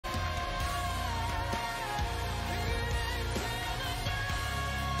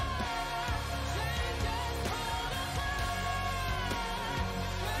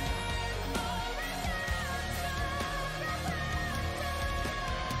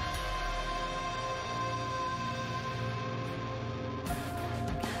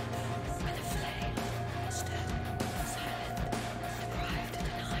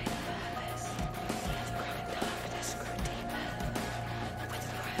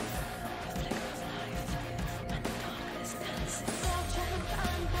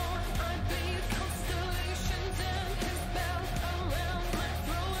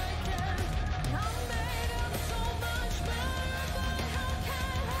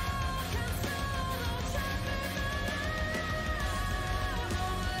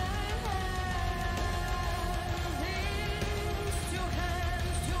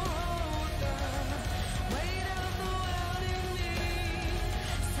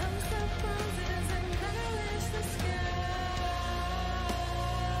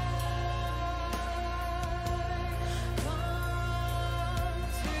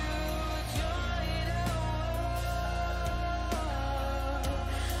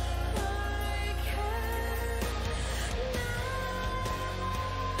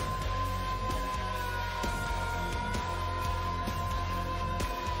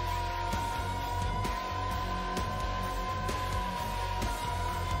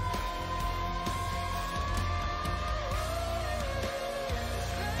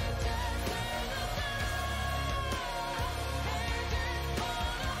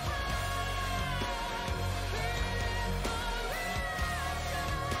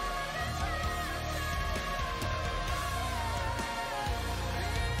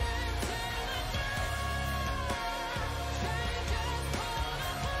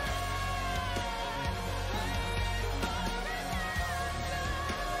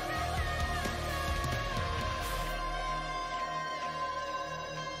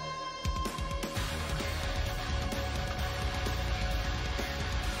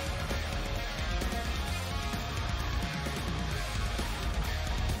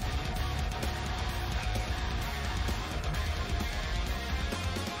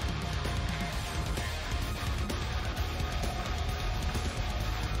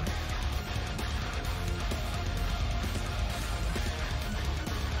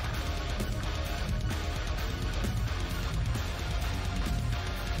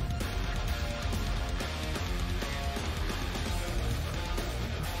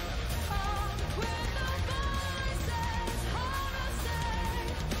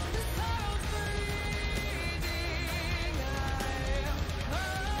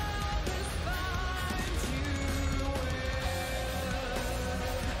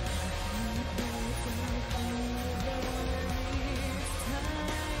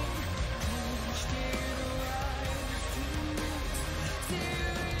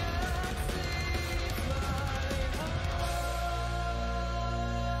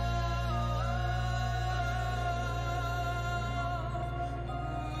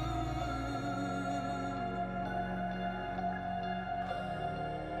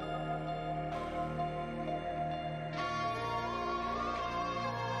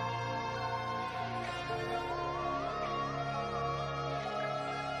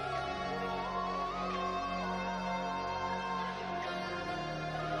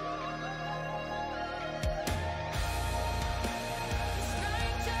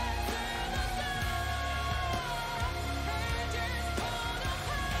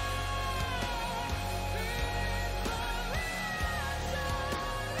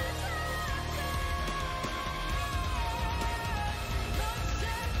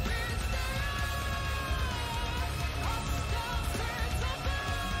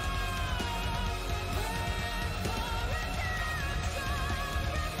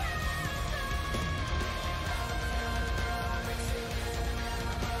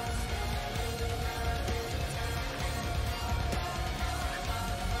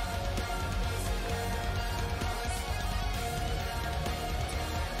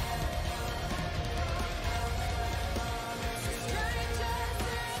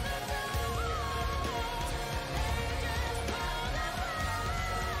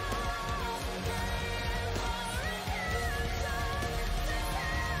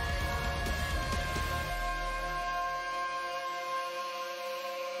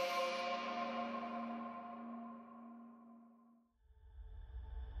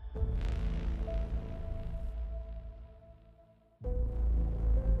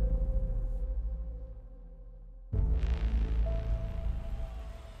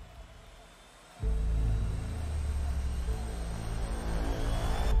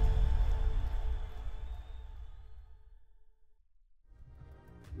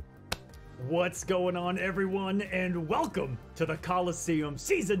What's going on, everyone, and welcome to the Kolosseum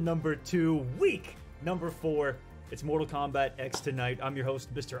Season number 2, Week number 4. It's Mortal Kombat X tonight. I'm your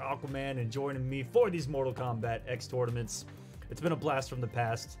host, Mr. Aquaman, and joining me for these Mortal Kombat X tournaments, it's been a blast from the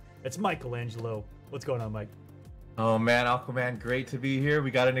past. It's Michelangelo. What's going on, Mike? Oh man, Aquaman, great to be here. We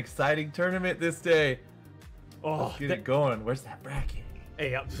got an exciting tournament this day. Let's get it going. Where's that bracket?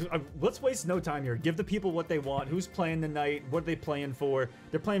 Hey, let's waste no time here. Give the people what they want. Who's playing tonight? What are they playing for?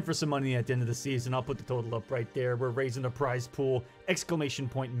 They're playing for some money at the end of the season. I'll put the total up right there. We're raising a prize pool. Exclamation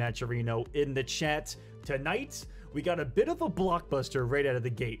point Matcherino in the chat. Tonight, we got a bit of a blockbuster right out of the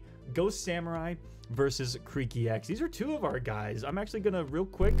gate. Ghost Samurai versus Creaky X. These are two of our guys. I'm actually going to do a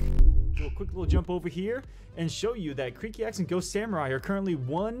quick little jump over here and show you that Creaky X and Ghost Samurai are currently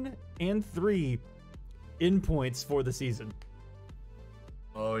 1 and 3 in points for the season.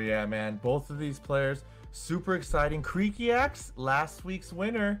 Oh yeah, man. Both of these players, super exciting. Creaky X, last week's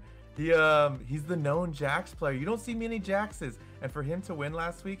winner. He's the known Jax player. You don't see many Jaxes. And for him to win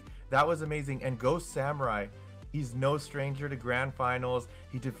last week, that was amazing. And Ghost Samurai, he's no stranger to grand finals.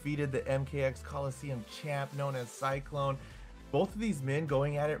 He defeated the MKX Kolosseum champ known as Cyclone. Both of these men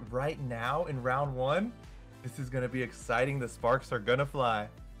going at it right now in round 1. This is going to be exciting. The sparks are going to fly.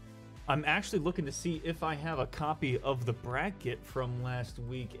 I'm actually looking to see if I have a copy of the bracket from last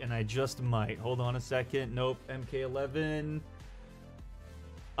week, and I just might. Hold on a second. Nope, MK11.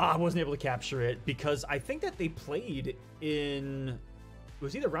 I wasn't able to capture it because I think that they played in... It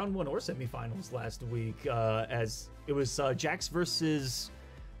was either round 1 or semifinals last week, as it was Jax versus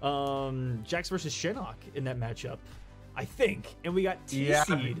Shinnok in that matchup, I think. And we got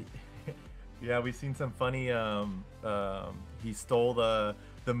T-Seed. Yeah, we've seen some funny... he stole the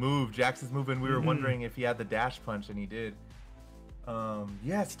move, Jax's move, and we were wondering if he had the dash punch, and he did.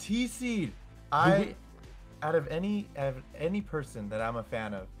 Yes, T-Seed. Out of any person that I'm a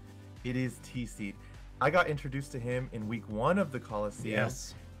fan of, it is T-Seed. I got introduced to him in week 1 of the Kolosseum.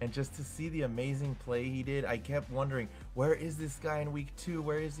 Yes. And just to see the amazing play he did, I kept wondering, where is this guy in week 2?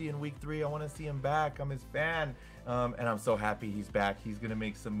 Where is he in week 3? I want to see him back. I'm his fan. And I'm so happy he's back. He's going to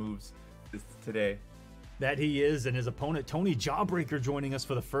make some moves today. That he is, and his opponent, Tony Jawbreaker, joining us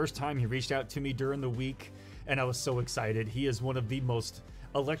for the first time. He reached out to me during the week, and I was so excited. He is one of the most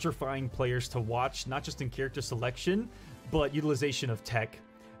electrifying players to watch, not just in character selection, but utilization of tech.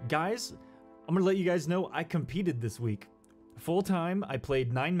 Guys, I'm going to let you guys know I competed this week. Full time, I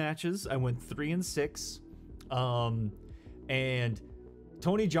played 9 matches. I went 3 and 6. And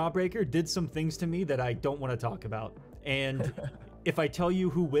Tony Jawbreaker did some things to me that I don't want to talk about. And if I tell you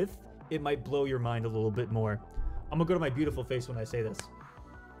who with, it might blow your mind a little bit more. I'm gonna go to my beautiful face when I say this.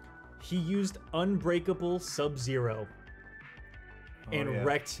 He used Unbreakable Sub-Zero and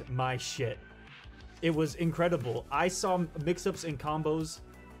wrecked my shit. It was incredible. I saw mix-ups and combos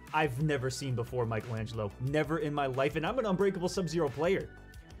I've never seen before, Michelangelo. Never in my life, and I'm an Unbreakable Sub-Zero player.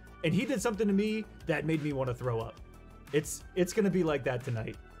 And he did something to me that made me want to throw up. It's gonna be like that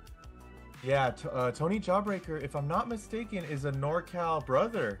tonight. Yeah, Tony Jawbreaker, if I'm not mistaken, is a NorCal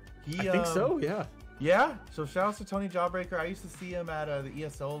brother. I think so, yeah. Yeah, so shout out to Tony Jawbreaker. I used to see him at the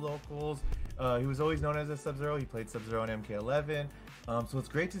ESO locals. He was always known as a Sub-Zero. He played Sub-Zero in MK11. So it's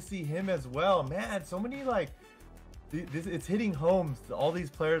great to see him as well. Man, so many, it's hitting home. All these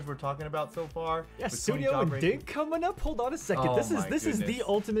players we're talking about so far. Yeah, Sunio and Dink coming up. Hold on a second. Oh, this is the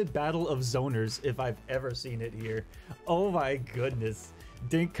ultimate battle of zoners, if I've ever seen it here. Oh my goodness.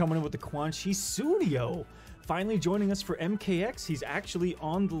 Dink coming in with the Quan Chi. Sunio finally joining us for MKX. He's actually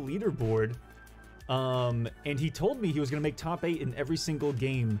on the leaderboard. And he told me he was going to make top 8 in every single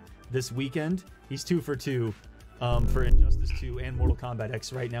game this weekend. He's 2 for 2 for Injustice 2 and Mortal Kombat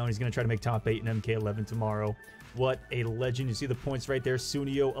X right now. And he's going to try to make top 8 in MK11 tomorrow. What a legend. You see the points right there.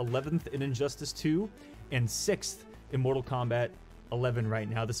 Sunio 11th in Injustice 2 and 6th in Mortal Kombat 11 right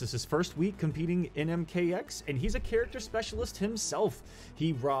now. This is his first week competing in MKX, and he's a character specialist himself.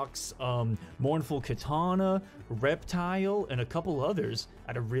 He rocks Mournful Katana, Reptile, and a couple others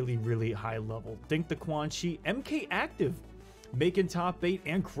at a really, really high level. Think the Quan Chi, MK Active, making top 8,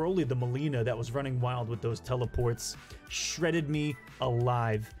 and Crowley the Melina that was running wild with those teleports. Shredded me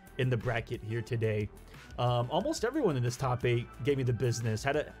alive in the bracket here today. Almost everyone in this top 8 gave me the business.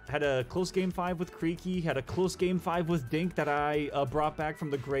 Had a close game 5 with Creaky, had a close game 5 with Dink that I brought back from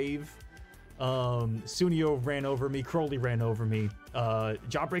the grave. Sunio ran over me, Crowley ran over me.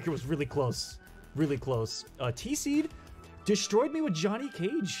 Jawbreaker was really close, really close. T-Seed destroyed me with Johnny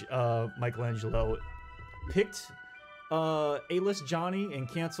Cage, Michelangelo. Picked A-list Johnny and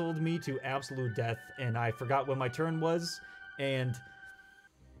canceled me to absolute death, and I forgot when my turn was, and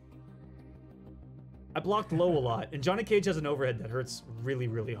I blocked low a lot, and Johnny Cage has an overhead that hurts really,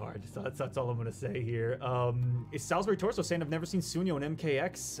 really hard. So that's all I'm gonna say here. Is Salisbury Torso saying I've never seen Sunio in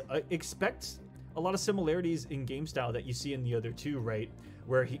MKX? Expect a lot of similarities in game style that you see in the other two, right?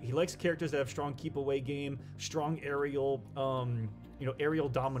 Where he likes characters that have strong keep away game, strong aerial, aerial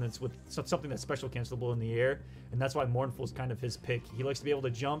dominance with something that's special cancelable in the air, and that's why Mournful is kind of his pick. He likes to be able to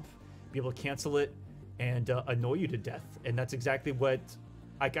jump, be able to cancel it, and annoy you to death, and that's exactly what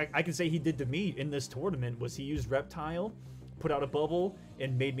I can say he did to me in this tournament. Was he used Reptile, put out a bubble,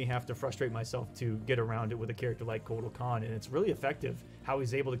 and made me have to frustrate myself to get around it with a character like Kotal Khan, and it's really effective how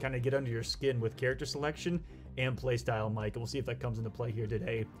he's able to kind of get under your skin with character selection and playstyle, Mike. And we'll see if that comes into play here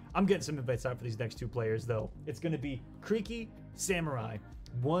today. I'm getting some invites out for these next two players, though. It's going to be Creaky Samurai,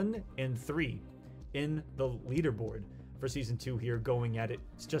 1 and 3 in the leaderboard for Season 2 here, going at it.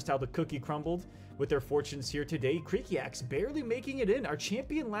 It's just how the cookie crumbled with their fortunes here today. Creaky Axe barely making it in. Our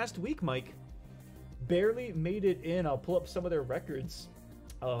champion last week, Mike, barely made it in. I'll pull up some of their records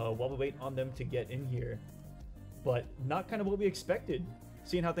while we wait on them to get in here. But not kind of what we expected,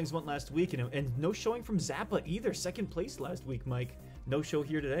 seeing how things went last week. And no showing from Zappa either. Second place last week, Mike. No show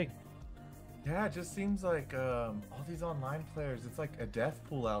here today. Yeah, it just seems like all these online players, it's like a death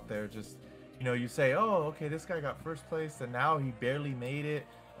pool out there. Just, you say, oh, okay, this guy got first place, and now he barely made it.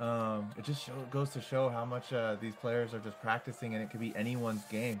 It just goes to show how much these players are just practicing, and it could be anyone's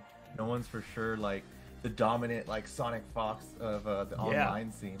game. No one's for sure like the dominant like Sonic Fox of the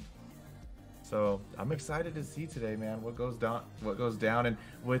online scene. So I'm excited to see today, man, what goes down. And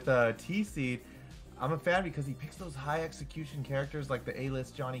with T-Seed, I'm a fan because he picks those high execution characters like the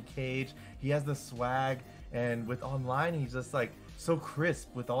A-list Johnny Cage. He has the swag, and with online, he's just like so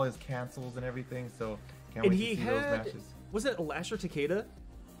crisp with all his cancels and everything. So can't wait to see those matches. Was it Lasher Takeda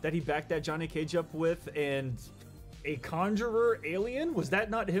that he backed that Johnny Cage up with, and a Conjurer Alien? Was that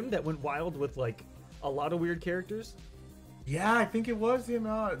not him that went wild with like a lot of weird characters? Yeah, I think it was him,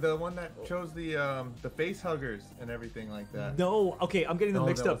 the one that chose the face huggers and everything like that. No, okay, I'm getting them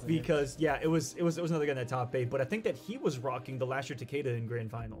mixed up because it was another guy in that top 8, but I think that he was rocking the Lasher Takeda in grand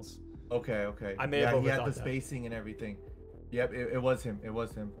finals. Okay. I may have he had the that. spacing and everything. Yep, it was him. It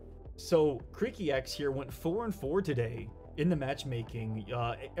was him. So Creaky X here went 4 and 4 today in the matchmaking.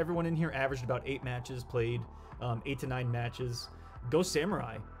 Everyone in here averaged about 8 matches played, 8 to 9 matches. Ghost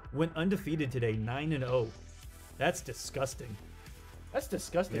Samurai went undefeated today, 9 and 0. That's disgusting. That's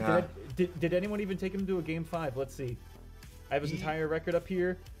disgusting. Yeah. Did anyone even take him to a game 5? Let's see. I have his entire record up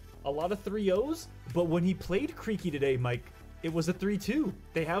here. A lot of 3-0s, but when he played Creaky today, Mike, it was a 3-2.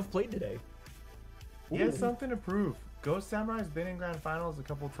 They have played today. He has something to prove. Ghost Samurai's been in grand finals a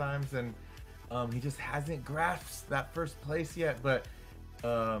couple times, and he just hasn't grasped that first place yet, but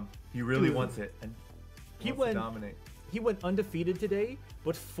he really wants it, and he wants to dominate. He went undefeated today,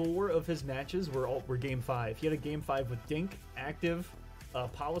 but 4 of his matches were game 5. He had a game 5 with Dink, Active,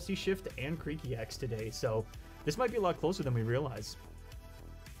 Policy Shift, and Creaky X today. So this might be a lot closer than we realize.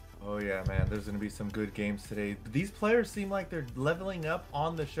 Oh yeah, man. There's going to be some good games today. These players seem like they're leveling up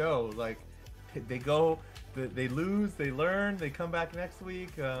on the show. Like, they lose, they learn, they come back next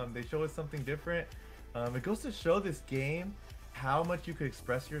week. They show us something different. It goes to show this game how much you could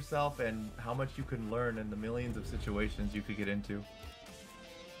express yourself and how much you can learn in the millions of situations you could get into.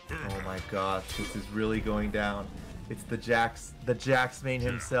 Oh my gosh, this is really going down. It's the Jax main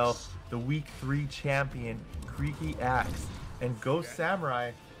himself, the week 3 champion, Creaky Axe, and Ghost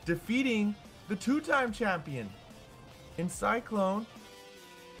Samurai defeating the 2-time champion in Cyclone.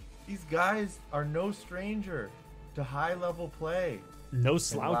 These guys are no stranger to high-level play. No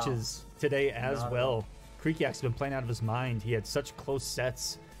slouches today as well. Creaky Axe has been playing out of his mind. He had such close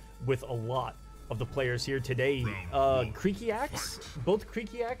sets with a lot of the players here today. Creaky Axe, both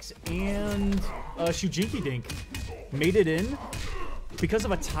Creaky Axe and Shujinki Dink made it in because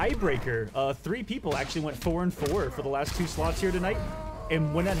of a tiebreaker. 3 people actually went 4 and 4 for the last 2 slots here tonight.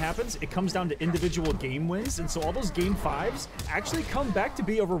 And when that happens, it comes down to individual game wins. And so all those game 5s actually come back to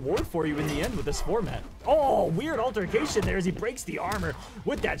be a reward for you in the end with this format. Oh, weird altercation there as he breaks the armor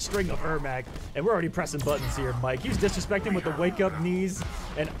with that string of Ermac. And we're already pressing buttons here, Mike. He's disrespecting with the wake-up knees.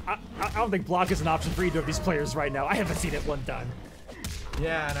 And I don't think block is an option for either of these players right now. I haven't seen it one time.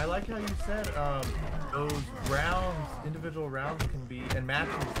 Yeah, and I like how you said those rounds, individual rounds can be, and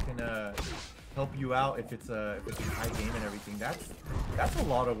matches can help you out if it's a high game and everything. That's a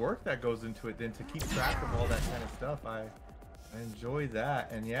lot of work that goes into it then to keep track of all that kind of stuff. I enjoy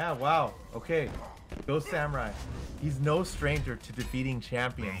that. And yeah, wow. Okay, Ghost Samurai. He's no stranger to defeating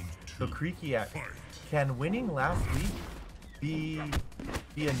champions. So Creaky Axe, can winning last week be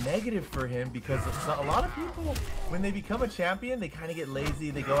be a negative for him because a lot of people, when they become a champion, they kind of get lazy.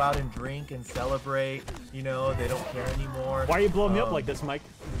 They go out and drink and celebrate. You know, they don't care anymore. Why are you blowing me up like this, Mike?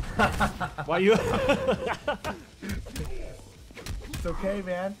 Why are you? It's okay,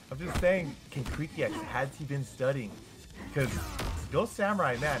 man. I'm just saying, can Creaky X, has he been studying? Because Ghost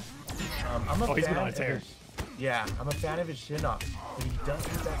Samurai, man, I'm a fan of his, yeah, I'm a fan of his Shinnok, but he does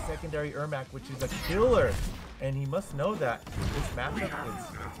have that secondary Ermac, which is a killer. And he must know that this matchup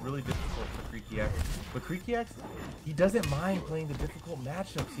it's really difficult for Creaky X. But Creaky X, he doesn't mind playing the difficult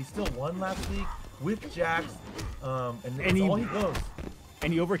matchups. He still won last week with Jax, and that's all he goes.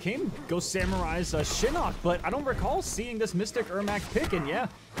 And he overcame Ghost Samurai's Shinnok, but I don't recall seeing this Mystic Ermac pick, and yeah,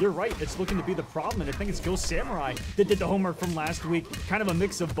 you're right, it's looking to be the problem, and I think it's Ghost Samurai that did the homework from last week. Kind of a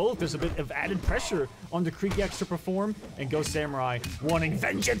mix of both. There's a bit of added pressure on the Creaky X to perform, and Ghost Samurai wanting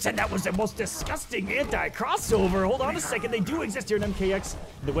vengeance, and that was the most disgusting anti-crossover. Hold on a second, they do exist here in MKX.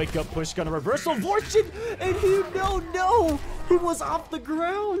 The wake-up push, gonna reversal Vorchin, and no, he was off the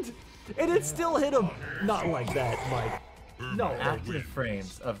ground, and it still hit him. Not like that, Mike. No, active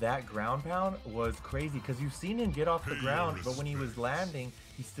frames of that ground pound was crazy because you've seen him get off the ground, but when he was landing,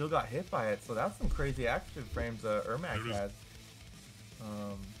 he still got hit by it. So that's some crazy active frames Ermac had.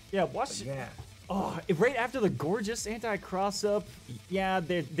 Yeah, watch. Yeah. Oh, right after the gorgeous anti-cross up. Yeah,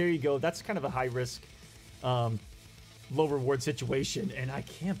 there you go. That's kind of a high risk, low reward situation, and I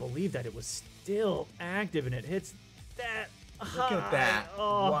can't believe that it was still active and it hits that. Look at that!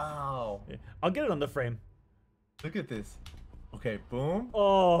 Oh. Wow. I'll get it on the frame. Look at this. Okay, boom.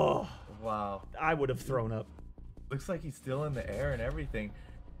 Oh, wow. I would have thrown up. Looks like he's still in the air and everything.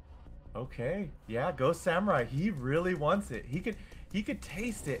 Okay, yeah, Ghost Samurai. He really wants it. He could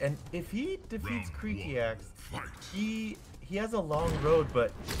taste it, and if he defeats Creaky X, he has a long road,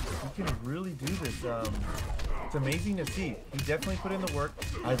 but he can really do this. It's amazing to see. He definitely put in the work.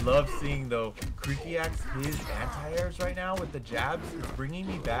 I love seeing though Creaky X, his anti-airs right now with the jabs. It's bringing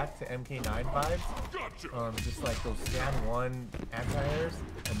me back to MK9 vibes. Just like those Scan 1 anti-airs.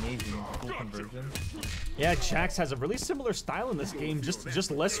 Amazing, full conversions. Yeah, Jax has a really similar style in this game,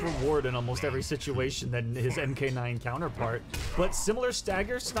 just less reward in almost every situation than his MK9 counterpart. But similar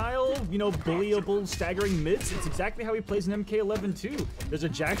stagger style, you know, bullyable staggering mids. It's exactly how he plays in MK11 too. There's a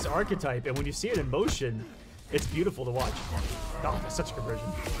Jax archetype, and when you see it in motion, it's beautiful to watch. Oh, that's such a conversion.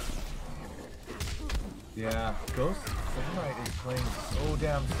 Yeah, Ghost Samurai is playing so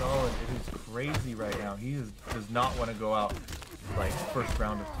damn solid. It is crazy right now. He does not want to go out like first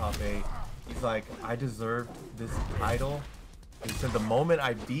round of top 8. He's like, I deserve this title. He said the moment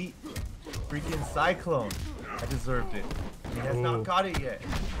I beat freaking Cyclone, I deserved it. He has not got it yet.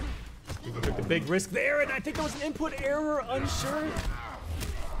 He took the big risk there, and I think that was an input error, unsure.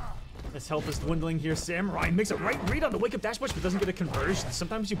 His health is dwindling here. Samurai makes a right read on the wake-up dash punch, but doesn't get a conversion.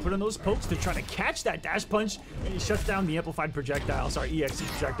 Sometimes you put in those pokes to try to catch that dash punch, and he shuts down the amplified projectile. Sorry, EXE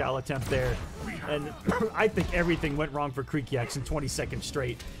projectile attempt there. And I think everything went wrong for Creaky X in 20 seconds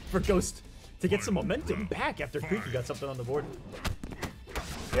straight. For Ghost to get some momentum back after Creaky got something on the board.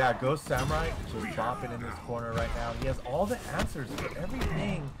 Yeah, Ghost Samurai just bopping in this corner right now. He has all the answers for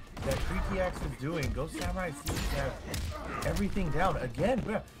everything that Creaky X is doing. Ghost Samurai seems to have everything down. Again,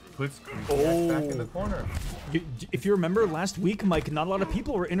 puts Creaky X back in the corner. If you remember last week, Mike, not a lot of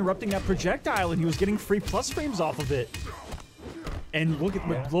people were interrupting that projectile, and he was getting free plus frames off of it. And look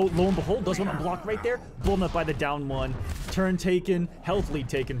at lo and behold, does want to block right there. Blown up by the down one. Turn taken, health lead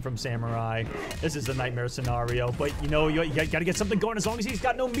taken from Samurai. This is a nightmare scenario, but you know you gotta get something going as long as he's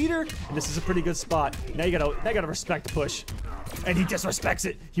got no meter. And this is a pretty good spot. Now you gotta respect push, and he disrespects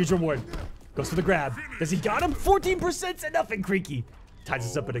it. Huge reward. Goes for the grab. Does he got him? 14% enough, and Creaky ties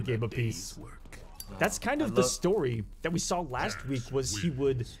us up at a game apiece. That's kind of the story that we saw last week. Was he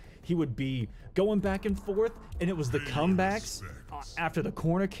would be going back and forth, and it was the comebacks after the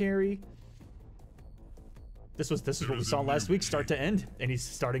corner carry. This is what we saw last week, start to end, and he's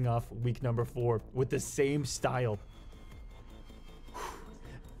starting off week number 4 with the same style.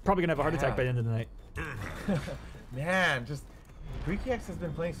 Probably gonna have a heart attack by the end of the night. Man, just Creaky X has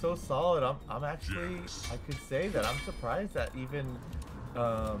been playing so solid. I'm actually, I could say that I'm surprised that even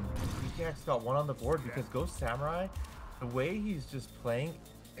Creaky X got one on the board, because Ghost Samurai, the way he's just playing,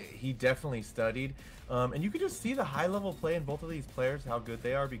 he definitely studied. And you could just see the high level play in both of these players, how good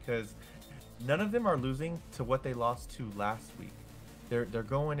they are, because none of them are losing to what they lost to last week. They're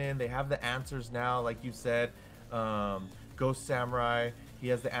going in, they have the answers now, like you said. Ghost Samurai, he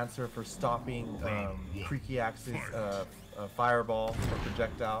has the answer for stopping Creaky X's fireball or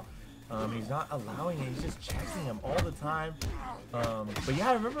projectile. He's not allowing it, he's just checking him all the time. But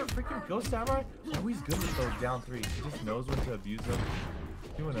yeah, I remember freaking Ghost Samurai, always good with those down 3. He just knows when to abuse them.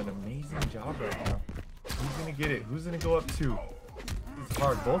 doing an amazing job right now. Who's gonna get it? Who's gonna go up 2? It's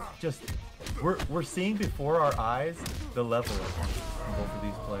hard. Both just we're seeing before our eyes the level of both of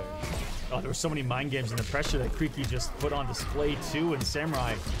these players. Oh, there were so many mind games and the pressure that Creaky just put on display too, and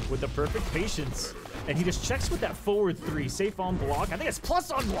Samurai with the perfect patience. And he just checks with that forward 3, safe on block. I think it's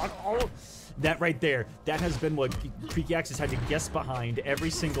plus on block. Oh, that right there. That has been what Creaky Axe has had to guess behind every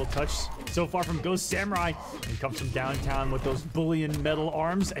single touch so far from Ghost Samurai. He comes from downtown with those bullion metal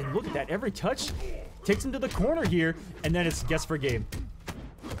arms. And look at that. Every touch takes him to the corner here. And then it's guess for game.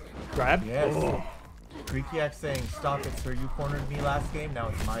 Grab. Yes. Oh. Creaky Axe saying, stop it, sir. You cornered me last game. Now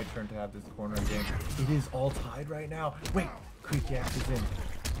it's my turn to have this corner game. It is all tied right now. Wait. Creaky Axe is in.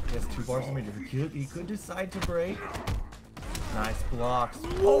 He has 2 bars of meter. He could decide to break. Nice blocks.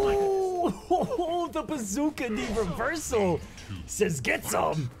 Oh my god. Oh, the bazooka knee reversal. Says get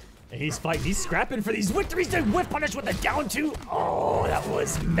some. And he's fighting. He's scrapping for these victories. They whip punish with the down 2. Oh, that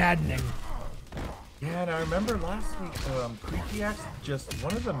was maddening. Yeah, and I remember last week, Creaky Axe, just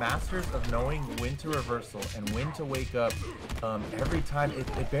one of the masters of knowing when to reversal and when to wake up. Every time,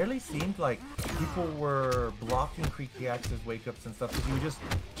 it barely seemed like people were blocking Creaky Axe's wake ups and stuff, because he just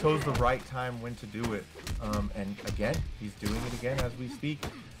chose the right time when to do it. And again, he's doing it again as we speak.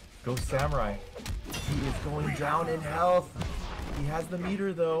 Ghost Samurai. He is going down in health. He has the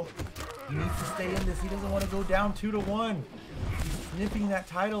meter though. He needs to stay in this. He doesn't want to go down 2-1. He's sniffing that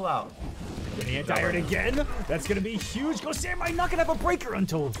title out. Getting anti-aired again. That's going to be huge. Ghost Samurai not going to have a breaker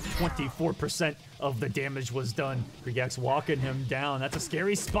until 24% of the damage was done. Creaky Axe walking him down. That's a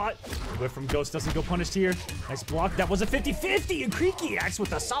scary spot. Whip from Ghost doesn't go punished here. Nice block. That was a 50-50. And Creaky Axe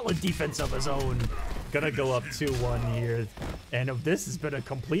with a solid defense of his own. Gonna go up 2-1 here. And this has been a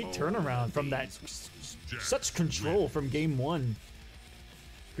complete turnaround from that such control from game 1.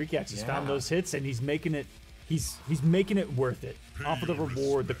 Creaky Axe has found those hits and he's making it he's making it worth it. Off of the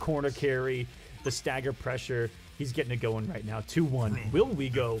reward, the corner carry, the stagger pressure. He's getting it going right now. 2-1. Will we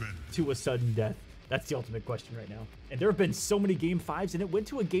go to a sudden death? That's the ultimate question right now. And there have been so many game 5s, and it went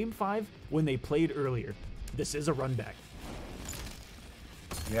to a game 5 when they played earlier. This is a run back.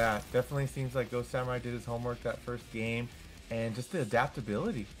 Yeah, definitely seems like Ghost Samurai did his homework that first game, and just the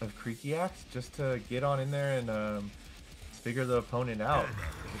adaptability of Creaky Axe just to get on in there and figure the opponent out.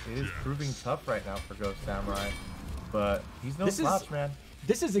 It is proving tough right now for Ghost Samurai, but he's no slouch, man.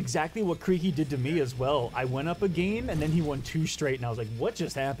 This is exactly what Creaky did to me as well. I went up a game and then he won 2 straight, and I was like, what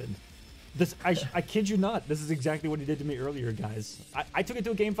just happened? This I kid you not. This is exactly what he did to me earlier, guys. I took it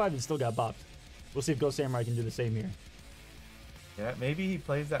to a game 5 and still got bopped. We'll see if Ghost Samurai can do the same here. Yeah, maybe he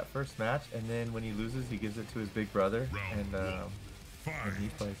plays that first match, and then when he loses, he gives it to his big brother, and he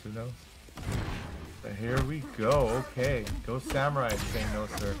plays. Who knows? But here we go. Okay, Ghost Samurai saying no,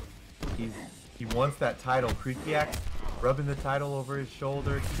 sir. He wants that title. Creaky Axe rubbing the title over his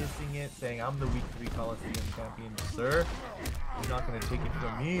shoulder, kissing it, saying, "I'm the Week 3 Kolosseum champion, sir. He's not gonna take it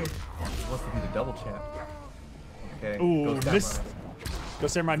from me." He wants to be the double champ. Okay. Ooh,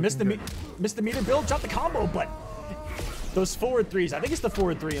 Ghost Samurai missed the meter build, dropped the combo, but those forward 3s, I think it's the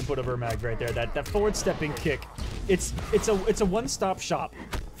forward 3 input of Ermag right there. That forward stepping kick. It's a one-stop shop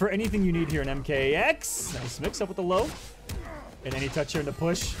for anything you need here in MKX. Nice mix up with the low. And any touch here in the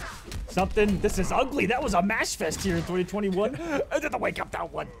push. Something. This is ugly. That was a mash fest here in 2021. And then the wake up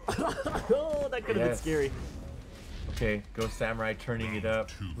that one. Oh, that could have been scary. Okay, Ghost Samurai turning it up,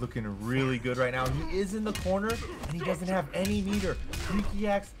 looking really good right now. He is in the corner, and he doesn't have any meter. Creaky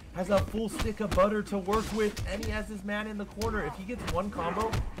Axe has a full stick of butter to work with, and he has his man in the corner. If he gets one combo,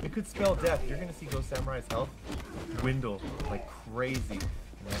 it could spell death. You're going to see Ghost Samurai's health dwindle like crazy.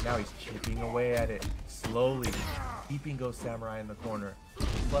 And right now he's chipping away at it, slowly, keeping Ghost Samurai in the corner.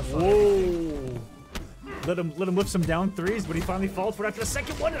 Plus on everything. Let him whip some down 3s, but he finally falls for it after the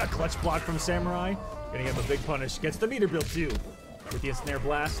second one, and a clutch block from Samurai. Gonna give him a big punish. Gets the meter build too. With the ensnare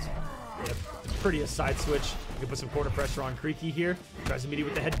blast. Yeah, prettiest side switch. You can put some corner pressure on Creaky here. Tries to meet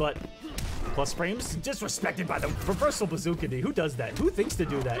with the headbutt. Plus frames. Disrespected by the reversal bazooka knee. Who does that? Who thinks to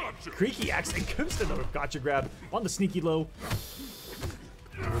do that? Creaky Axe and comes to another gotcha grab on the sneaky low.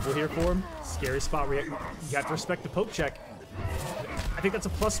 Doable here for him. Scary spot where you have to respect the poke check. I think that's a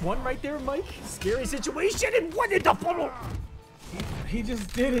 +1 right there, Mike. Scary situation, and what in the funnel? He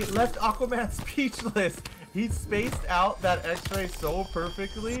just did it. Left Aquaman speechless. He spaced out that X-ray so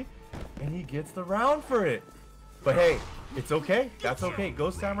perfectly, and he gets the round for it. But hey, it's okay. That's okay.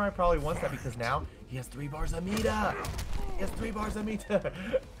 Ghost Samurai probably wants that because now he has 3 bars of meter. He has 3 bars of meter.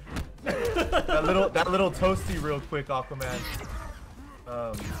 that little toasty real quick, Aquaman.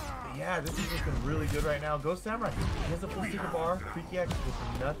 Yeah, this is looking really good right now. Ghost Samurai, he has a full sticker bar. Creaky Axe with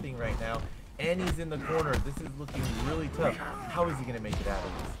nothing right now. and he's in the corner. This is looking really tough. How is he gonna make it out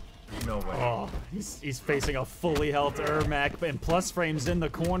of this? No way. Oh, he's facing a fully health Ermac and plus frames in the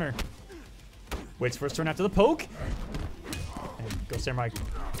corner. Waits for his turn after the poke. And Ghost Samurai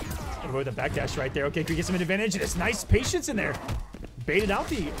with the backdash right there. Okay, can we get some advantage? And it's nice patience in there. Baited out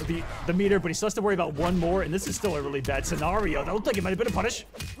the meter, but he still has to worry about one more, and this is still a really bad scenario. That looked like it might have been a punish.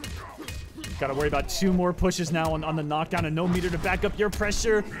 Gotta worry about 2 more pushes now on the knockdown and no meter to back up your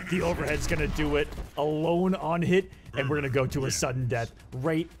pressure. The overhead's gonna do it alone on hit, and we're gonna go to a sudden death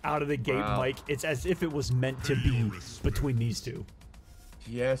right out of the gate, Wow. Mike. It's as if it was meant to be between these two.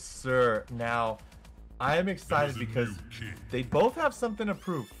 Yes, sir. Now, I am excited because they both have something to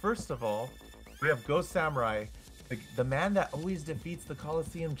prove. First of all, we have Ghost Samurai, the man that always defeats the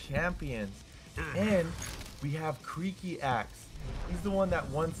Kolosseum champions. And we have Creaky Axe. He's the one that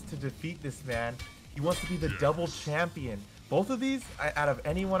wants to defeat this man. He wants to be the double champion. Both of these, out of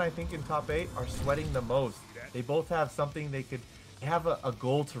anyone I think in top 8, are sweating the most. They both have something they have a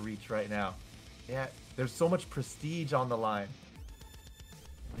goal to reach right now. Yeah, there's so much prestige on the line.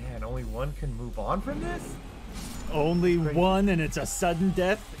 Man, only one can move on from this? Only one, and it's a sudden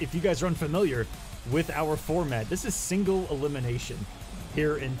death. If you guys are unfamiliar with our format, this is single elimination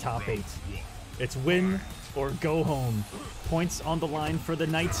here in top 8. It's win or go home. Points on the line for the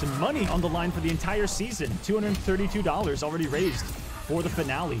Knights and money on the line for the entire season. $232 already raised for the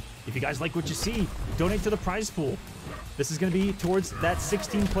finale. If you guys like what you see, donate to the prize pool. This is going to be towards that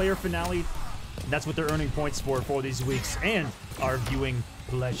 16-player finale. That's what they're earning points for these weeks and our viewing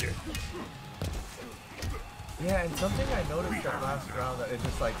pleasure. Yeah, and something I noticed that last round that it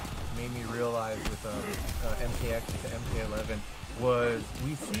just like made me realize with MKX to MK11 was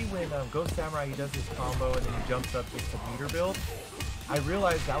we see when Ghost Samurai, he does his combo and then he jumps up just to meter build. I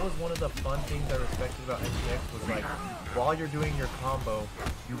realized that was one of the fun things I respected about MKX was like while you're doing your combo,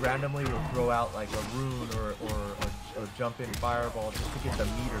 you randomly will throw out like a rune or a jump in fireball just to get the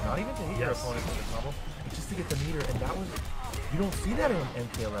meter, not even to hit your opponent with the combo, but just to get the meter. And that was, you don't see that in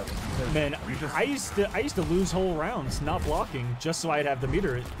MK11. Man, I used to lose whole rounds not blocking just so I'd have the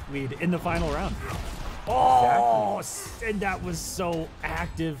meter lead in the final round. Oh, exactly. And that was so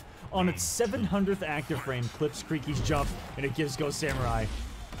active. On its 700th active frame, clips Creaky's jump, and it gives Ghost Samurai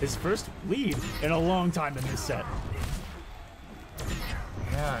his first lead in a long time in this set.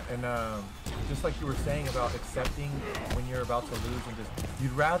 Yeah, and just like you were saying about accepting when you're about to lose and just,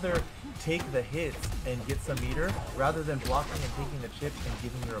 you'd rather take the hits and get some meter rather than blocking and taking the chips and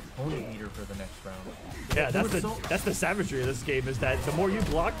giving your opponent meter for the next round. Yeah, that's the savagery of this game, is that the more you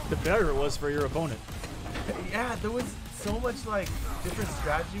block, the better it was for your opponent. Yeah, there was so much like different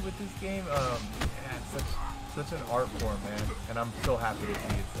strategy with this game. Yeah, it's such an art form, man. And I'm so happy to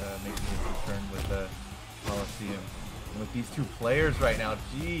see it's making its return with the Kolosseum. And with these two players right now,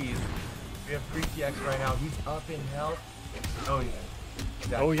 jeez. We have Creaky X right now. He's up in health. Oh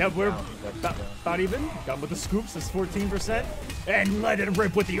yeah. Oh yeah, we're about even. Got him with the scoops, that's 14%. And let it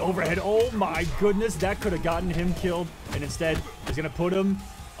rip with the overhead. Oh my goodness, that could have gotten him killed. And instead, he's gonna put him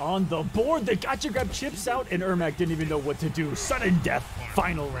on the board. The gotcha grab chips out, and Ermac didn't even know what to do. Sudden death,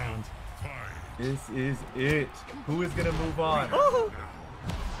 final round. This is it. Who is gonna move on? Oh.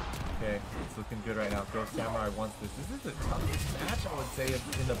 Okay, it's looking good right now. Ghost Samurai wants this. This is the toughest match, I would say,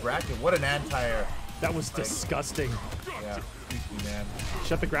 in the bracket. What an anti-air. That was disgusting. Yeah, freaky, man.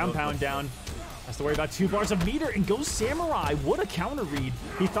 Shut the ground pound down. Has to worry about 2 bars of meter, and Ghost Samurai, what a counter read.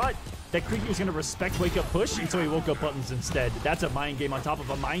 He thought that Creaky was going to respect wake up push until he woke up buttons instead. That's a mind game on top of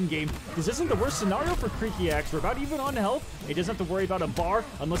a mind game. This isn't the worst scenario for Creaky Axe. We're about even on health. He doesn't have to worry about a bar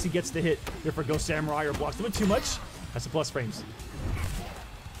unless he gets the hit here for Ghost Samurai or blocks a bit too much. That's the plus frames.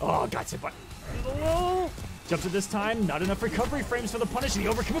 Oh, got hit by. Oh, jumps at this time. Not enough recovery frames for the punish. And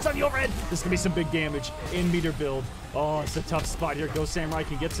he overcommits on the overhead. This is going to be some big damage in meter build. Oh, it's a tough spot here. Ghost Samurai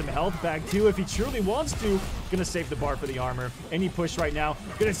can get some health back too if he truly wants to. Gonna save the bar for the armor. Any push right now.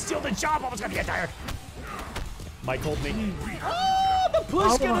 Gonna steal the job. Almost gonna get tired. Mike, hold me. Oh, the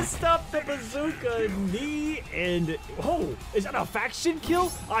push gonna stop the bazooka knee. And, oh, is that a faction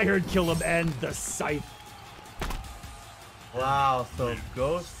kill? I heard kill him and the scythe. Wow, so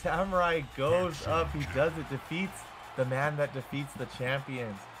Ghost Samurai goes up. He does it. Defeats the man that defeats the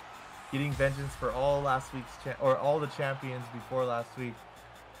champions. Getting vengeance for all last week's all the champions before last week.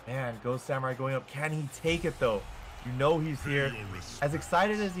 Man, Ghost Samurai going up. Can he take it though? You know he's here. As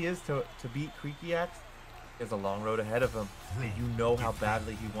excited as he is to beat Creaky Axe, there's a long road ahead of him. And you know how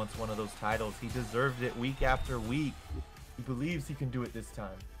badly he wants one of those titles. He deserved it week after week. He believes he can do it this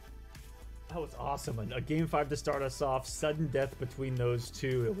time. That was awesome. A game 5 to start us off. Sudden death between those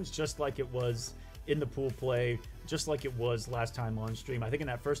two. It was just like it was in the pool play, just like it was last time on stream. I think in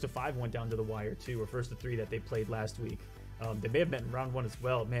that first of 5 went down to the wire too, or first of 3 that they played last week. They may have met in round 1 as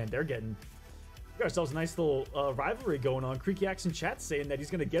well. Man, they're getting... We got ourselves a nice little rivalry going on. Creaky Axe in chat saying that he's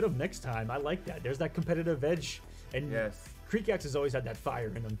going to get him next time. I like that. There's that competitive edge. And yes, Creaky Axe has always had that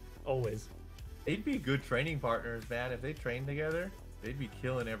fire in him. Always. They'd be good training partners, man. If they trained together, they'd be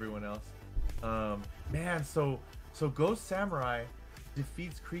killing everyone else. Man, so Ghost Samurai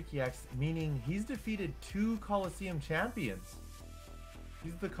defeats Creaky Axe, meaning he's defeated 2 Kolosseum champions.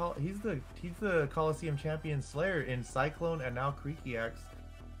 He's the Kolosseum champion Slayer in Cyclone and now Creaky Axe.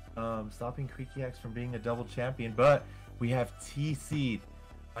 Stopping Creaky Axe from being a double champion. But we have T-Seed,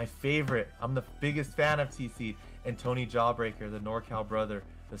 my favorite. I'm the biggest fan of T-Seed, and Tony Jawbreaker, the NorCal brother,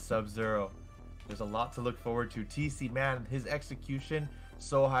 the Sub-Zero. There's a lot to look forward to. T-Seed, man, his execution,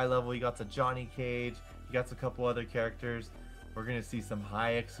 so high level. He got to Johnny Cage. He got a couple other characters. We're gonna see some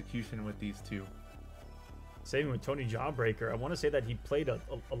high execution with these 2. Same with Tony Jawbreaker. I want to say that he played a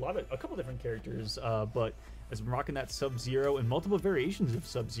couple different characters, but has been rocking that Sub-Zero and multiple variations of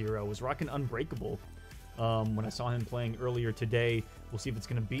Sub-Zero. Was rocking Unbreakable when I saw him playing earlier today. We'll see if it's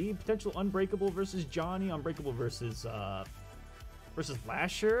going to be potential Unbreakable versus Johnny, Unbreakable versus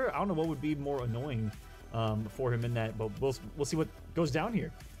Lasher. I don't know what would be more annoying for him in that, but we'll see what goes down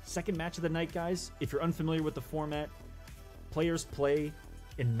here. Second match of the night, guys. If you're unfamiliar with the format, players play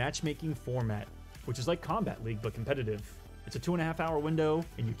in matchmaking format, which is like Combat League, but competitive. It's a 2.5-hour window,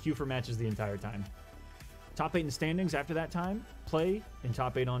 and you queue for matches the entire time. Top 8 in standings after that time, play in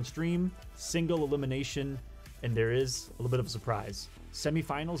top 8 on stream, single elimination, and there is a little bit of a surprise.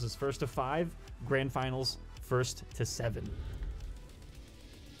 Semifinals is first to 5, grand finals first to 7.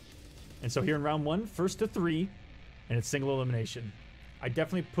 And so here in round 1, first to 3, and it's single elimination. I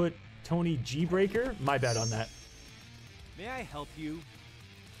definitely put Tony G-Breaker, my bad on that. May I help you?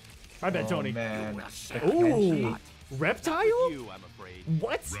 My bad, Tony. Man. Ooh, Reptile? You, I'm afraid.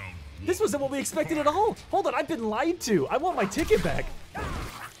 What? This wasn't what we expected at all. Hold on, I've been lied to. I want my ticket back.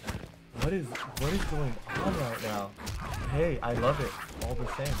 What is going on right now? Hey, I love it all the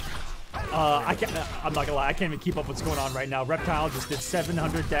same. I'm not gonna lie, I can't even keep up what's going on right now. Reptile just did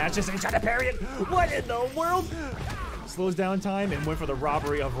 700 dashes and he tried to parry it. What in the world? Slows down time and went for the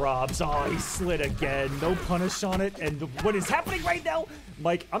robbery of Robs. Oh, he slid again. No punish on it. And what is happening right now?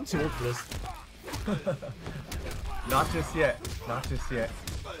 Mike, I'm too old for this. Not just yet. Not just yet.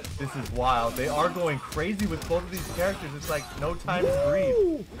 This is wild. They are going crazy with both of these characters. It's like no time to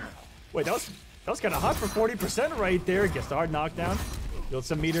breathe. Wait, that was kind of hot for 40% right there. Gets the hard knockdown. Built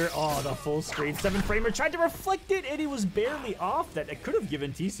some meter. Oh, the full screen. 7-framer. Tried to reflect it, and he was barely off. That it could have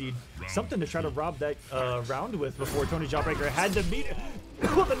given T-Seed something to try to rob that round with before Tony Jawbreaker had the meter.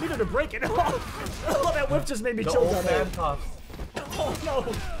 The meter to break it. Oh, that whip just made me choke on that. Oh,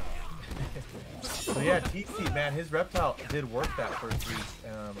 no. So yeah, T-Seed, man, his Reptile did work that first week,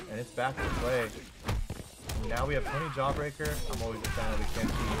 and it's back to play. And now we have Tony Jawbreaker. I'm always a fan of the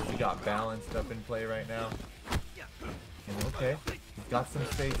Kenshi. He got balanced up in play right now. And okay, he's got some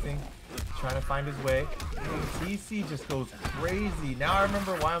spacing, trying to find his way. And TC just goes crazy. Now I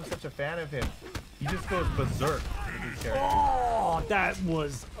remember why I'm such a fan of him. He just goes berserk with these characters. Oh, that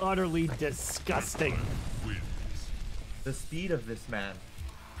was utterly disgusting. The speed of this man.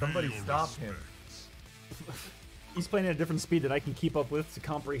 Somebody stop him. He's playing at a different speed that I can keep up with, to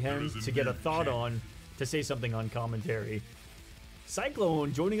comprehend, to get a thought on, to say something on commentary.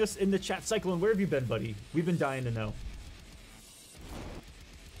 Cyclone joining us in the chat. Cyclone, where have you been, buddy? We've been dying to know.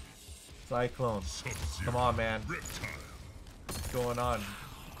 Cyclone, come on, man. What's going on?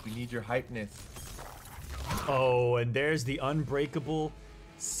 We need your hypeness. Oh, and there's the Unbreakable,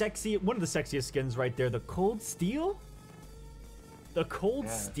 sexy, one of the sexiest skins right there. The Cold Steel? The Cold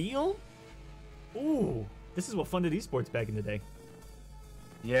Steel? Ooh, this is what funded esports back in the day.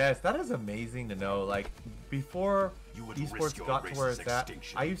 Yes, that is amazing to know. Like, before esports got to where it's at,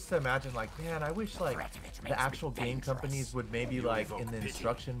 I used to imagine, like, man, I wish, like, the actual game companies would maybe, like, in the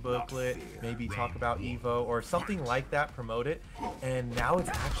instruction booklet, maybe talk about Evo or something like that, promote it. And now it's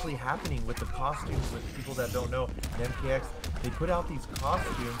actually happening with the costumes. With people that don't know, in MKX, they put out these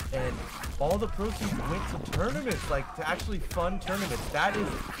costumes, and all the proceeds went to tournaments, like, to actually fund tournaments. That is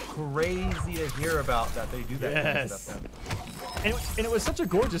crazy to hear about, that they do that kind of stuff now. And it was such a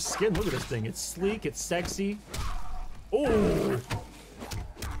gorgeous skin. Look at this thing. It's sleek. It's sexy. Oh,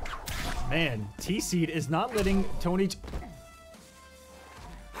 man. T-Seed is not letting Tony...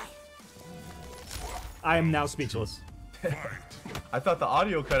 I am now speechless. I thought the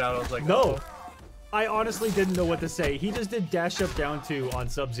audio cut out. I was like, no. I honestly didn't know what to say. He just did dash up down 2 on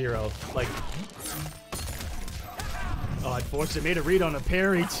Sub-Zero. Like... Oh, unfortunately, made a read on a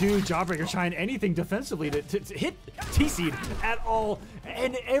parry too. Jawbreaker trying anything defensively to hit T-Seed at all.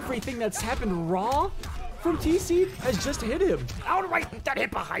 And everything that's happened raw from T-Seed has just hit him. Outright, that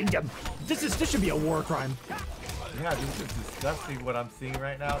hit behind him. This should be a war crime. Yeah, this is disgusting what I'm seeing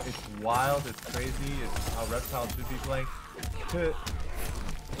right now. It's wild, it's crazy, it's how Reptile should be playing. The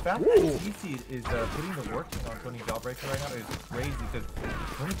fact that T-Seed is putting the work in on Tony Jawbreaker right now is crazy because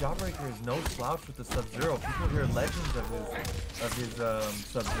Tony Jawbreaker is no slouch with the Sub-Zero. People hear legends of his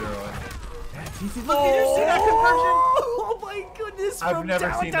Sub-Zero. T-Seed, look, did you see that conversion? Oh my goodness! I've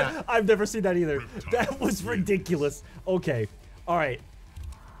never seen that. I've never seen that either. That was ridiculous. Okay, all right.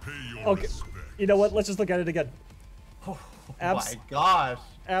 Okay, you know what? Let's just look at it again. Oh my gosh!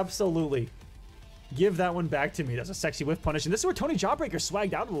 Absolutely. Give that one back to me. That's a sexy whiff punish. And this is where Tony Jawbreaker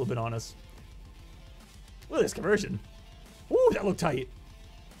swagged out a little bit on us. Look at this conversion. Ooh, that looked tight.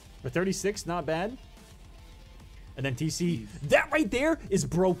 For 36, not bad. And then TC. That right there is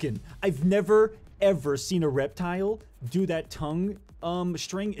broken. I've never, ever seen a Reptile do that tongue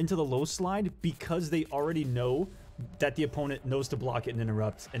string into the low slide because they already know that the opponent knows to block it and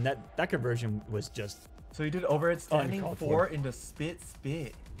interrupt. And that conversion was just... So he did overhead standing 4 into spit.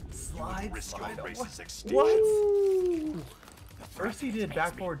 Slide. What? First he did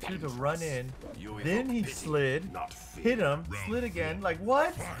back forward 2 to run in. Then he slid, hit him, slid again. Like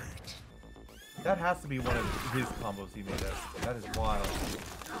what? That has to be one of his combos he made. That is wild.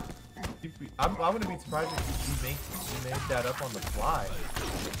 I'm gonna be surprised if he made that up on the fly.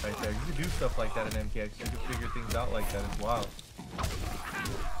 Right there. You can do stuff like that in MKX. You can figure things out like that as well.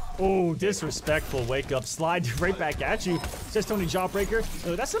 Oh, disrespectful wake up slide right back at you, says Tony Jawbreaker.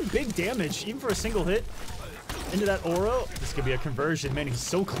 Oh, that's some big damage, even for a single hit into that aura. This could be a conversion. Man, he's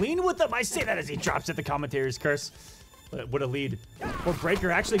so clean with them. I say that as he drops it, the commentator's curse. But what a lead. Or Breaker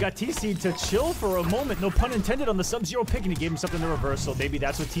actually got T-Seed to chill for a moment. No pun intended on the Sub-Zero pick, and he gave him something to reversal. Maybe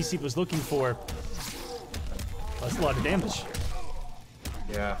that's what T-Seed was looking for. That's a lot of damage.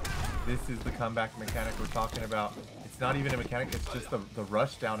 Yeah, this is the comeback mechanic we're talking about. It's not even a mechanic, it's just the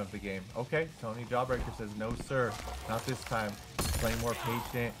rush down of the game. Okay, Tony Jawbreaker says, no sir, not this time. He's playing more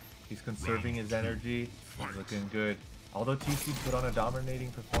patient, he's conserving his energy, he's looking good. Although TC put on a dominating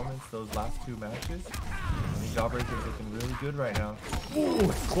performance those last 2 matches, Tony Jawbreaker's looking really good right now.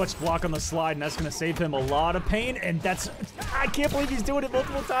 Ooh, clutch block on the slide, and that's going to save him a lot of pain, and that's... I can't believe he's doing it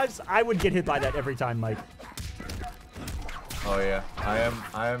multiple times. I would get hit by that every time, Mike. Oh yeah, I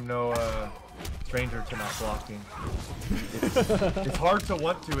am no stranger to not blocking. It's hard to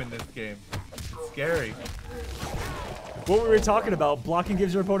want to in this game. It's scary. What we were talking about, blocking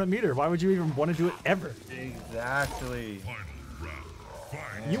gives your opponent meter. Why would you even want to do it ever? Exactly.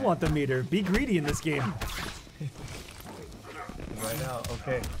 You want the meter. Be greedy in this game. Right now,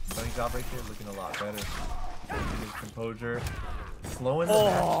 okay. Tony Jawbreaker looking a lot better. His composure, slowing the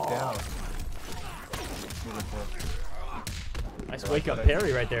match down. Beautiful. Nice wake up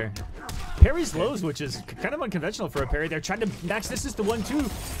parry right there. Parry's lows, which is kind of unconventional for a parry. They're trying to max this is the 1-2. See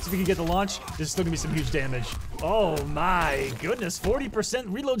if we can get the launch. This is still gonna be some huge damage. Oh my goodness, 40%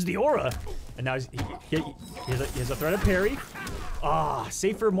 reloads the aura. And now he has a threat of parry. Ah,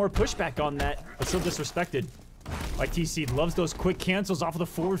 safer, more pushback on that, but still disrespected. Like TC loves those quick cancels off of the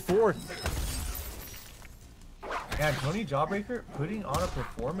forward 4. Man, Tony Jawbreaker putting on a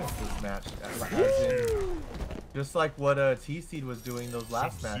performance this match. As in, just like what T-Seed was doing those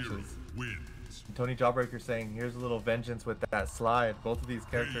last matches. And Tony Jawbreaker saying, here's a little vengeance with that slide. Both of these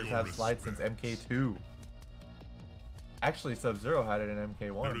characters have slides since MK2. Actually, Sub-Zero had it in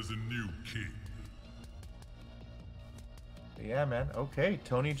MK1. There is a new king. Yeah, man. Okay,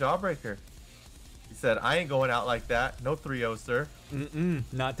 Tony Jawbreaker. He said, I ain't going out like that. No 3-0, sir.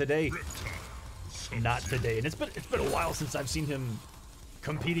 Not today. Not today. And it's been a while since I've seen him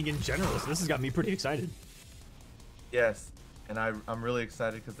competing in general, so this has got me pretty excited. Yes, and I'm really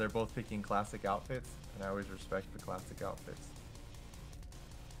excited because they're both picking classic outfits, and I always respect the classic outfits.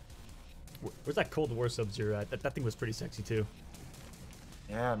 Where's that Cold War Sub-Zero at? That thing was pretty sexy too.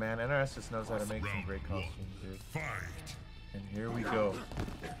 Yeah, man, NRS just knows how to make some great costumes, dude. And here we go.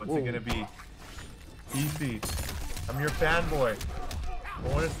 What's it gonna be? Easy. I'm your fanboy. I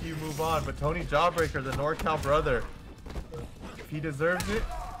want to see you move on, but Tony Jawbreaker, the NorCal brother, if he deserves it,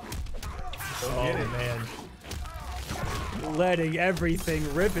 go get it, man. Letting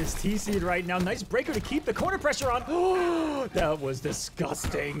everything rip his T-Seed right now. Nice breaker to keep the corner pressure on. Oh, that was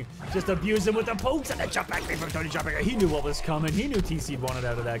disgusting. Just abuse him with the pokes and the jump back from Tony Jawbreaker. He knew what was coming. He knew T-Seed wanted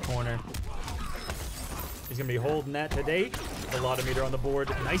out of that corner. He's going to be holding that today. A lot of meter on the board.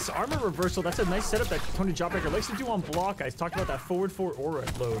 Nice armor reversal. That's a nice setup that Tony Jawbreaker likes to do on block. I talked about that forward 4 aura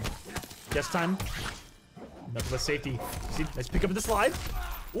load. Guess time. Nothing but safety. See, nice pick up in the slide.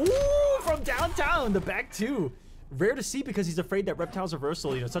 Ooh, from downtown, the back two. Rare to see because he's afraid that Reptile's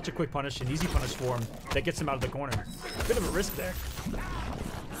reversal, you know, such a quick punish, an easy punish for him that gets him out of the corner. Bit of a risk there.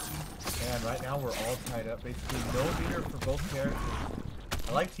 And right now we're all tied up. Basically, no meter for both characters.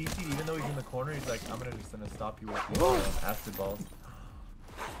 I like TC, even though he's in the corner, he's like, I'm gonna stop you with acid balls.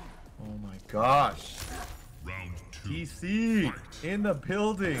 Oh my gosh. Round 2. TC in the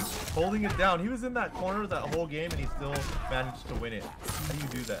building, holding it down. He was in that corner that whole game and he still managed to win it. How do you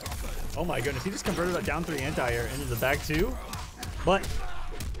do that? Oh my goodness, he just converted that down 3 anti-air into the back two. But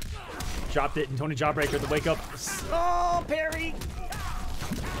dropped it, and Tony Jawbreaker, the wake up. Oh, parry!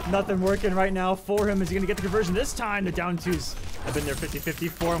 Nothing working right now for him. Is he gonna get the conversion this time? The down twos have been there 50-50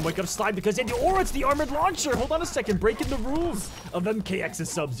 for him. Wake up slide because it's the armored launcher. Hold on a second, breaking the rules of MKX's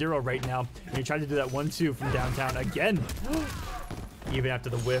Sub-Zero right now. And he tried to do that 1-2 from downtown again. Even after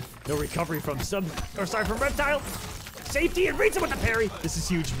the whiff, no recovery from from Reptile. Safety and reads him with the parry. This is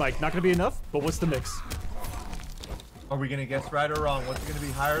huge, Mike. Not gonna be enough, but what's the mix? Are we gonna guess right or wrong? What's it gonna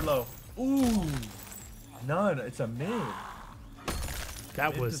be, high or low? Ooh, none. It's a mid.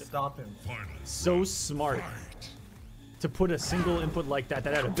 That Mid was to stop him. so smart to put a single input like that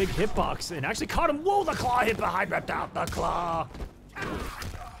that had a big hitbox and actually caught him. Whoa, the claw hit behind Reptile. The claw.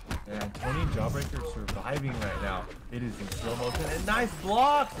 And Tony Jawbreaker surviving right now. It is in slow motion and nice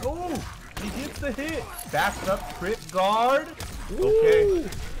block. Oh, he gets the hit. Backs up, crit guard. Okay. Ooh,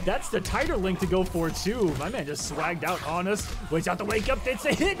 that's the tighter link to go for too. My man just swagged out on us. Waits out the wake up. It's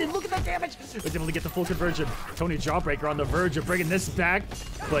a hit, and look at the damage. Was able to get the full conversion. Tony Jawbreaker on the verge of bringing this back,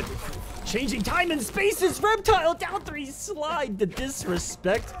 but changing time and spaces. Reptile down 3 slide. The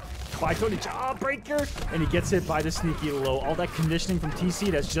disrespect by Tony Jawbreaker, and he gets hit by the sneaky low. All that conditioning from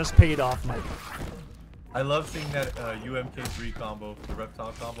TC that's just paid off, Mike. I love seeing that UMK3 combo, the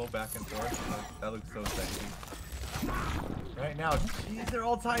Reptile combo back and forth. That looks so sexy. Right now, geez, they're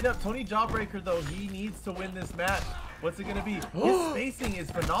all tied up. Tony Jawbreaker, though, he needs to win this match. What's it gonna be? His spacing is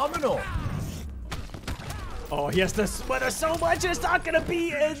phenomenal. Oh, he has to sweater so much, it's not gonna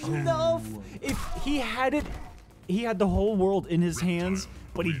be enough. If he had it, he had the whole world in his hands,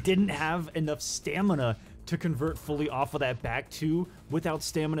 but he didn't have enough stamina to convert fully off of that back two. Without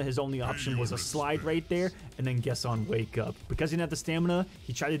stamina, his only option was a slide right there, and then guess on wake up. Because he didn't have the stamina,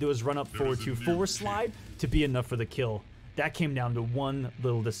 he tried to do his run up forward 2-4 slide to be enough for the kill. That came down to one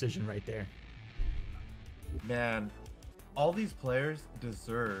little decision right there. Man, all these players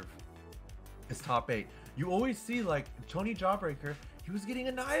deserve his top 8. You always see, like, Tony Jawbreaker, he was getting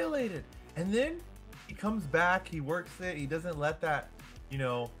annihilated. And then he comes back, he works it, he doesn't let that, you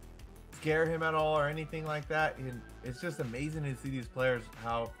know, scare him at all or anything like that. And it's just amazing to see these players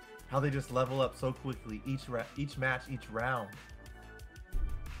how they just level up so quickly each match, each round.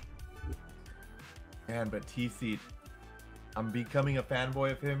 Man, but TC, I'm becoming a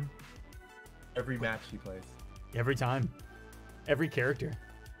fanboy of him every match he plays. Every time. Every character.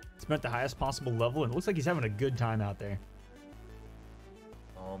 It's been at the highest possible level, and it looks like he's having a good time out there.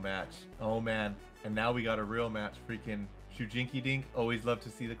 Oh, match. Oh, man. And now we got a real match. Freaking Shujinki Dink. Always love to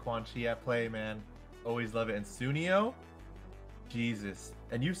see the Quan Chi at play, man. Always love it. And Sunio? Jesus.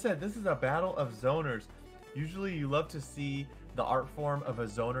 And you said this is a battle of zoners. Usually you love to see the art form of a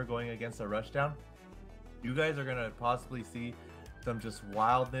zoner going against a rushdown. You guys are going to possibly see some just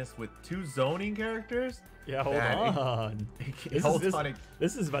wildness with 2 zoning characters. Yeah, hold on. Man,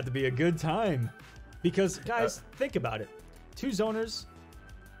 This is about to be a good time. Because, guys, think about it. 2 zoners,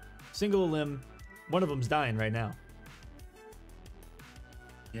 single limb, one of them's dying right now.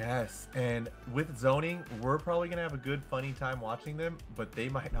 Yes, and with zoning, we're probably going to have a good, funny time watching them, but they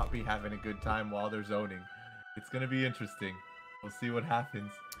might not be having a good time while they're zoning. It's going to be interesting. We'll see what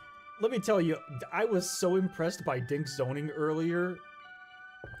happens. Let me tell you, I was so impressed by Dink's zoning earlier.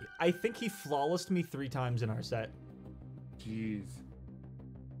 I think he flawlessed me 3 times in our set. Jeez.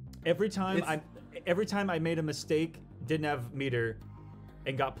 Every time I made a mistake, didn't have meter,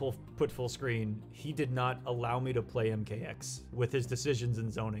 and got put full screen, he did not allow me to play MKX with his decisions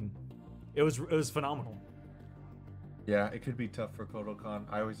in zoning. It was phenomenal. Yeah, it could be tough for Kodokan.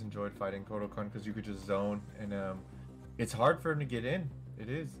 I always enjoyed fighting Kodokan because you could just zone, and it's hard for him to get in. It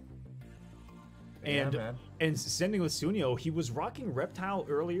is. And yeah, man. And sending with Sunio, he was rocking Reptile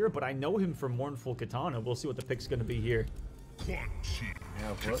earlier, but I know him from Mournful Katana. We'll see what the pick's gonna be here. Yeah,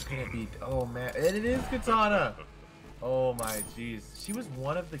 what can it be? Oh man, and it is Katana. Oh my jeez, she was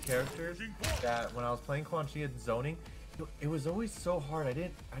one of the characters that when I was playing Quan Chi and zoning, it was always so hard. I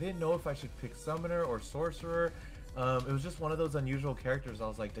didn't know if I should pick Summoner or Sorcerer. It was just one of those unusual characters. I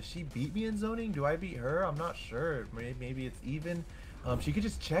was like, does she beat me in zoning? Do I beat her? I'm not sure. Maybe it's even. she could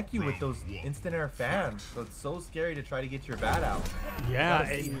just check you with those instant air fans. So it's so scary to try to get your bat out. Yeah,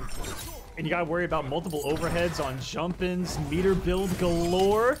 and you gotta worry about multiple overheads on jump-ins, meter build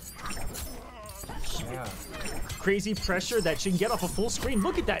galore. Yeah. Crazy pressure that she can get off a full screen.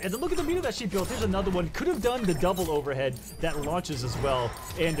 Look at that, and then look at the meter that she built. There's another one. Could have done the double overhead that launches as well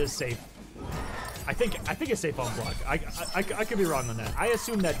and is safe. I think it's safe on block. I could be wrong on that. I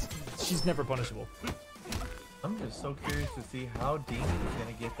assume that she's never punishable. I'm just so curious to see how Dink is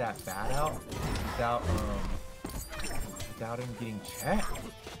gonna get that bat out without him getting checked.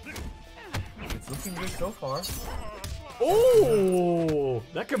 It's looking good so far. Oh,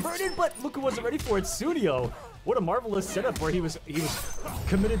 that converted, but Luca wasn't ready for it. Sunio, what a marvelous setup where he was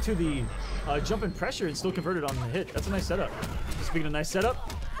committed to the jump and pressure and still converted on the hit. That's a nice setup. Speaking of nice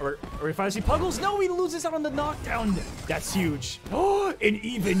setup, or if I see Puggles, no, he loses out on the knockdown. That's huge. Oh, and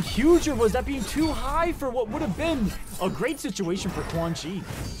even huger was that being too high for what would have been a great situation for Quan Chi.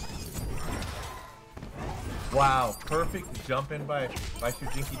 Wow, perfect jump in by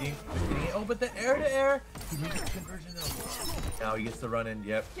Shujinki Dink. Oh, but the air to air. He needs the conversion though. Now he gets the run in.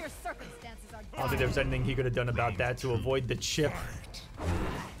 Yep. Your circumstances are I don't think there was anything he could have done about that to avoid the chip.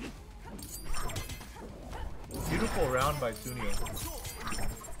 Beautiful round by Sunio.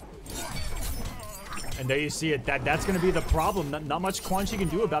 And there you see it. That's going to be the problem. Not much Quan Chi can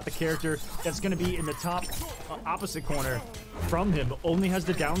do about the character that's going to be in the top opposite corner from him. Only has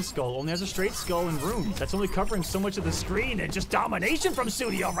the down skull. Only has a straight skull and runes. That's only covering so much of the screen. And just domination from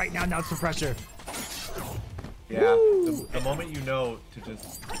Sunio right now. Now it's the pressure. Yeah, the moment you know to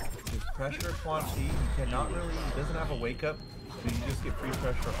just pressure Quan Chi, he cannot really, he doesn't have a wake up, so you just get free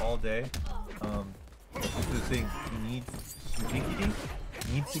pressure all day. This is the thing, he needs Shujinki Dink,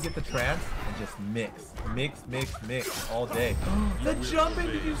 needs to get the trance and just mix all day. The jumping,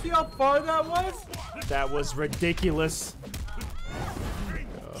 did you see how far that was? That was ridiculous.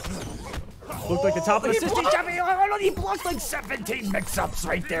 Looked like the top of the system. He blocked like 17 mix-ups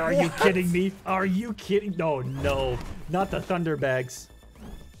right there. Are you kidding me? Are you kidding? No, not the Thunderbags.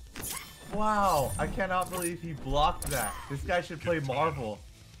 Wow, I cannot believe he blocked that. This guy should play Marvel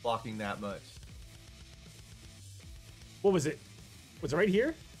blocking that much. What was it? Was it right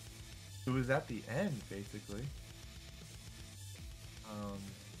here? It was at the end, basically.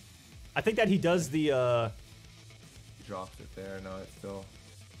 I think that he does the He drops it there. No, it's still.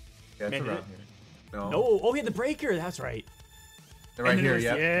 Yeah, it's Man, around here. No. No, oh, he had the breaker. That's right. Right here, was,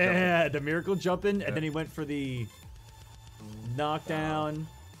 yep. Yeah, the miracle jumping, Yep. and then he went for the knockdown.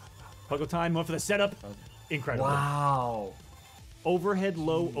 Puggle time, went for the setup. Incredible. Wow. Overhead,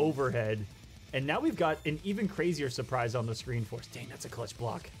 low overhead. And now we've got an even crazier surprise on the screen for us. Dang, that's a clutch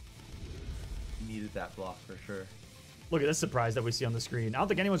block. He needed that block for sure. Look at this surprise that we see on the screen. I don't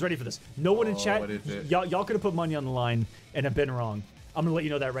think anyone's ready for this. No one in chat. What is it? Y'all could have put money on the line and have been wrong. I'm gonna let you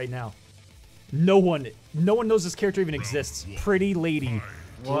know that right now. No one knows this character even exists. Pretty Lady,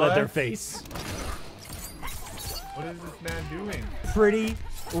 Leatherface. What is this man doing? Pretty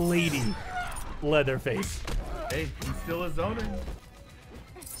Lady, Leatherface. Hey, he's still a zoner.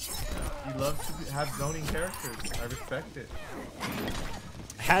 He loves to have zoning characters. I respect it.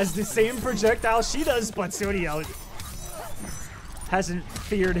 Has the same projectile she does, but Sunio hasn't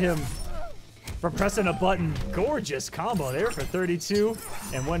feared him for pressing a button. Gorgeous combo there for 32.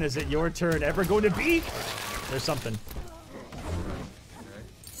 And when is it your turn ever going to be? There's something.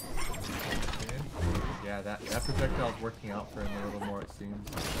 Okay. Yeah, that projectile's working out for him a little more, it seems.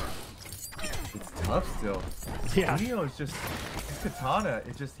 It's tough still. Yeah. Sunio is just, his katana,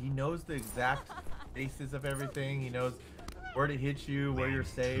 he knows the exact bases of everything. He knows where to hit you, where you're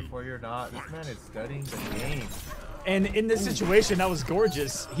safe, where you're not. This man is studying the game. And in this situation, that was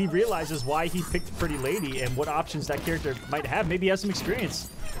gorgeous. He realizes why he picked Pretty Lady and what options that character might have. Maybe he has some experience.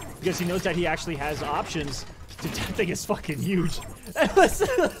 Because he knows that he actually has options. Dude, that thing is fucking huge.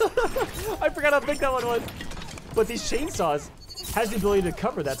 I forgot how big that one was. But these chainsaws has the ability to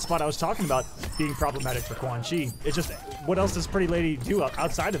cover that spot I was talking about being problematic for Quan Chi. It's just, what else does Pretty Lady do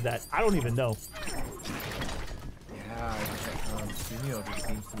outside of that? I don't even know. Yeah, Sunio just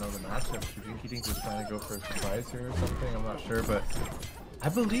seems to know the matchup. Shujinki Dink was trying to go for a surprise here or something. I'm not sure, but I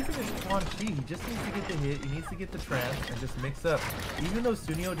believe in his Quan Chi. He just needs to get the hit. He needs to get the trance and just mix up. Even though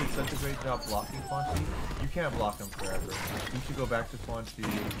Sunio did such a great job blocking Quan Chi, you can't block him forever. You should go back to Quan Chi.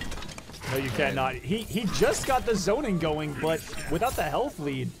 No, you cannot. He just got the zoning going, but without the health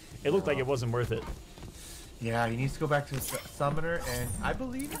lead, it looked like it wasn't worth it. Yeah, he needs to go back to Summoner, and I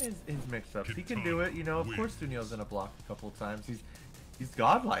believe in his mix-ups. He can do it, you know. Of course, Sunio's gonna block a couple of times. He's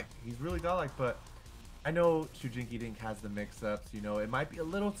godlike. He's really godlike, but I know Shujinki Dink has the mix-ups, you know, it might be a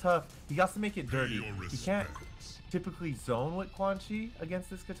little tough. He got to make it dirty. He can't typically zone with Quan Chi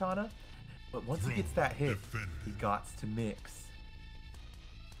against this katana, but once he gets that hit, he got to mix.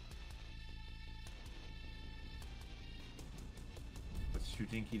 What's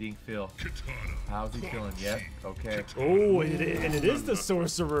Shujinki Dink feel? How's he feeling? Yep, okay. Oh, and it is the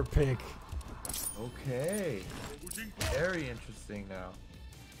sorcerer pick. Okay. Very interesting now.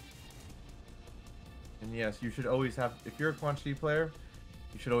 And yes, you should always have, if you're a Quan Chi player,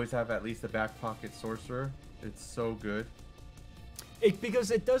 you should always have at least a back pocket sorcerer. It's so good.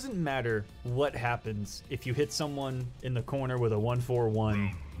 Because it doesn't matter what happens if you hit someone in the corner with a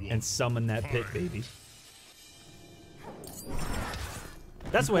 1-4-1 and summon that pit, baby.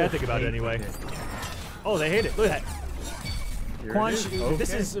 That's the way I think about it anyway. Oh, they hate it. Look at that. Quan Chi, okay.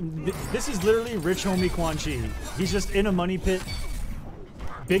 this is literally rich homie Quan Chi. He's just in a money pit,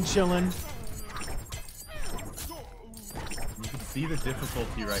 big chillin'. You can see the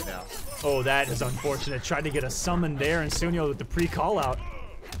difficulty right now. Oh, that is unfortunate. Tried to get a summon there, and Sunio with the pre-call out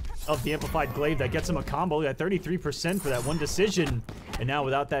of the amplified glaive that gets him a combo. At 33% for that one decision, and now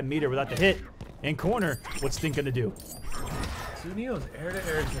without that meter, without the hit in corner, what's Dink gonna do? Sunio's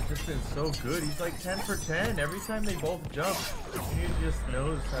air-to-airs have just been so good. He's like 10 for 10 every time they both jump. Sunio just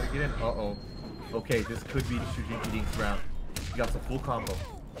knows how to get in. Uh-oh. Okay, this could be Shujinki Dink's round. He got the full combo.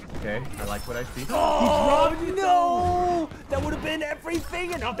 Okay, I like what I see. Oh, no! That would have been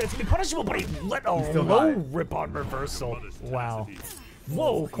everything, and now that's gonna be punishable, but he let a low rip-on reversal. Wow.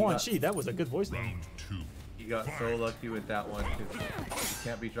 Whoa, Quan Chi, that was a good voice line. He got so lucky with that one, because he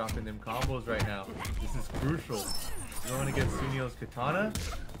can't be dropping them combos right now. This is crucial. Going against Sunio's katana.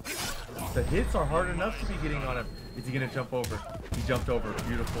 The hits are hard enough to be getting on him. Is he gonna jump over? He jumped over.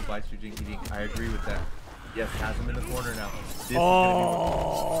 Beautiful by Shujinki Dink. I agree with that. Yes, has him in the corner now. This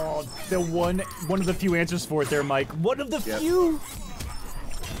oh, the one of the few answers for it there, Mike. One of the few.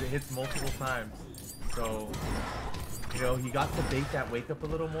 It hits multiple times. So, you know, he got to bait that wake up a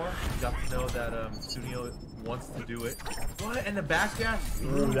little more. He got to know that Sunio wants to do it. What? And the back dash.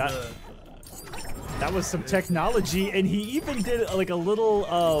 Ooh, that was some technology, and he even did like a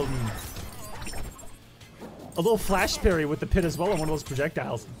little flash parry with the pit as well on one of those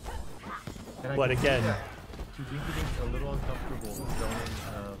projectiles. But again, Shujinki Dink's a little uncomfortable zoning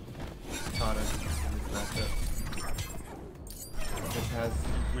Katana in this matchup. It has.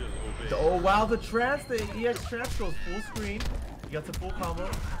 Oh wow, the EX trance goes full screen. He got the full combo.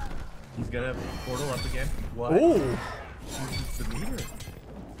 He's gonna portal up again. What? Oh! Uses the meter.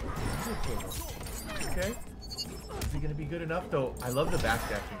 Okay. Is he gonna be good enough though? I love the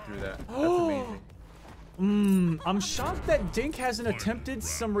backdashing through that. That's amazing. I'm shocked that Dink hasn't attempted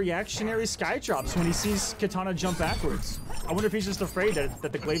some reactionary sky drops when he sees Katana jump backwards. I wonder if he's just afraid that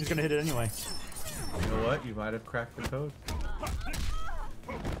the glaive is gonna hit it anyway. You know what? You might have cracked the code.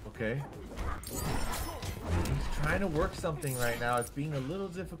 Okay. He's trying to work something right now. It's being a little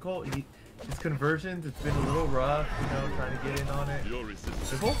difficult. His conversions, it's been a little rough, you know, trying to get in on it.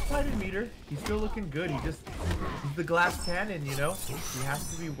 They're both fighting meter. He's still looking good. He's the glass cannon, you know? He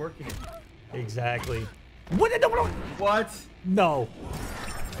has to be working it. Exactly. What? No.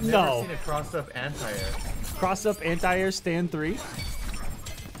 I've never seen a cross-up anti-air. Cross-up anti-air stand 3.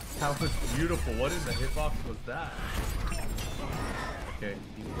 That was beautiful. What in the hitbox was that? Okay,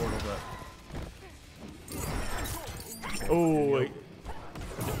 he portaled up. Okay,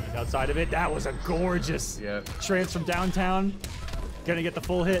 oh, outside of it, that was a gorgeous trance from downtown. Gonna get the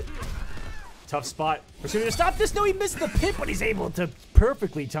full hit. Tough spot. We're going to stop this. No, he missed the pit, but he's able to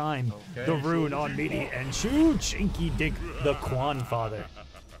perfectly time the rune on Meaty and Shujinki Dink, the Quan father.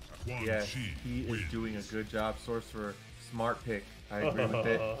 Yes, he is doing a good job. Sorcerer, smart pick. I agree with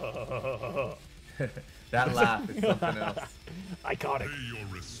it. That laugh is something else. Iconic. Pay your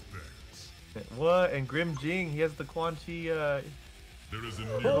respects. What? And Grim Jing, he has the Quan Chi there is a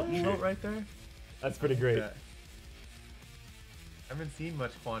emote right there. That's pretty great. I haven't seen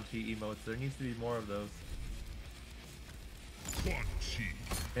much Quan Chi emotes. There needs to be more of those. Quan Chi.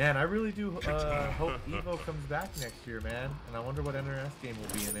 Man, I really do hope Evo comes back next year, man. And I wonder what NRS game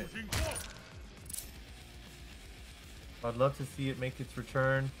will be in it. I'd love to see it make its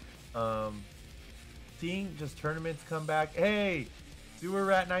return. Seeing just tournaments come back. Hey, Sewer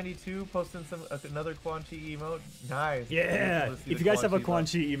Rat 92 posting another Quan Chi emote. Nice. Yeah. If you guys have a Quan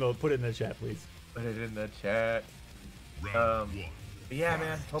Chi emote, put it in the chat, please. Put it in the chat. But yeah,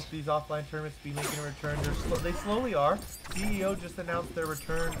 man. Hope these offline tournaments be making a return. They slowly are. CEO just announced their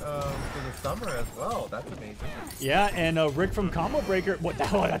return for the summer as well. That's amazing. Yeah, and Rick from Combo Breaker. What the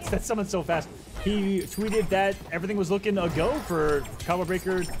hell? That's someone so fast. He tweeted that everything was looking a go for Combo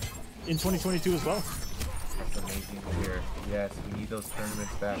Breaker in 2022 as well. That's amazing to hear. Yes, we need those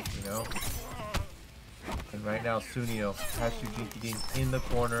tournaments back, you know? And right now, Sunio has Shujinki Ding in the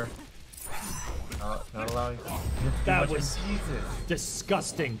corner. Not allowing him to do That much. was Jesus.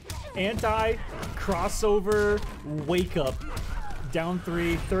 disgusting. Anti, crossover, wake up. Down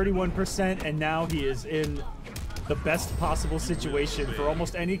 3, 31%, and now he is in the best possible situation for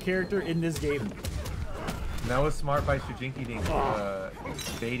almost any character in this game. And that was smart by Shujinki Ding,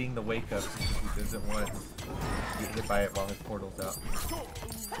 baiting the wake up because he doesn't want to get hit by it while his portal's out.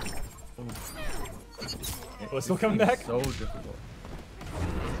 Oh, it's still coming back? So difficult.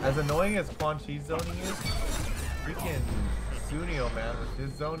 As annoying as Quan Chi's zoning is, freaking Sunio, man, with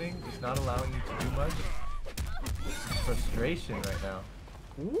his zoning, just not allowing you to do much. Frustration right now.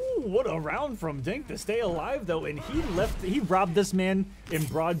 Ooh, what a round from Dink to stay alive, though, and he robbed this man in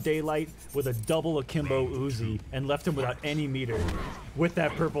broad daylight with a double akimbo Uzi and left him without any meter. With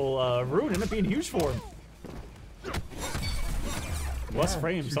that purple rune, ended up being huge for him. Plus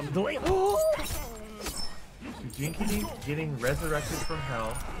frame, some delay. Shujinki Ding getting resurrected from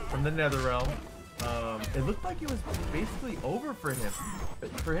hell, from the nether realm. It looked like it was basically over for him. But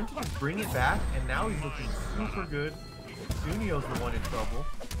for him to just bring it back, and now he's looking super good. Sunio's the one in trouble.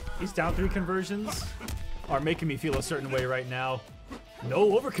 These down 3 conversions are making me feel a certain way right now. No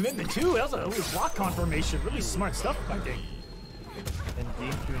overcommitment too. That was a block confirmation. Really smart stuff by Dink. And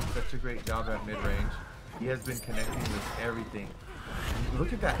Dean's doing such a great job at mid-range. He has been connecting with everything.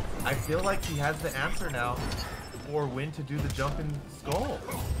 Look at that. I feel like he has the answer now for when to do the jumping skull.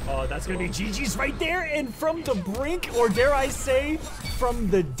 Oh, that's going to be GG's right there. And from the brink, or dare I say, from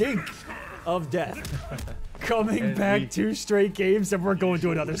the dink of death. Coming And back 2 straight games, and we're going to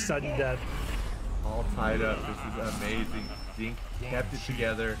another sudden death. All tied up. This is amazing. Dink kept it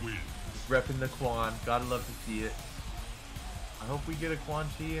together. Repping the Quan. Gotta love to see it. I hope we get a Quan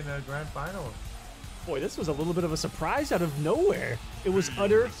Chi in a grand final. Boy, this was a little bit of a surprise out of nowhere. It was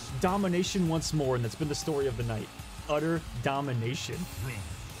utter domination once more, and that's been the story of the night. Utter domination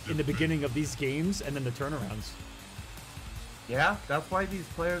in the beginning of these games and then the turnarounds. Yeah, that's why these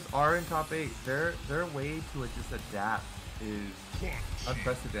players are in top 8. Their way to just adapt is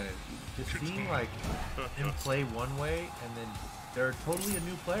unprecedented. Just seeing like him play one way and then they're totally a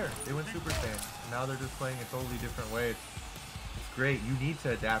new player. They went Super Saiyan. And now they're just playing a totally different way. It's great. You need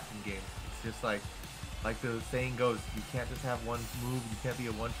to adapt in games. It's just like the saying goes, you can't just have one move. You can't be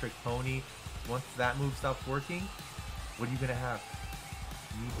a one-trick pony. Once that move stops working, what are you gonna have?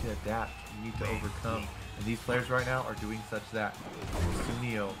 You need to adapt. You need to overcome. And these players right now are doing such that. Will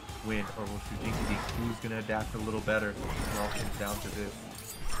Sunio win, or will Shujinki Ding? Who's gonna adapt a little better? It all comes down to this.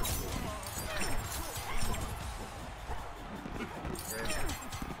 Okay.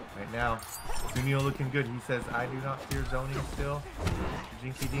 Right now, Sunio looking good. He says, I do not fear zoning still.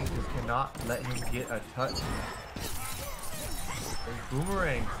 Shujinki Ding just cannot let him get a touch. There's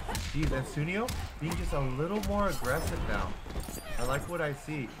boomerang. Jeez, and Sunio being just a little more aggressive now. I like what I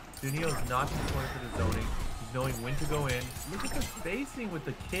see. Sunio's not just going for the zoning. He's knowing when to go in. Look at the spacing with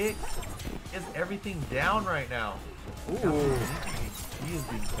the kicks. He has everything down right now. Ooh. He is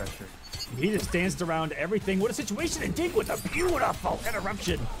being pressured. He just danced around everything. What a situation. And Dink with a beautiful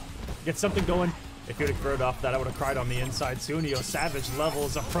interruption. Get something going. If he would have thrown off that, I would have cried on the inside. Sunio savage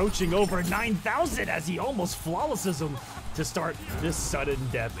levels approaching over 9,000 as he almost flawlesses him to start this sudden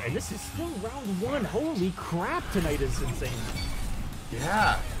death. And this is still round 1. Holy crap, tonight is insane.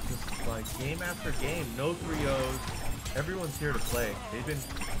 Yeah, just like game after game, no 3-0s. Everyone's here to play. They've been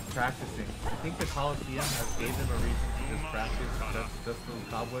practicing. I think the Kolosseum has gave them a reason to just practice, dust those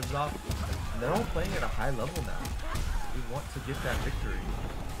cobwebs off. And they're all playing at a high level now. We want to get that victory.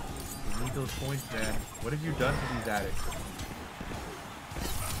 We need those points, man. What have you done to these addicts?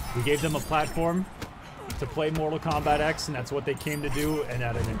 We gave them a platform to play Mortal Kombat X, and that's what they came to do, and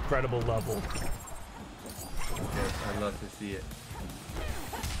at an incredible level. Yes, I love to see it.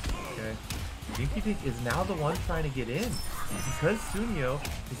 Okay. Dinky Dink is now the one trying to get in. Because Sunio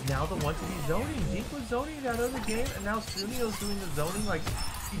is now the one to be zoning. Dink was zoning that other game, and now Sunio's doing the zoning. Like,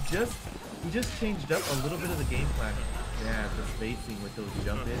 he just changed up a little bit of the game plan. Yeah, the spacing with those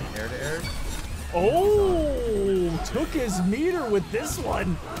jump in, air to air. Oh, took his meter with this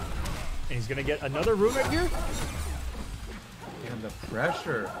one. And he's gonna get another room right here. And the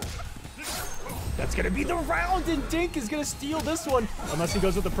pressure. That's gonna be the round, and Dink is gonna steal this one. Unless he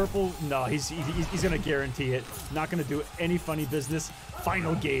goes with the purple. No, he's gonna guarantee it. Not gonna do any funny business.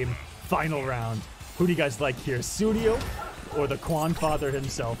 Final game, final round. Who do you guys like here, Sunio or the Quan father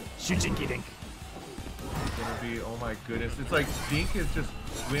himself, Shujinki Dink? It's gonna be, oh my goodness. It's like Dink is just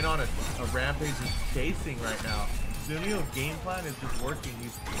went on a rampage, just chasing right now. Sunio's game plan is just working.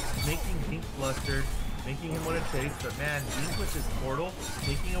 He's making Dink flustered. making him want to chase. But man, Dink with his portal,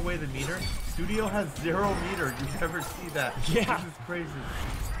 taking away the meter. Studio has 0 meter. You never see that. Yeah. This is crazy.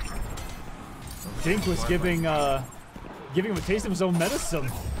 Dink was giving him a taste of his own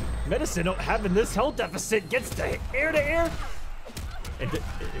medicine. Medicine, having this health deficit, gets to air. And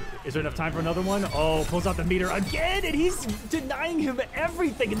is there enough time for another one? Oh, pulls out the meter again, and he's denying him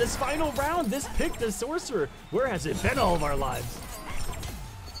everything in this final round. This pick, the Sorcerer. Where has it been all of our lives?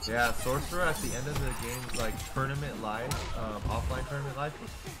 Yeah, Sorcerer at the end of the game's like tournament live, offline tournament live.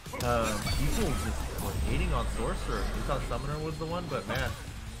 People just were hating on Sorcerer. We thought Summoner was the one, but man,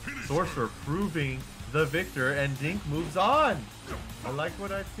 Sorcerer proving the victor, and Dink moves on. I like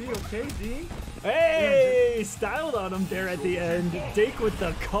what I see. Okay, Dink. Hey, styled on him there at the end. Dink with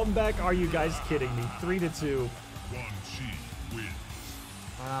the comeback. Are you guys kidding me? 3-2. Quan Chi wins.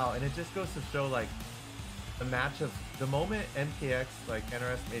 Wow, and it just goes to show like the match of the moment MKX, like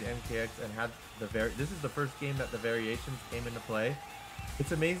NRS made MKX and had this is the first game that the variations came into play.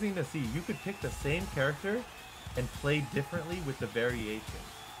 It's amazing to see. You could pick the same character and play differently with the variations.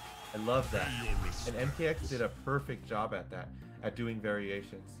 I love that. And MKX did a perfect job at that, at doing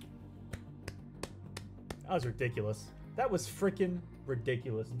variations. That was ridiculous. That was freaking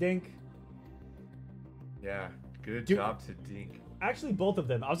ridiculous. Dink. Yeah, good job to Dink. Actually, both of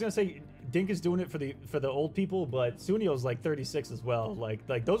them. I was gonna say Dink is doing it for the old people, but Sunio's like 36 as well. Like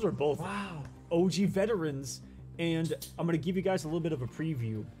those are both OG veterans. And I'm gonna give you guys a little bit of a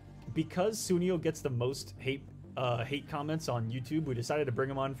preview. Because Sunio gets the most hate comments on YouTube, we decided to bring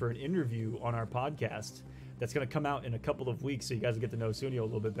him on for an interview on our podcast that's going to come out in a couple of weeks, so you guys will get to know Sunio a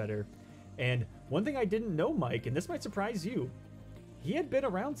little bit better. And one thing I didn't know, Mike, and this might surprise you, he had been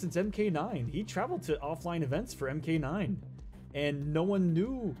around since MK9. He traveled to offline events for MK9, and no one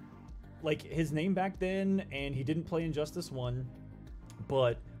knew like his name back then, and he didn't play Injustice 1,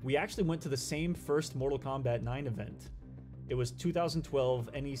 but we actually went to the same first Mortal Kombat 9 event. It was 2012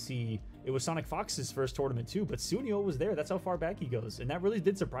 NEC. It was Sonic Fox's first tournament too, but Sunio was there. That's how far back he goes. And that really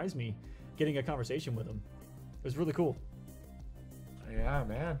did surprise me, getting a conversation with him. It was really cool. Yeah,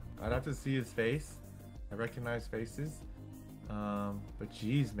 man. I'd have to see his face. I recognize faces. But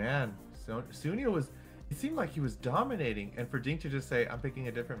geez, man. So Sunio was, it seemed like he was dominating. And for Dink to just say, I'm picking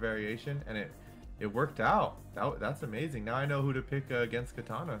a different variation, and it worked out. That's amazing. Now I know who to pick against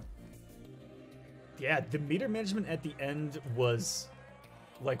Katana. Yeah, the meter management at the end was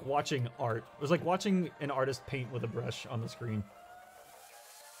like watching art. It was like watching an artist paint with a brush on the screen.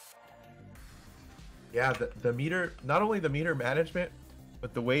 Yeah, the meter, not only the meter management,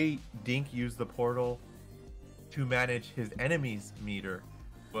 but the way Dink used the portal to manage his enemy's meter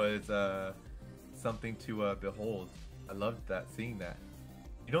was something to behold. I loved that, seeing that.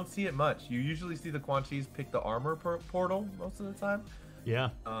 You don't see it much. You usually see the Quan Chi's pick the armor portal most of the time. Yeah.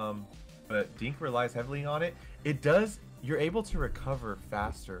 But Dink relies heavily on it. It does, you're able to recover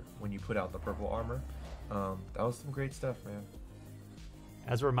faster when you put out the purple armor. That was some great stuff, man.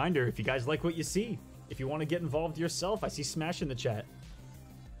 As a reminder, if you guys like what you see, if you want to get involved yourself, I see Smash in the chat.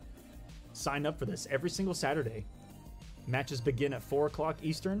 Sign up for this every single Saturday. Matches begin at 4 o'clock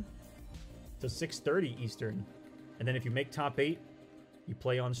Eastern to 6:30 Eastern. And then if you make top 8, you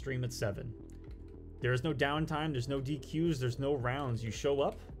play on stream at 7. There is no downtime, there's no DQs, there's no rounds. You show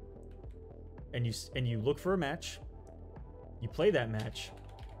up and you look for a match. You play that match.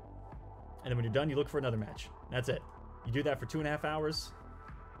 And then when you're done, you look for another match. That's it. You do that for 2.5 hours.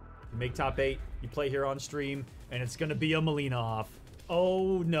 You make top 8, you play here on stream, and it's gonna be a Melina off.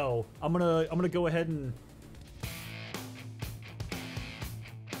 Oh no. I'm gonna go ahead and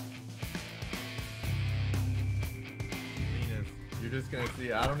You're just gonna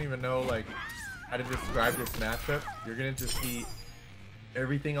see, I don't even know like how to describe this matchup. You're gonna just see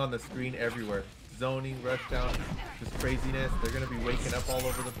everything on the screen everywhere. Zoning, rushdown, just craziness. They're gonna be waking up all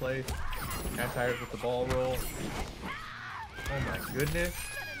over the place. Anti-airs with the ball roll. Oh my goodness.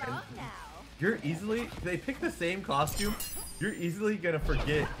 And you're easily, they pick the same costume, you're easily gonna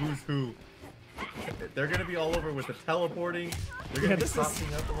forget who's who. They're gonna be all over with the teleporting. They're gonna be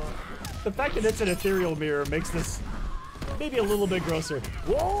crossing up a lot. the fact that it's an ethereal mirror makes this maybe a little bit grosser.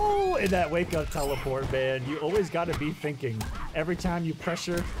 Whoa! In that wake up teleport, man. You always gotta be thinking every time you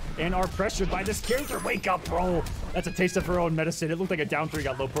pressure and are pressured by this character. Wake up, bro! That's a taste of her own medicine. It looked like a down 3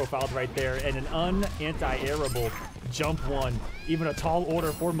 got low profiled right there, and an un-anti-airable jump 1. Even a tall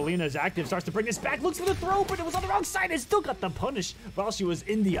order for Melina is active. Starts to bring this back. Looks for the throw, but it was on the wrong side. It still got the punish while she was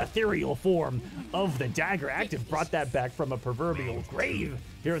in the ethereal form of the dagger. Active brought that back from a proverbial grave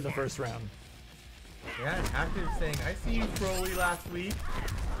here in the first round. Yeah, and Active saying, I see you, Crowley, last week.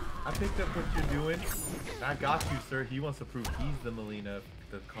 I picked up what you're doing. I got you, sir. He wants to prove he's the Melina of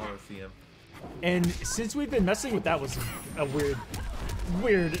the Kolosseum. And since we've been messing with, that was a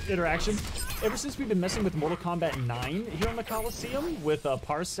weird interaction. Ever since we've been messing with Mortal Kombat 9 here on the Kolosseum with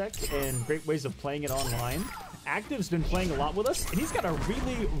Parsec and great ways of playing it online, Active's been playing a lot with us, and he's got a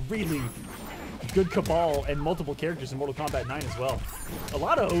really good cabal and multiple characters in Mortal Kombat 9 as well. A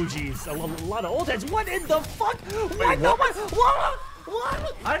lot of OGs, a lot of old heads. What in the fuck? Wait,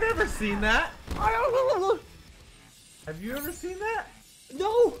 What? I never seen that. Have you ever seen that?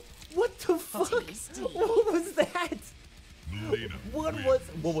 No! What the fuck? What was that?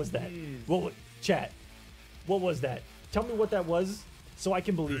 What was that? Chat? What was that? Tell me what that was, so I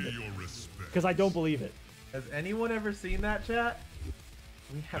can believe it. Because I don't believe it. Has anyone ever seen that, chat?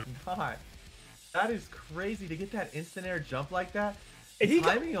 We have not. That is crazy to get that instant air jump like that. And he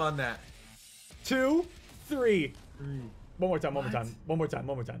timing on that. 2, 3. 3. One more time.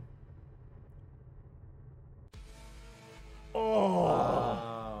 Oh.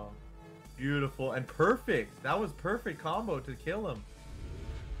 Wow. Beautiful and perfect. That was perfect combo to kill him.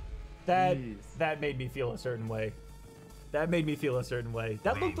 That made me feel a certain way. That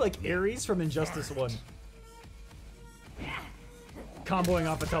looked like Ares from Injustice 1. Comboing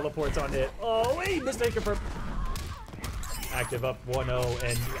off of teleports on it. Oh, wait, mistake for Active up 1-0,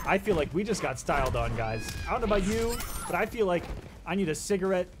 and I feel like we just got styled on, guys. I don't know about you, but I feel like I need a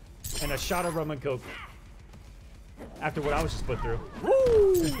cigarette and a shot of rum and coke after what I was just put through.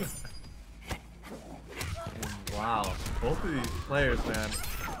 Woo! Wow, both of these players, man,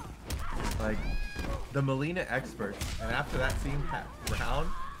 like the Melina experts, and after that scene round,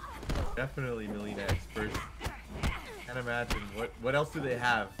 definitely Melina experts. Can't imagine what else do they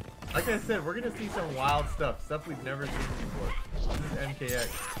have. Like I said, we're gonna see some wild stuff we've never seen before. This is MKX.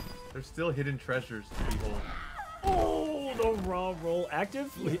 There's still hidden treasures to behold. Oh, the raw roll.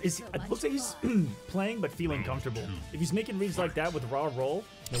 Active? It looks like he's playing but feeling comfortable. If he's making reads like that with raw roll,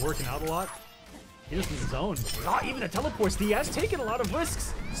 they're working out a lot. He just in his zone. Not even the teleports. He has taken a lot of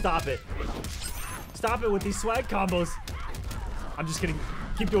risks. Stop it. Stop it with these swag combos. I'm just gonna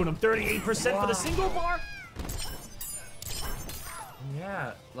keep doing them. 38% for the single bar.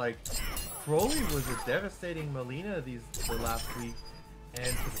 Yeah, like Crowley was a devastating Melina the last week, and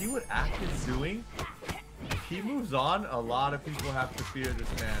to see what Active's doing, if he moves on, a lot of people have to fear this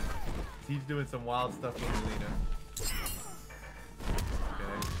man. He's doing some wild stuff with Melina.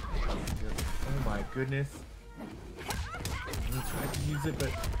 Okay. Oh my goodness. He tried to use it,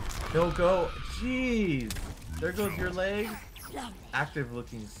 but no go. Jeez. There goes your leg. Active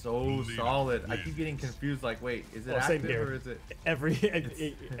looking so solid. I keep getting confused, like, wait, is it Active or is it... Every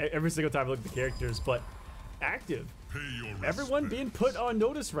single time I look at the characters, but Active. Everyone being put on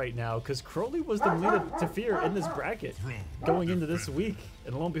notice right now, because Crowley was the leader to fear in this bracket going into this week.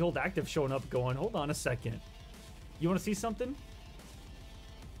 And lo and behold, Active showing up going, hold on a second. You want to see something?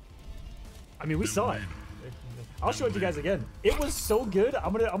 I mean, we saw it. I'll show it to you guys again. It was so good.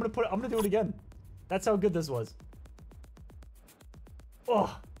 I'm gonna do it again. That's how good this was.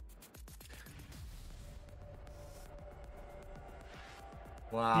 Oh.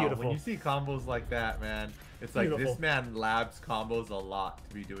 Wow. Beautiful. When you see combos like that, man, it's like Beautiful. this man labs combos a lot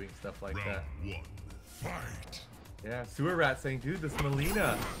to be doing stuff like that. Fight. Yeah, Sewer Rat saying, dude, this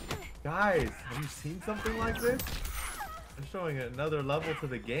Melina. Guys, have you seen something like this? I'm showing another level to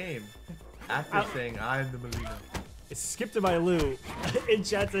the game. After saying, I'm the Melina. Skip to my Lou. In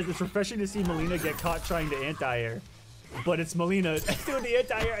chat says it's refreshing to see Melina get caught trying to anti-air. But it's Melina doing the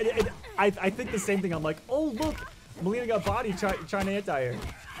anti-air. And I think the same thing. I'm like, oh, look. Melina got body trying to anti-air.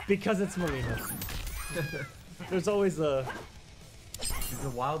 Because it's Melina. There's always a... She's a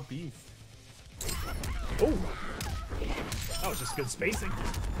wild beast. Oh. That was just good spacing.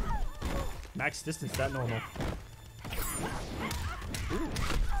 Max distance, that normal. Ooh.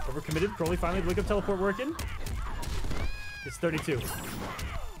 Overcommitted. Crowley finally wake up teleport working. It's 32. Yeah,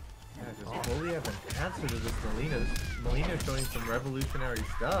 just fully have an answer to this Melina. This Melina showing some revolutionary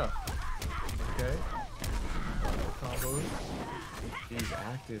stuff. Okay. Combos. He's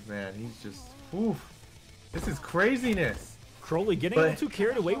active, man. He's just, oof. This is craziness. Crowley getting a little too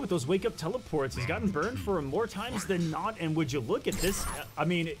carried away with those wake up teleports. He's gotten burned for more times than not. And would you look at this? I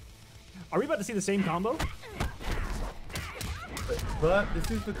mean, are we about to see the same combo? But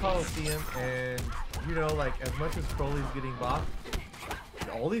this is the Kolosseum, and you know, like, as much as Crowley's getting bopped,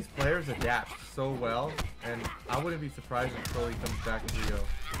 all these players adapt so well, and I wouldn't be surprised if Crowley comes back 3-0.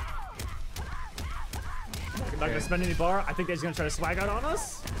 Not gonna spend any bar. I think he's gonna try to swag out on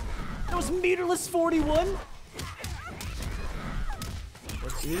us. That was meterless 41.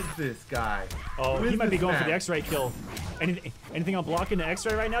 What is this guy? Oh, he might be going for the X-ray kill. Anything on blocking the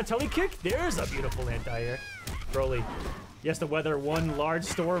X-ray right now? Telly kick. There's a beautiful anti-air. Crowley He has to weather one large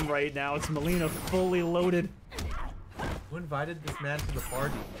storm right now. It's Melina fully loaded. Who invited this man to the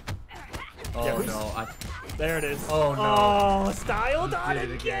party? Oh Yeah, no! There it is. Oh no! Oh, styled on did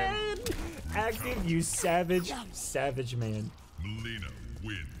it again. Active, you savage, savage man. Melina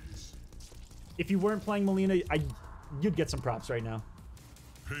wins. If you weren't playing Melina, you'd get some props right now.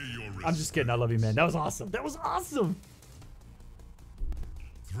 Pay your respect. I'm just kidding. I love you, man. That was awesome. That was awesome.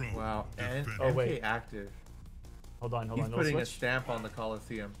 Throne Wow. And defended. Oh, wait. MK active. Hold on, hold He's on. putting a Let's switch. stamp on the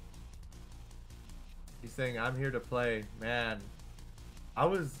Kolosseum. He's saying, "I'm here to play." Man, I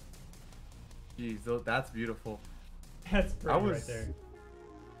was. Jeez, that's beautiful. That's pretty I was right there.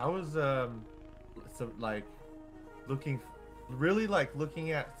 I was so like looking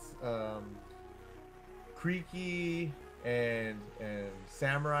at Creaky and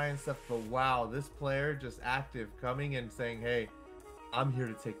Samurai and stuff, but wow, this player just active, coming and saying, "Hey, I'm here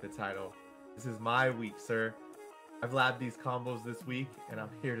to take the title. This is my week, sir. I've labbed these combos this week, and I'm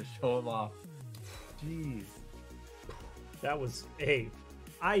here to show them off." Jeez. That was, hey,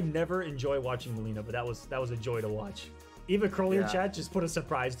 I never enjoy watching Melina, but that was a joy to watch. Even Crowley in Yeah. chat just put a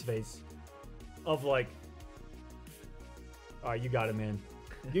surprised face of like, all right, you got it, man.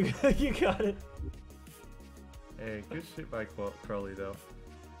 You got it. Hey, good shit by Crowley though.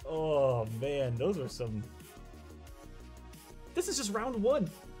 Oh man, those are some. This is just round one.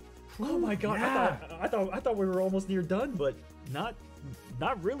 Oh my god, yeah. I thought we were almost near done, but not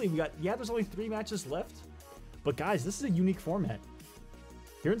really. There's only 3 matches left. But guys, this is a unique format.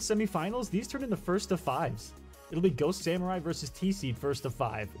 Here in semifinals, these turn into first of 5s. It'll be Ghost Samurai versus T-Seed first of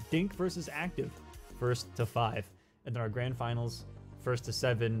 5, Dink versus Active first to 5, and then our grand finals first to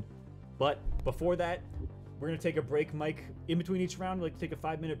 7. But before that, we're gonna take a break, Mike. In between each round, we'd like to take a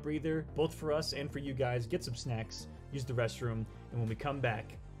 5-minute breather, both for us and for you guys. Get some snacks, use the restroom, and when we come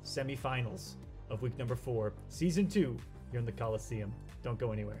back, semifinals of week number 4, season 2, here in the Kolosseum. Don't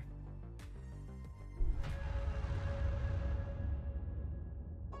go anywhere.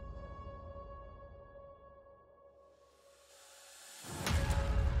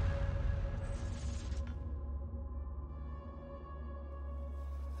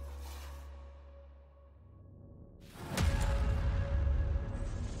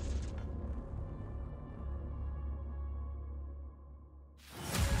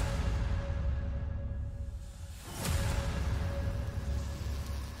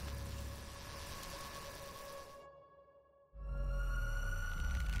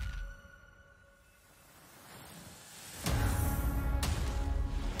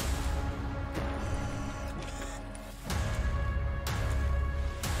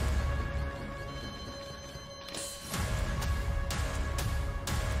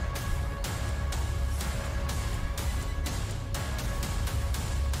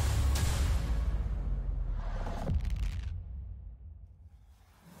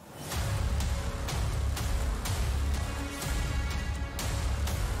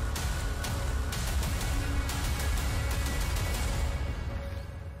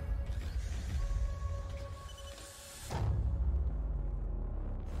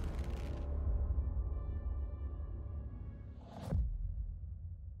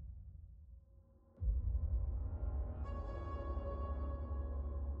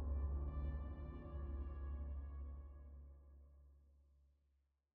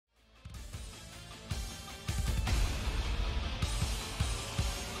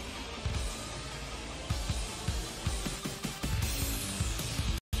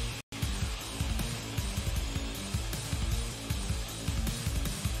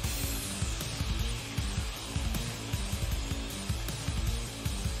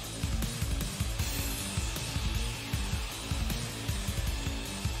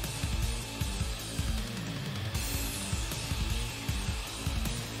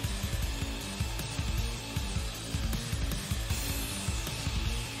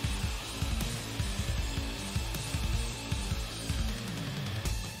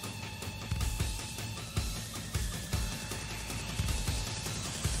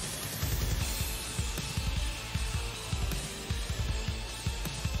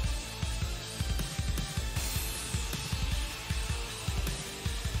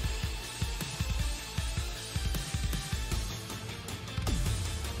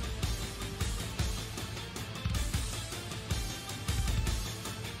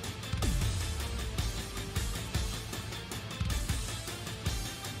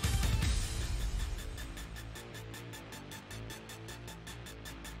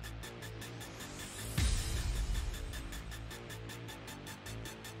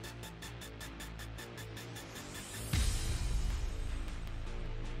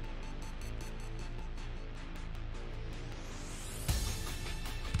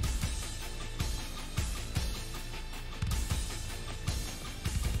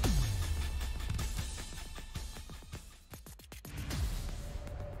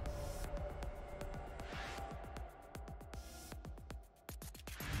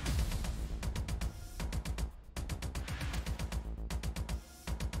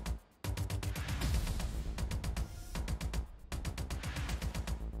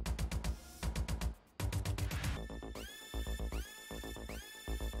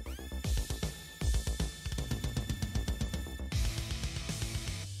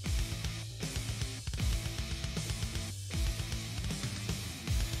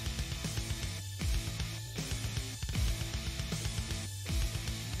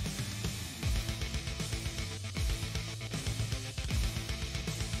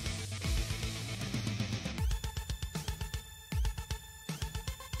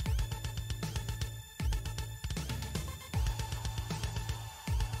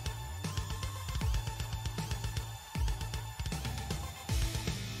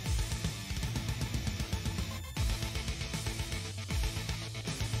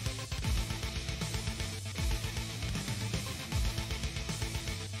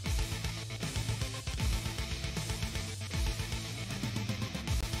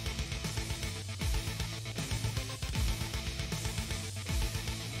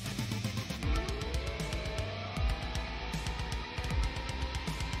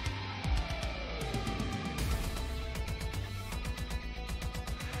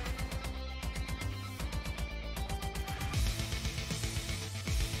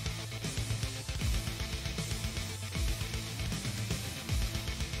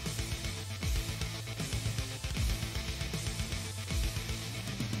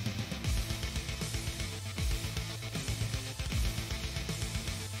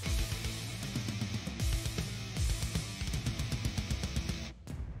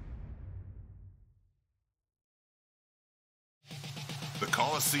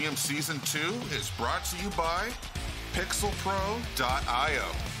 Kolosseum Season 2 is brought to you by PixelPro.io.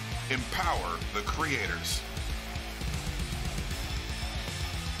 Empower the creators.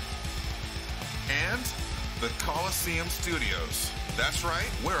 And the Kolosseum Studios. That's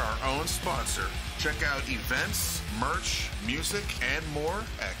right, we're our own sponsor. Check out events, merch, music, and more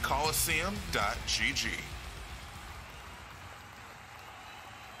at Kolosseum.gg.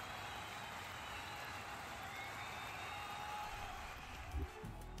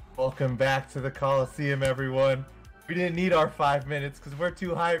 Welcome back to the Coliseum, everyone. We didn't need our 5 minutes because we're too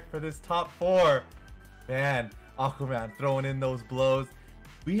hyped for this top 4. Man, Aquaman throwing in those blows.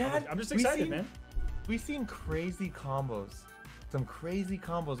 I'm just excited, man. We've seen crazy combos. Some crazy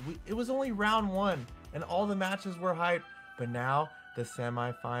combos. It was only round 1 and all the matches were hyped. But now the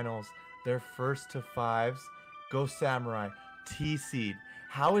semifinals, their first to 5s. Go Samurai, T-Seed.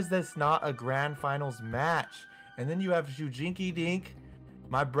 How is this not a grand finals match? And then you have Jujinki Dink,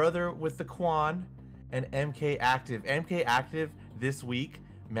 my brother with the Quan, and MK Active. MK Active this week,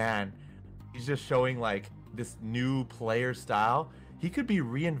 man, he's just showing like this new player style. He could be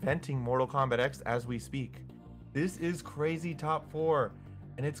reinventing Mortal Kombat X as we speak. This is crazy top 4,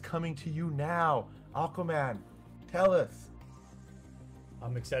 and it's coming to you now. Aquaman, tell us.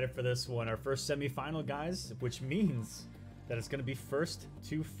 I'm excited for this one. Our first semifinal, guys, which means that it's going to be first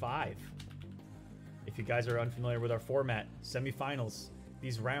to 5. If you guys are unfamiliar with our format, semifinals,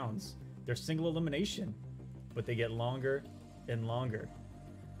 these rounds, they're single elimination, but they get longer and longer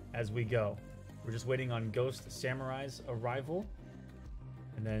as we go. We're just waiting on Ghost Samurai's arrival,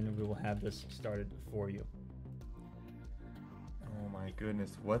 and then we will have this started for you. Oh my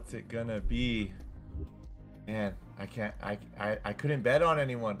goodness, what's it gonna be? Man, I couldn't bet on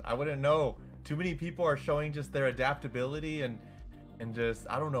anyone. I wouldn't know. Too many people are showing just their adaptability and just,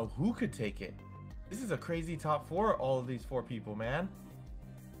 I don't know who could take it. This is a crazy top 4, all of these 4 people, man.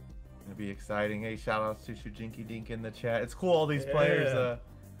 Gonna be exciting. Hey, shout outs to Shujinki Dink in the chat. It's cool, all these players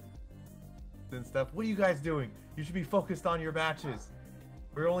and stuff. What are you guys doing? You should be focused on your matches.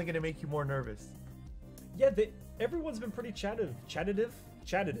 We're only gonna make you more nervous. Yeah, everyone's been pretty talkative.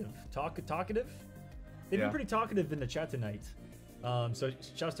 They've been pretty talkative in the chat tonight. So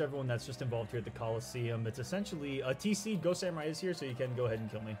shouts to everyone that's just involved here at the Coliseum. It's essentially a TC. Go Samurai is here, so you can go ahead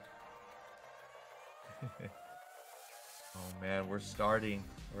and kill me. Oh man, we're starting.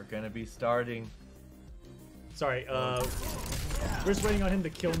 We're gonna be starting. Sorry, we're just waiting on him to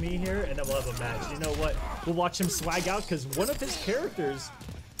kill me here, and then we'll have a match. You know what? We'll watch him swag out, because one of his characters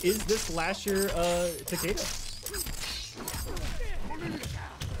is this Lasher Takeda.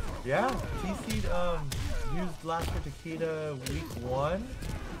 Yeah, TC used Lasher Takeda week 1,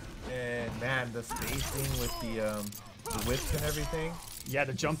 and man, the spacing with the whips and everything. Yeah,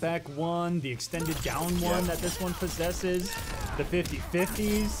 the jump back one, the extended down one that this one possesses, the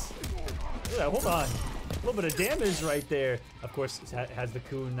 50-50s. Hold on. A little bit of damage right there. Of course, it has the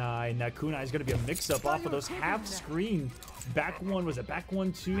kunai. Now, kunai is going to be a mix-up off of those half-screen back one. Was it back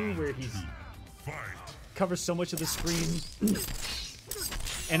 1-2 where he's covers so much of the screen?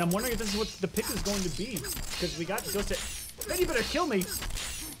 And I'm wondering if this is what the pick is going to be, because we got to go to. Then you better kill me.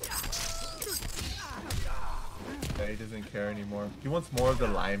 Yeah, he doesn't care anymore. He wants more of the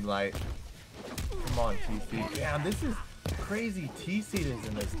limelight. Come on, TC. Damn, this is crazy. T-Seed is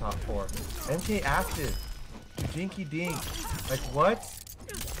in this top 4. MK Active. Jinky Dink. Like, what?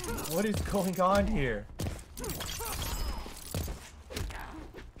 What is going on here?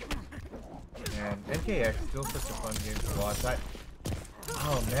 Man, NKX still such a fun game to watch.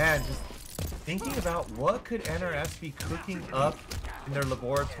 Oh man, just thinking about what could NRS be cooking up in their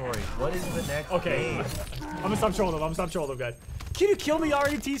laboratory. What is the next game? I'm gonna stop trolling them. Guys. Can you kill me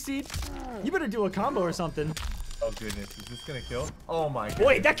already, T-Seed? You better do a combo or something. Oh goodness, is this gonna kill? Oh my god.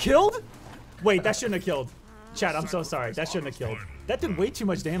 Wait, that killed? Wait, that shouldn't have killed. Chat, I'm so sorry. That shouldn't have killed. That did way too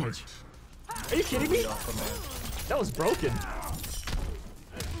much damage. Are you kidding me? That was broken.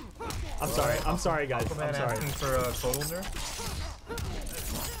 I'm sorry. I'm sorry, guys. I'm sorry. Asking for a total nerf?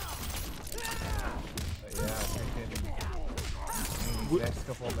 Next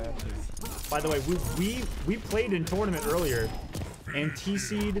couple of matches. By the way, we played in tournament earlier, and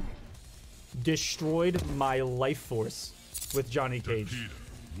T-Seed destroyed my life force with Johnny Cage. Takeda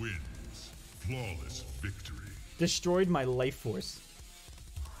wins. Flawless victory. Destroyed my life force.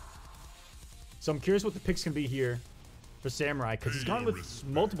 So I'm curious what the picks can be here for Samurai, because he's gone with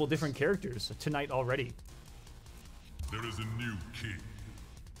multiple different characters tonight already. There is a new king.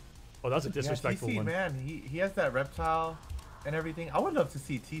 Oh, that's a disrespectful T-Seed, one. Man, he has that reptile and everything. I would love to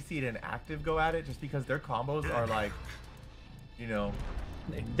see T-Seed and Active go at it, just because their combos are like, you know.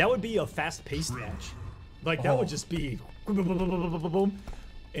 That would be a fast-paced match. Like that would just be boom, boom, boom, boom, boom, boom, boom, boom.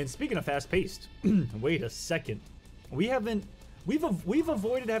 And speaking of fast-paced, wait a second. We've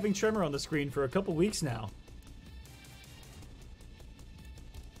avoided having Tremor on the screen for a couple weeks now.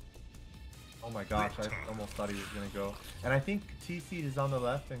 Oh my gosh, I almost thought he was gonna go. And I think T-Seed is on the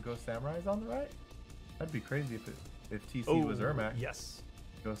left and Ghost Samurai is on the right. That'd be crazy if T-Seed was Ermac. Yes.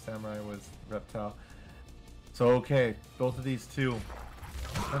 Ghost Samurai was Reptile. So okay, both of these two.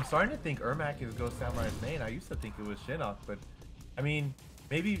 I'm starting to think Ermac is Ghost Samurai's main. I used to think it was Shinnok, but I mean,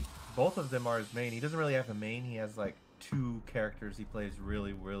 maybe both of them are his main. He doesn't really have a main. He has like 2 characters he plays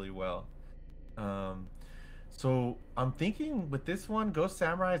really, really well. So I'm thinking with this one, Ghost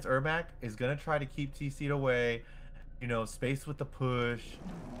Samurai's Ermac is gonna try to keep T-Seed away, you know, space with the push,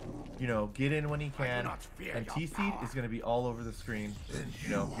 you know, get in when he can, and T-Seed is gonna be all over the screen. You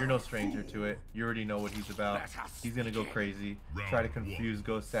know, you're no stranger to it. You already know what he's about. He's gonna go crazy, try to confuse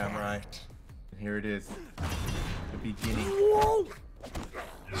Ghost Samurai, and here it is, the beginning. Whoa!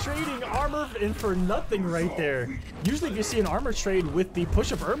 Trading armor in for nothing right there. Usually if you see an armor trade with the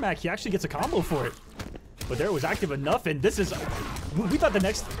push of Ermac, he actually gets a combo for it. But there it was active enough, and this is... We thought the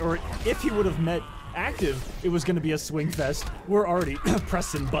next... Or if he would have met active, it was going to be a swing fest. We're already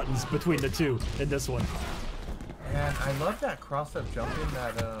pressing buttons between the two in this one. And I love that cross-up jump-in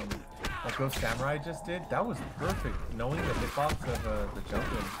that Ghost Samurai just did. That was perfect, knowing the hitbox of the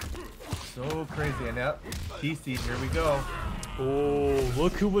jump-in. So crazy. And now, T-Seed, here we go. Oh,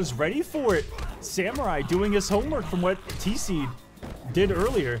 look who was ready for it. Samurai doing his homework from what T-Seed did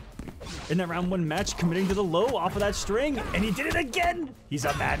earlier. In that round 1 match, committing to the low off of that string, and he did it again! He's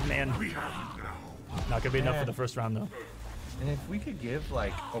a madman. Not gonna be enough for the first round, though. And if we could give,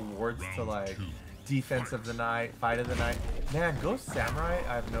 like, awards to, like, defense of the night, fight of the night. Man, Ghost Samurai,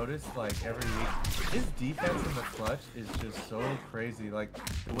 I've noticed, like, every week, his defense in the clutch is just so crazy. Like,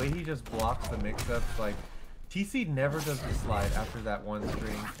 the way he just blocks the mix-ups, like, T-Seed never does the slide after that 1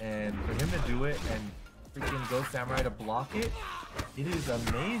 string, and for him to do it and freaking Ghost Samurai to block it, it is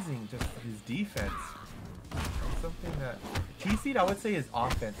amazing, just his defense. It's something that T-Seed, I would say his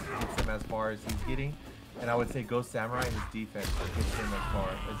offense gets him as far as he's getting, and I would say Ghost Samurai, his defense gets him as far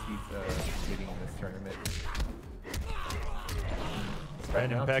as he's getting in this tournament. Right,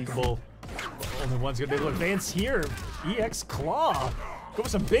 impeccable. Only one's gonna be able to advance here. EX Claw. Go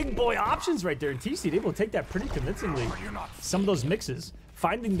with some big boy options right there, and T-Seed able to take that pretty convincingly. Some of those mixes,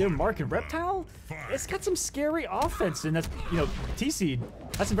 finding their mark in Reptile, it's got some scary offense, and that's, you know, T-Seed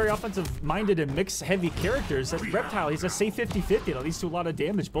has some very offensive-minded and mix-heavy characters. That Reptile, he's a safe 50-50, and it leads to a lot of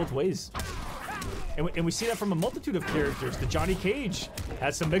damage both ways. And we see that from a multitude of characters. The Johnny Cage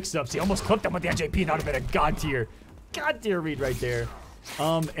has some mix-ups. He almost cooked them with the NJP, not have been a god tier read right there.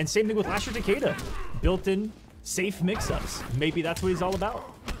 And same thing with Lasher Takeda. Built-in, safe mix-ups. Maybe that's what he's all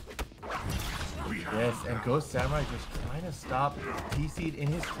about. Yes, and Ghost Samurai just trying to stop T-Seed in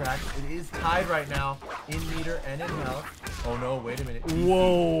his tracks. It is tied right now in meter and in health. Oh no, wait a minute.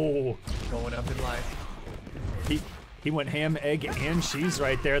 Whoa. Going up in life. He went ham, egg, and cheese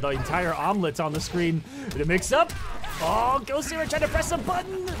right there. The entire omelet's on the screen. The mix-up. Oh, Ghost Samurai trying to press a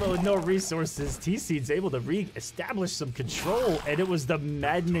button. But with no resources, T-Seed's able to re-establish some control, and it was the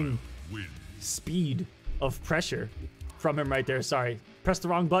maddening speed of pressure from him right there. Sorry, pressed the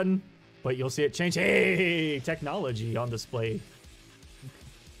wrong button. But you'll see it change. Hey, technology on display.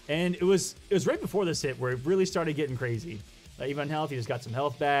 And it was right before this hit where it really started getting crazy. Even health, he just got some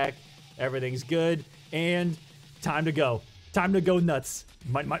health back. Everything's good. And time to go. Time to go nuts.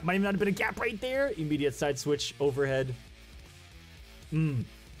 Might even not have been a gap right there. Immediate side switch overhead. Even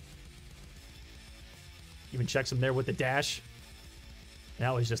checks him there with the dash.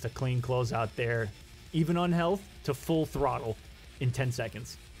 That was just a clean closeout there. Even on health to full throttle in 10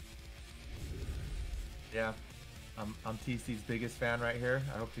 seconds. Yeah, I'm T-Seed's biggest fan right here.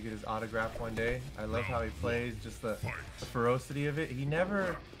 I hope to get his autograph one day. I love how he plays, just the ferocity of it. He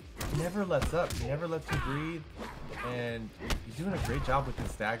never lets up. He never lets you breathe, and he's doing a great job with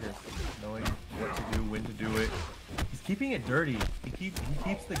his staggers, knowing what to do, when to do it. He's keeping it dirty. He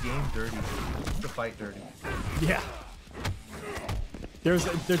keeps the game dirty. He keeps the fight dirty. Yeah.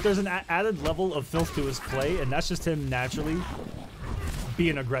 There's an added level of filth to his play, and that's just him naturally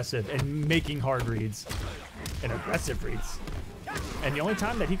being aggressive and making hard reads and aggressive reads. And the only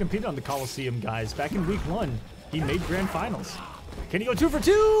time that he competed on the Kolosseum, guys, back in week 1, he made grand finals. Can he go 2 for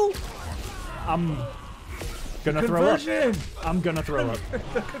 2? I'm gonna throw up. I'm gonna throw up.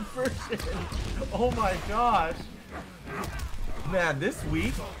 The conversion. Oh my gosh. Man, this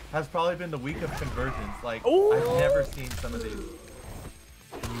week has probably been the week of conversions. Like, ooh. I've never seen some of these.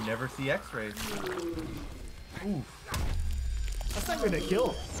 You never see X-rays. Ooh. That's not gonna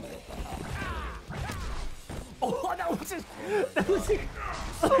kill. Oh, that was it.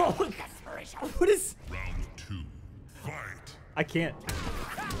 Oh, what is? Round 2. Fight. I can't.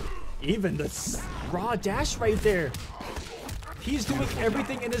 Even the raw dash right there. He's doing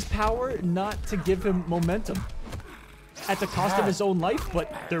everything in his power not to give him momentum. At the cost of his own life,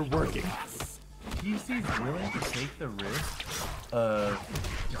 but they're working. TC's willing to take the risk of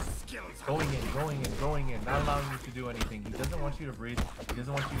just going in, not allowing you to do anything. He doesn't want you to breathe. He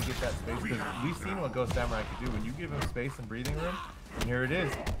doesn't want you to get that space, because we've seen what Ghost Samurai can do. When you give him space and breathing room, and here it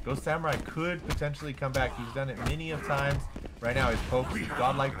is. Ghost Samurai could potentially come back. He's done it many of times. Right now, his pokes, his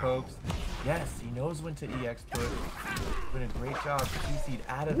godlike pokes. Yes, he knows when to EX push. Doing a great job. TC'd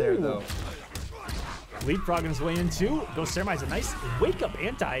out of there, though. Leapfrogging his way in too. Ghost Samurai's a nice wake-up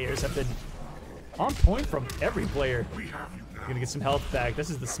anti-airs have been on point from every player. Gonna get some health back.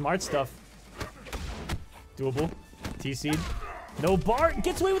 This is the smart stuff. Doable. TC'd. No bar.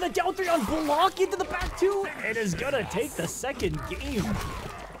 Gets away with a down 3 on block into the back 2. And is gonna take the second game.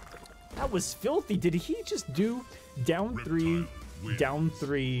 That was filthy. Did he just do down 3,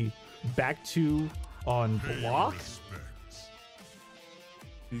 back 2 on block?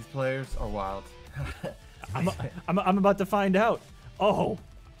 These players are wild. I'm about to find out. Oh,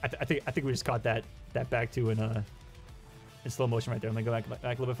 I think we just caught that back 2 in slow motion right there. Let me go back a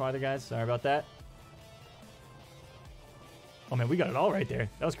little bit farther, guys. Sorry about that. Oh man, we got it all right there.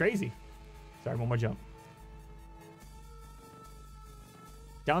 That was crazy. Sorry, one more jump.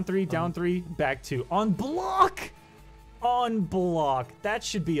 Down 3, back 2 on block. On block. That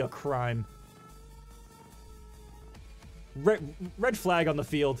should be a crime. Red flag on the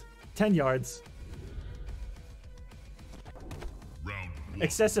field. 10 yards. Round 1.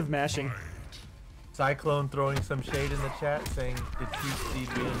 Excessive mashing. Cyclone throwing some shade in the chat, saying the TC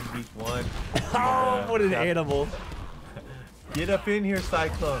win week 1. Oh, what an animal. Get up in here,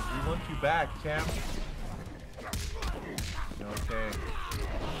 Cyclone. We want you back, champ. Okay.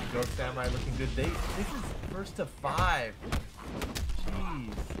 Ghost Samurai looking good. This is first to 5.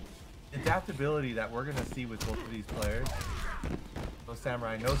 Jeez. Adaptability that we're going to see with both of these players. Ghost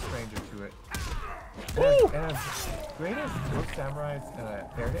Samurai, no stranger to it. And as great as Ghost Samurai's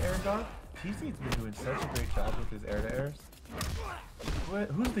air-to-air dog, TC's been doing such a great job with his air-to-airs.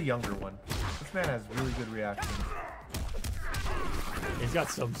 Who's the younger one? This man has really good reactions. He's got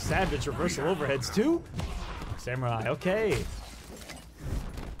some savage reversal overheads too. Samurai, okay.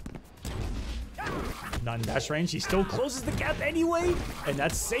 Not in dash range. He still closes the gap anyway, and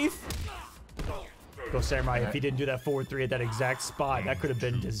that's safe. Go Samurai. If he didn't do that forward 3 at that exact spot, that could have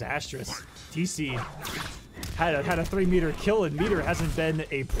been disastrous. TC had a 3-meter kill, and meter hasn't been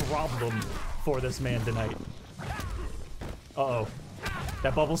a problem for this man tonight. Uh-oh.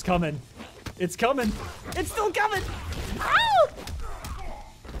 That bubble's coming. It's coming. It's still coming. Ow!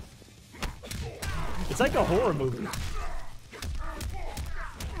 It's like a horror movie.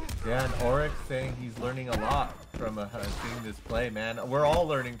 Yeah, and Oryx saying he's learning a lot from seeing this play, man. We're all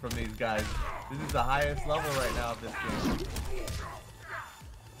learning from these guys. This is the highest level right now of this game.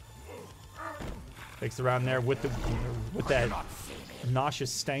 Takes around there with that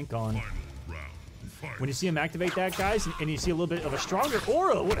nauseous stank on. When you see him activate that, guys, and you see a little bit of a stronger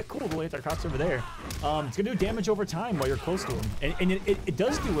aura, what a cool little anti-cross over there. It's going to do damage over time while you're close to him. And it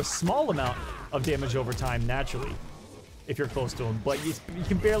does do a small amount of damage over time naturally if you're close to him. But you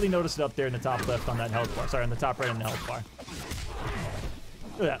can barely notice it up there in the top left on that health bar. Sorry, on the top right on the health bar.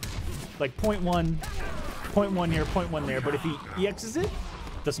 Look at that. Like 0.1 here, 0.1 there. But if he EXs it,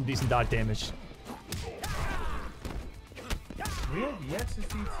 does some decent dot damage. We have yet to see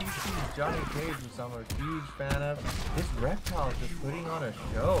TC's Johnny Cage, which I'm a huge fan of. This reptile is just putting on a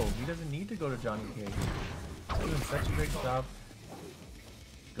show. He doesn't need to go to Johnny Cage. He's doing such a great job.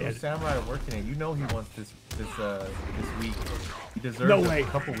 Ghost Samurai working it. You know he wants this week. He deserves a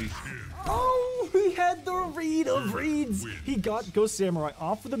couple weeks. Oh, he had the read of reads. He got Ghost Samurai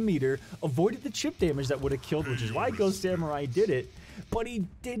off of the meter, avoided the chip damage that would have killed, which is why Ghost Samurai did it. But he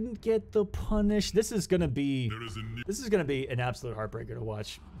didn't get the punish. This is gonna be an absolute heartbreaker to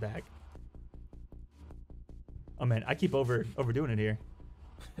watch back. Oh man, I keep overdoing it here.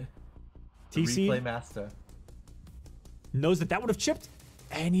 TC replay master knows that would have chipped,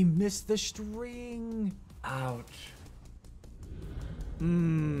 and he missed the string. Ouch.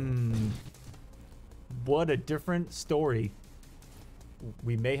 What a different story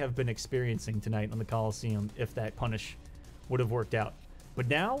we may have been experiencing tonight on the Kolosseum if that punish would have worked out. But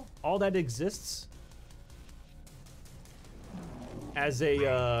now all that exists as a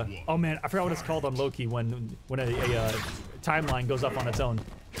oh man, I forgot what it's called on Loki when a timeline goes up on its own.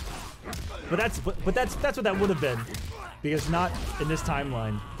 But that's what that would have been, because not in this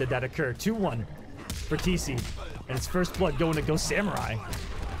timeline did that occur. 2-1 for TC. And it's first blood going to Ghost Samurai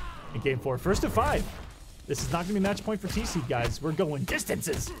in game 4. First to 5. This is not going to be match point for TC, guys. We're going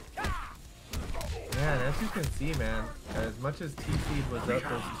distances. Man, as you can see, man, as much as TC was up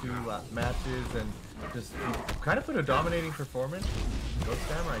those 2 matches and just kind of put a dominating performance, Ghost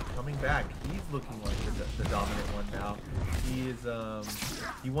Samurai coming back. He's looking like the dominant one now. He is,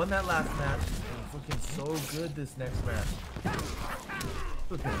 he won that last match, and he's looking so good this next match.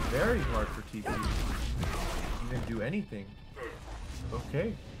 Looking very hard for TC to even do anything.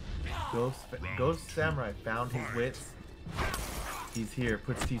 Okay. Ghost Samurai found his wits. He's here,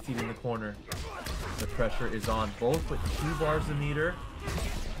 puts TC in the corner. The pressure is on, both with 2 bars a meter.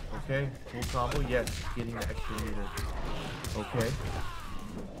 Okay, full combo, yes, getting the extra meter. Okay.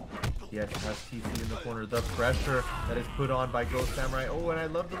 Yes, has TC in the corner. The pressure that is put on by Ghost Samurai. Oh, and I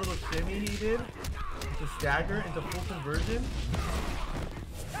love the little shimmy he did. To stagger into full conversion.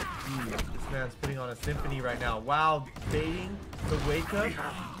 This man's putting on a symphony right now. Wow, baiting the wake up.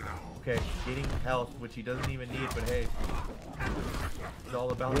 Okay, getting health, which he doesn't even need, but hey. It's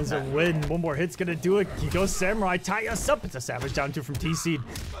all about Wins a win. One more hit's gonna do it. He goes Samurai, tie us up. It's a savage down 2 from TC.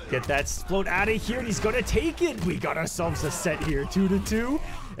 Get that float out of here, and he's gonna take it. We got ourselves a set here, 2-2,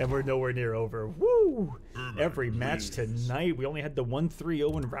 and we're nowhere near over. Woo! Every match tonight. We only had the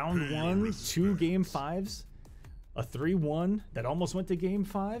 1-3-0 in round 1, 2 game 5s, a 3-1 that almost went to game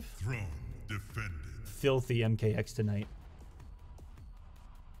 5. Throne defended. Filthy MKX tonight.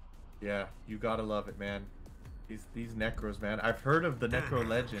 Yeah, you gotta love it, man. These Necros, man. I've heard of the Necro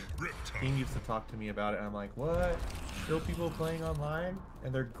legend. King used to talk to me about it, and I'm like, what? Still people playing online?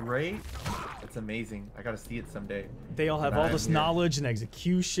 And they're great? It's amazing. I gotta see it someday. They all have all this knowledge and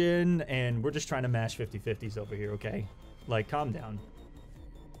execution, and we're just trying to mash 50-50s over here, okay? Like, calm down.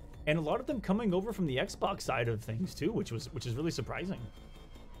 And a lot of them coming over from the Xbox side of things, too, which is really surprising.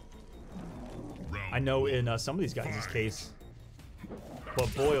 I know in some of these guys' case.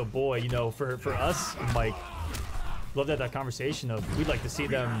 But boy, oh boy, you know, for us, Mike, love that conversation of we'd like to see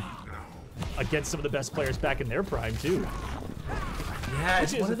them against some of the best players back in their prime too. Yeah,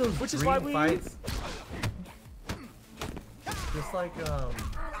 it's one of those which is why we fights. Just like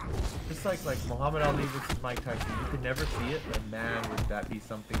Muhammad Ali versus Mike Tyson, you could never see it, but man, would that be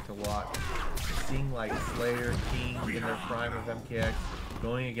something to watch. Seeing like Slayer, King in their prime of MKX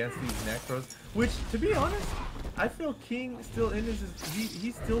going against these Necros, which, to be honest, I feel King still in his,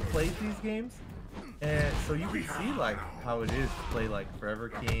 he still plays these games, and so you can see like how it is to play like Forever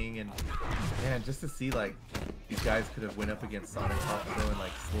King, and man, just to see like these guys could have went up against Sonic also, and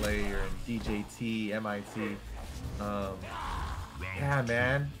like Slayer and DJT, MIT. Yeah,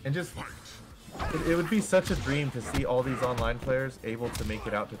 man, and just it would be such a dream to see all these online players able to make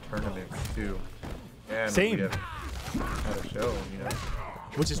it out to tournaments too. And same. We had a show, you know.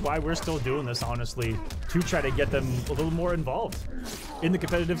 Which is why we're still doing this, honestly, to try to get them a little more involved in the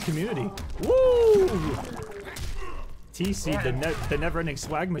competitive community. Woo! TC, the never-ending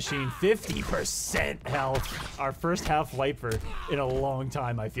swag machine, 50% health. Our first half wiper in a long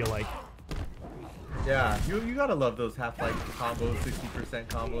time, I feel like. Yeah, you gotta love those half-life combos, 60%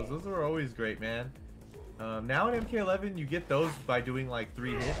 combos. Those are always great, man. Now in MK11, you get those by doing like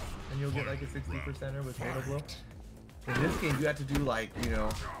 3 hits, and you'll get like a 60%er with Fatal Blow. In this game, you had to do like, you know,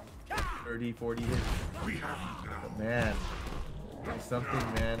 30, 40 hits. But man, it's something,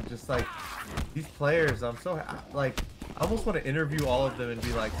 man. Just like these players, I'm so like, I almost want to interview all of them and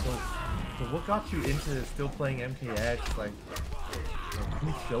be like, so what got you into still playing MKX? Like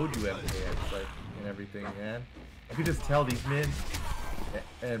who showed you MKX, like, and everything, man? I could just tell these men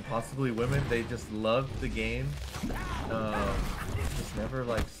and possibly women, they just love the game. Just never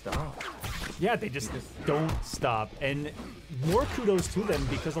like stop. Yeah, they just don't stop. And more kudos to them,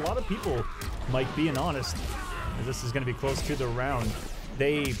 because a lot of people, Mike, being honest, as this is going to be close to the round,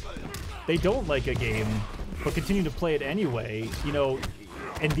 they don't like a game, but continue to play it anyway. You know,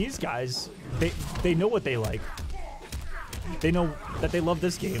 and these guys, they know what they like. They know that they love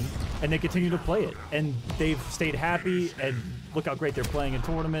this game, and they continue to play it. And they've stayed happy, and look how great they're playing in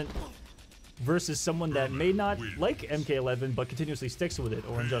tournament. Versus someone that may not like MK11 but continuously sticks with it,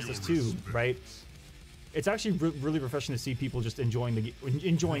 or Injustice 2, right? It's actually really refreshing to see people just enjoying a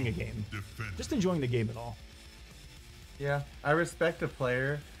game, just enjoying the game at all. Yeah, I respect a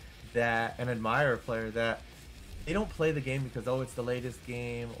player that, and admire a player that they don't play the game because, oh, it's the latest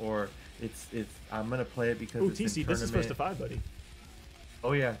game, or it's I'm gonna play it because it's TC, in this is tournament. 1st to 5, buddy.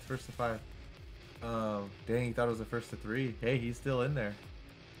 Oh yeah, it's 1st to 5. Dang, he thought it was a 1st to 3. Hey, he's still in there.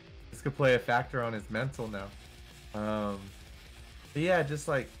 This could play a factor on his mental now. But yeah, just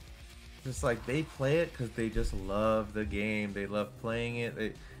like just like they play it because they just love the game. They love playing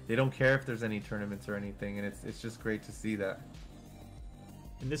it. They don't care if there's any tournaments or anything, and it's just great to see that.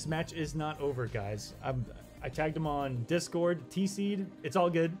 And this match is not over, guys. I tagged him on Discord, T-Seed. It's all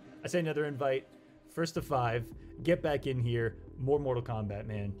good. I sent another invite. First to 5. Get back in here. More Mortal Kombat,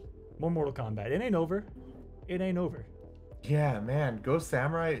 man. More Mortal Kombat. It ain't over. It ain't over. Yeah, man. Ghost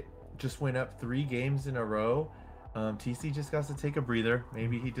Samurai just went up 3 games in a row. TC just got to take a breather.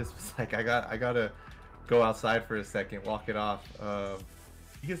 Maybe he just was like, I gotta go outside for a second, walk it off.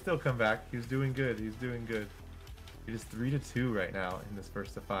 He can still come back. He's doing good. He's doing good. It is 3-2 right now in this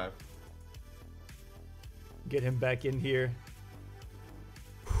first to 5. Get him back in here.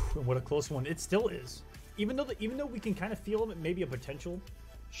 And what a close one it still is. Even though we can kind of feel maybe a potential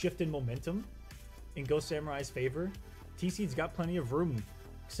shift in momentum in Ghost Samurai's favor, TC's got plenty of room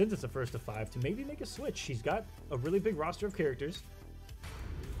since it's a first to 5 to maybe make a switch. He's got a really big roster of characters.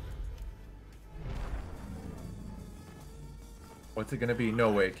 What's it gonna be?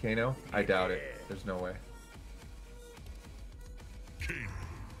 No way, Kano? I doubt it. There's no way.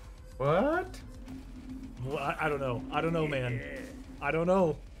 What? Well, I don't know. I don't know, man. I don't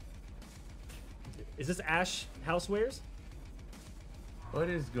know. Is this Ash Housewares? What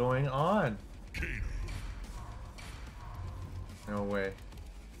is going on? No way.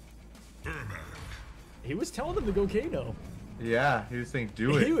 He was telling them to go Kano. Yeah, he was saying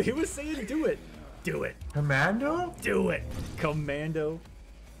do it. He was saying do it. Do it. Commando? Do it. Commando.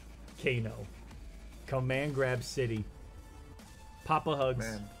 Kano. Command Grab City. Papa Hugs.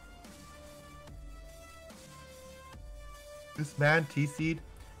 Man. This man, T-Seed,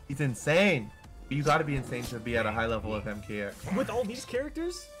 he's insane. You gotta be insane to be at a high level of MKX. With all these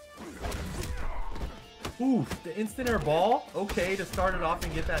characters? Ooh, the instant air ball? Okay, to start it off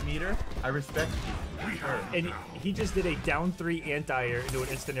and get that meter. I respect you. Sure. And he just did a down 3 anti-air into an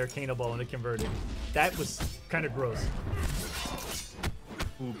instant air Kano ball and it converted. That was kind of gross.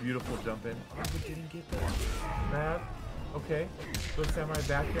 Ooh, beautiful jump in. Oh, we didn't get that. Mad. Okay. Ghost Samurai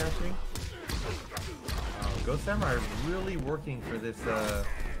backdashing. Ghost Samurai really working for this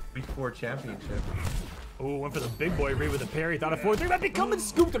Week 4 championship. Oh, went for the big boy read with a parry. Thought a 4-3 might be coming,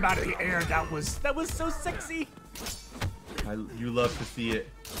 scooped him out of the air. That was so sexy. You love to see it.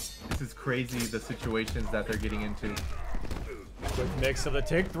 This is crazy, the situations that they're getting into. Quick mix of the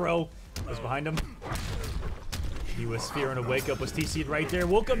take throw. Was behind him. He was fearing a wake up. Was TC'd right there.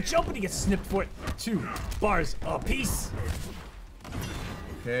 Woke up jumping. He gets snipped for it. 2 bars apiece.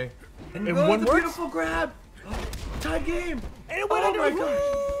 Okay. And one word. Beautiful grab. Tie game. And it went under. My gosh.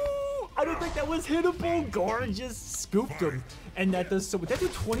 I don't think that was hittable. Gore just scooped him. And that does so. Would that do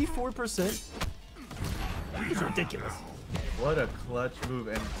 24%? That is ridiculous. What a clutch move.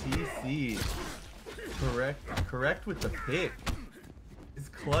 And TC correct with the pick. It's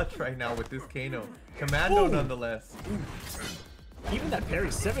clutch right now with this Kano. Commando nonetheless. Even that parry,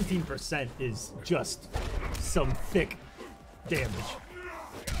 17% is just some thick damage.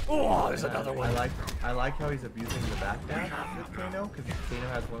 Oh, there's another one. I like how he's abusing the backdash with Kano, because Kano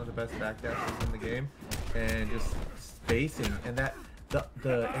has one of the best backdashes in the game, and just spacing. And that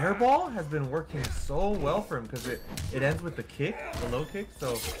the air ball has been working so well for him because it ends with the kick, the low kick.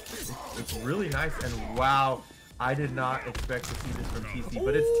 So it's really nice. And wow, I did not expect to see this from TC,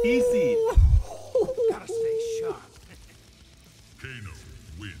 but it's TC. Gotta stay sharp. Kano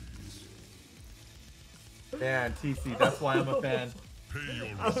wins. Man, TC, that's why I'm a fan. Pay your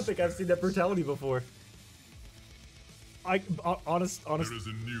I don't think I've seen that brutality before. Honest, There is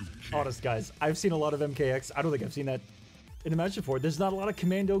a new king. honest, guys. I've seen a lot of MKX. I don't think I've seen that in a match before. There's not a lot of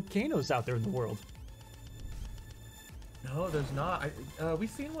Commando Kanos out there in the world. No, there's not. We've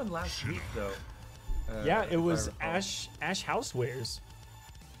seen one last week though. Yeah, it if I was recall. Ash Housewares.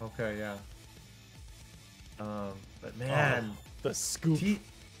 Okay, yeah. But man, The scoop.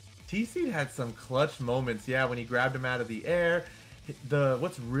 TC had some clutch moments. Yeah, when he grabbed him out of the air.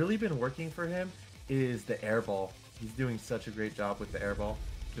 What's really been working for him is the air ball. He's doing such a great job with the air ball.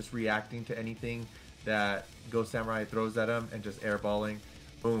 Just reacting to anything that Ghost Samurai throws at him and just airballing.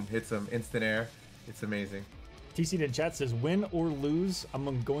 Boom, hits him, instant air. It's amazing. TC in chat says, win or lose,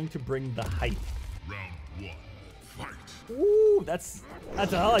 I'm going to bring the hype. Round 1. Fight. Ooh, that's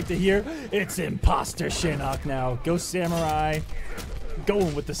what I like to hear. It's Imposter Shinnok now. Ghost Samurai.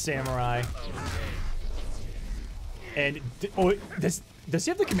 Going with the Samurai. And, does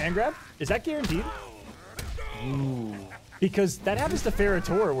he have the command grab? Is that guaranteed? Ooh. Because that happens to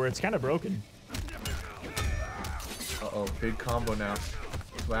Ferrator where it's kind of broken. Uh-oh, big combo now.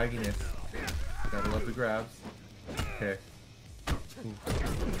 Swagginess. Gotta love the grabs. Okay. Ooh.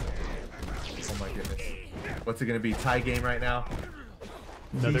 Oh my goodness. What's it gonna be? Tie game right now?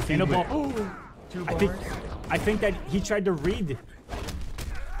 Another TC Kano ball. with Oh, 2 I bars. think that he tried to read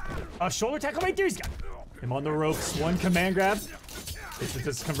a shoulder tackle right there. He's got him on the ropes. One command grab. This is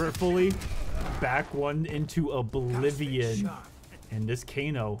just convert fully. Back one into oblivion. And this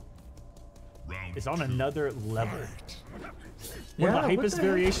Kano Round is on 2. another level. Yeah, One of the what hypest the heck?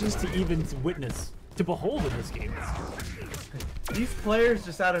 variations to even witness, to behold in this game. These players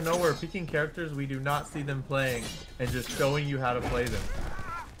just out of nowhere picking characters we do not see them playing and just showing you how to play them.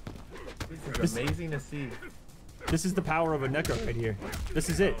 This is amazing to see. This is the power of a Neko right here. This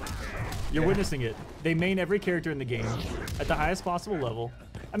is it. You're witnessing it. They main every character in the game at the highest possible level.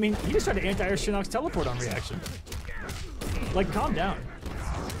 I mean, he just tried to anti-air Shinnok's teleport on reaction. Like, calm down.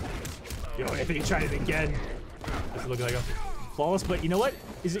 Yo, I think he tried it again. This is looking like a flawless, but you know what?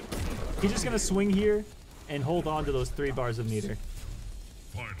 He's just gonna swing here and hold on to those 3 bars of meter.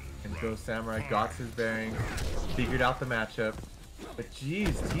 Final And round. Ghost Samurai got his bearings, figured out the matchup. But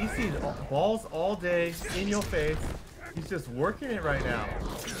geez, TC's balls all day, in your face. He's just working it right now.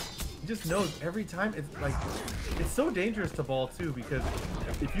 He just knows every time. It's like, it's so dangerous to ball too, because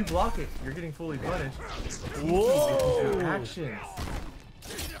if you block it, you're getting fully punished. Whoa! Actions.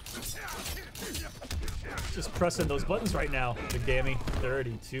 Just pressing those buttons right now. Big Dammy,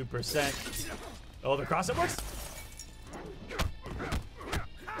 32%. Oh, the cross it works.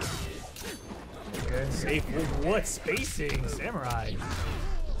 Okay. Safe. What spacing, Samurai?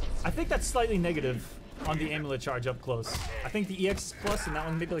 I think that's slightly negative on the amulet charge up close. I think the EX is plus, and that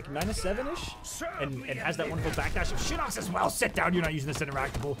one maybe like -7-ish, and has that wonderful backdash of Shinnok as well. Sit down. You're not using this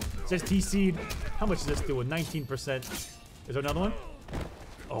interactable. Says TC. How much is this doing? 19%. Is there another one?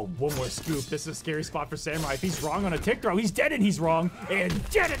 Oh, one more scoop. This is a scary spot for Samurai. If he's wrong on a tick throw, he's dead and he's wrong. And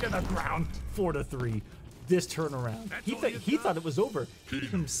dead into the ground. 4-3. This turnaround. He thought it was over. He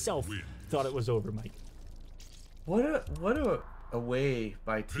himself thought it was over, Mike. What a way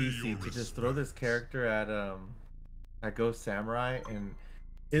by TC to just throw this character at Ghost Samurai, and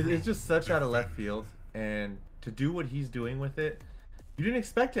it's just such out of left field, and to do what he's doing with it, you didn't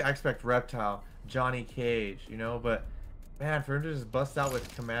expect it. I expect Reptile, Johnny Cage, you know, but man, for him to just bust out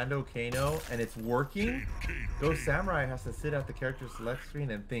with Commando Kano and it's working, Ghost Samurai has to sit at the character select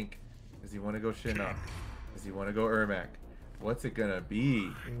screen and think, does he want to go Shinnok? Does he want to go Ermac? What's it gonna be?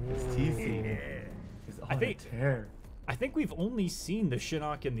 It's TC. He's on a tear. I think we've only seen the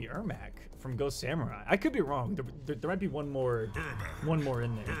Shinnok and the Ermac from Ghost Samurai. I could be wrong. There might be one more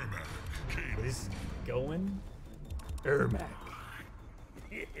in there. But he's going Ermac.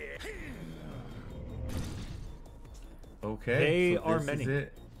 Okay. They so are this many. Is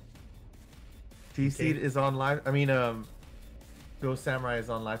it. TC is on live. I mean, Ghost Samurai is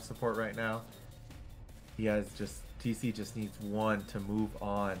on live support right now. He has TC just needs one to move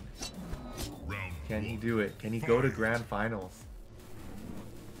on. Round Can he do it? Can he go to grand finals?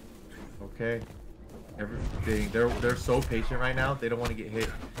 Okay. Everything. They're so patient right now. They don't want to get hit.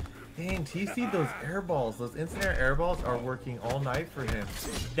 Dang, TC, those air balls, those instant air balls are working all night for him.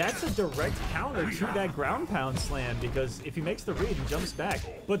 That's a direct counter to that ground pound slam, because if he makes the read and jumps back,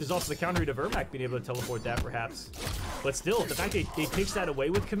 but there's also the counter read of Ermac being able to teleport that perhaps. But still, the fact that he takes that away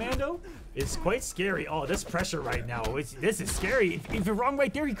with Commando is quite scary. Oh, this pressure right now, this is scary. If you're wrong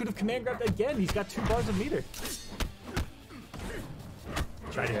right there, he could have command grabbed again. He's got 2 bars of meter.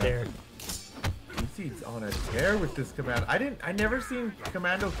 Tried it there. TC's on a tear with this command. I never seen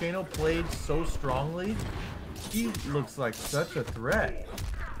Commando Kano played so strongly. He looks like such a threat.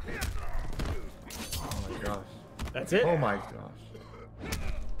 Oh my gosh. That's it. Oh my gosh.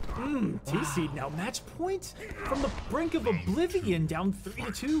 TC now match point from the brink of oblivion, down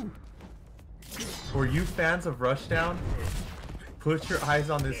 3-2. For you fans of Rushdown, put your eyes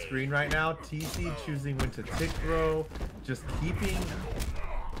on this screen right now. TC choosing when to tick throw, just keeping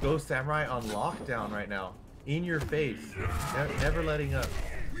Ghost Samurai on lockdown right now. In your face. Never letting up.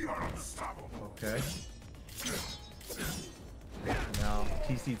 Okay. Now,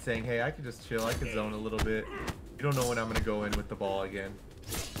 TC's saying, hey, I can just chill. I can zone a little bit. You don't know when I'm going to go in with the ball again.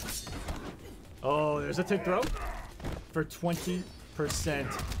 Oh, there's a tick throw for 20%.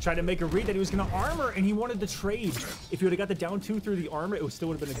 Tried to make a read that he was going to armor, and he wanted to trade. If he would have got the down 2 through the armor, it still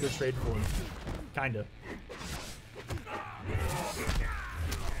would have been a good trade for him. Kinda.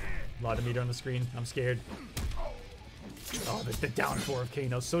 A lot of meter on the screen. I'm scared. Oh, the down 4 of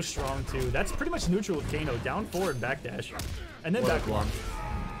Kano. So strong, too. That's pretty much neutral with Kano. Down 4 and backdash. And then back 1.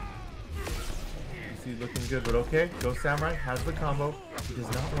 TC looking good, but okay. Ghost Samurai has the combo. He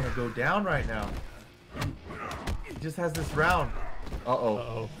does not want to go down right now. He just has this round. Uh-oh.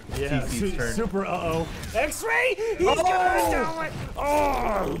 Uh-oh. Yeah, TC's turn. super uh-oh. X-ray! He's gonna down it!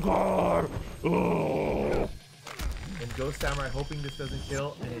 Oh, God! Oh. And Ghost Samurai hoping this doesn't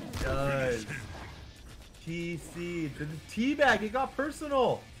kill, and it does. TC, the teabag, it got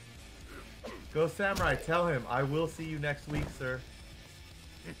personal. Ghost Samurai, tell him, I will see you next week, sir.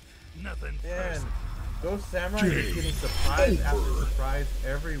 Nothing Man, personal. Ghost Samurai is getting surprise after surprise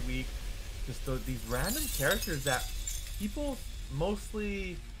every week. Just these random characters that people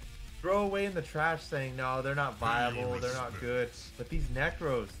mostly throw away in the trash saying, no, they're not viable, they're not good. But these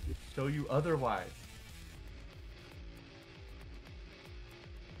Necros show you otherwise.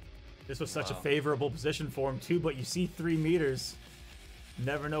 This was such a favorable position for him too, but you see 3 meters.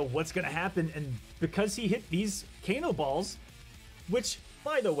 Never know what's gonna happen, and because he hit these Kano balls, which,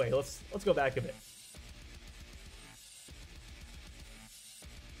 by the way, let's go back a bit.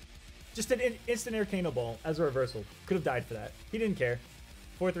 Just an instant air Kano ball as a reversal. Could have died for that. He didn't care.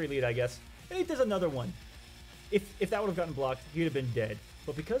 4-3 lead, I guess. And he does another one. If that would have gotten blocked, he'd have been dead.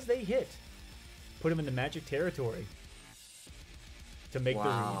 But because they hit, put him in the magic territory to make the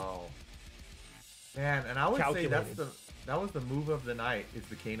lead. Man, and I would say Calculated. that was the move of the night, is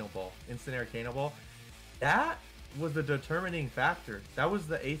the Kano ball. Instant air Kano ball. That was the determining factor. That was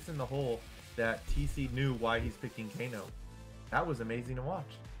the ace in the hole that TC knew why he's picking Kano. That was amazing to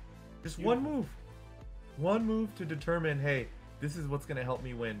watch. Just one move. One move to determine, hey, this is what's going to help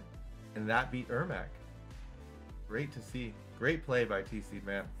me win. And that beat Ermac. Great to see. Great play by TC,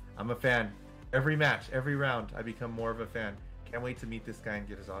 man. I'm a fan. Every match, every round, I become more of a fan. Can't wait to meet this guy and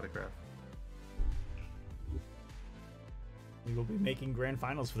get his autograph. We will be making grand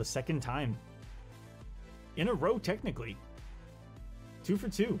finals for the 2nd time in a row, technically. 2 for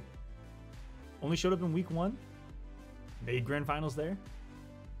 2. Only showed up in week 1. Made grand finals there.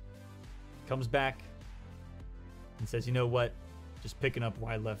 Comes back and says, you know what? Just picking up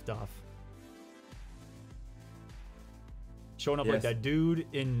where I left off. Showing up like Yes. that dude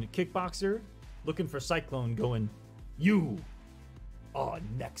in Kickboxer, looking for Cyclone, going, you are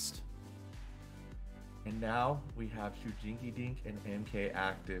next. And now we have Shujinki Dink and MK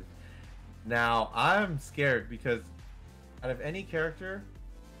active. Now I'm scared because out of any character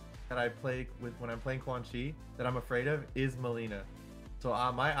that I play with when I'm playing Quan Chi that I'm afraid of is Melina. So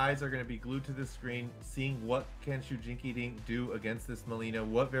my eyes are going to be glued to the screen, seeing what can Shujinki Dink do against this Melina.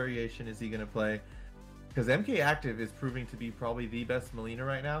 What variation is he going to play? Because MK active is proving to be probably the best Melina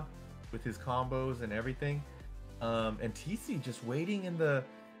right now with his combos and everything. And TC just waiting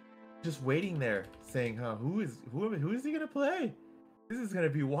there, saying, "Huh, who is he gonna play? This is gonna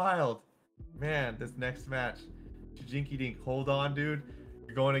be wild, man. This next match, Shujinki Dink, hold on, dude.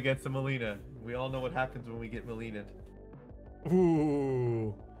 You're going against a Melina. We all know what happens when we get Melina."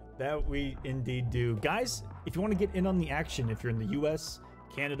 Ooh, that we indeed do. Guys, if you want to get in on the action, if you're in the US,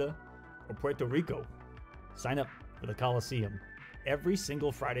 Canada, or Puerto Rico, sign up for the Kolosseum every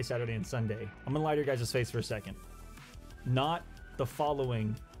single Friday, Saturday, and Sunday. I'm gonna lie to your guys' face for a second. Not the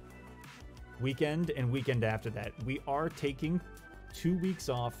following weekend and weekend after that. We are taking 2 weeks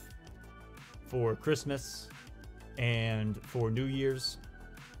off for Christmas and for New Year's.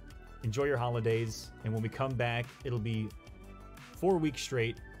 Enjoy your holidays, and when we come back, it'll be 4 weeks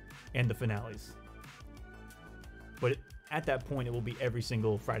straight and the finales. But at that point, it will be every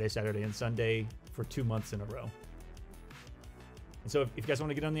single Friday, Saturday, and Sunday for 2 months in a row. And so if you guys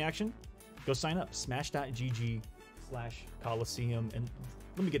want to get on the action, go sign up. Smash.gg/Kolosseum. And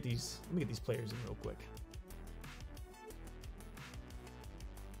let me get these players in real quick.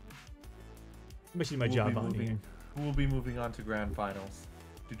 Let me see my job on here. Who will be moving on to grand finals?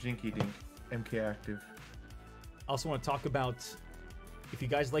 Shujinki Dink, MK active. Also want to talk about, if you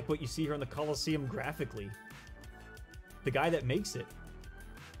guys like what you see here on the Kolosseum graphically, the guy that makes it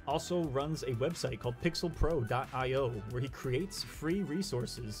also runs a website called pixelpro.io where he creates free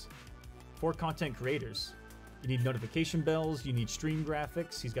resources for content creators. You need notification bells, you need stream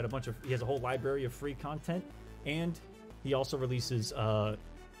graphics. He has a whole library of free content, and he also releases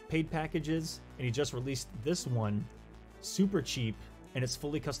paid packages, and he just released this one, super cheap, and it's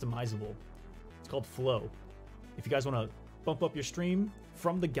fully customizable. It's called Flow. If you guys want to bump up your stream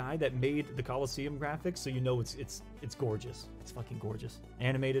from the guy that made the Kolosseum graphics, so you know it's gorgeous. It's fucking gorgeous.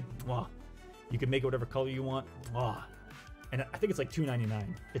 Animated. Wow. You can make it whatever color you want. Wow. And I think it's like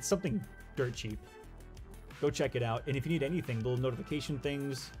 $2.99. It's something dirt cheap. Go check it out. And if you need anything, little notification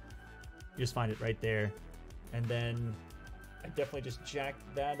things, you just find it right there. And then I definitely just jacked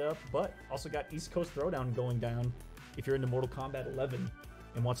that up, but also got East Coast Throwdown going down if you're into Mortal Kombat 11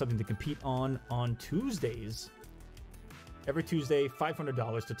 and want something to compete on Tuesdays. Every Tuesday,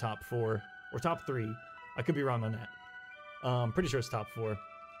 $500 to top 4 or top 3. I could be wrong on that. Pretty sure it's top 4.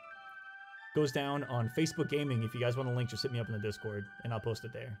 Goes down on Facebook Gaming. If you guys want a link, just hit me up in the Discord and I'll post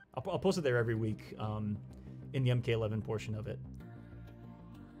it there. I'll post it there every week. in the MK11 portion of it.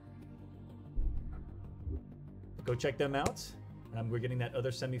 Go check them out. We're getting that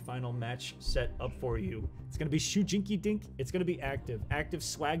other semifinal match set up for you. It's going to be Shujinki Dink. It's going to be Active. Active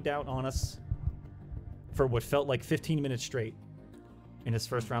swagged out on us for what felt like 15 minutes straight in his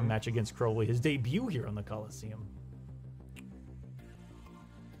first round match against Crowley. His debut here on the Kolosseum.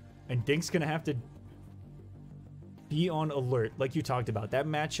 And Dink's going to have to be on alert, like you talked about. That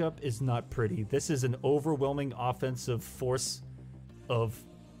matchup is not pretty. This is an overwhelming offensive force of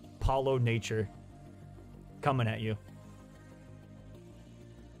Paulo nature coming at you.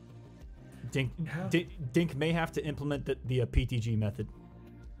 Dink may have to implement the PTG method.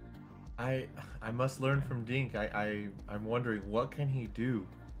 I must learn from Dink. I'm wondering, what can he do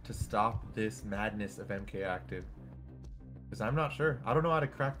to stop this madness of MK Active? Because I'm not sure. I don't know how to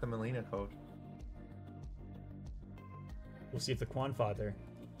crack the Melina code. We'll see if the Quanfather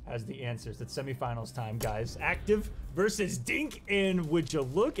has the answers. It's semifinals time, guys. Active versus Dink, and would you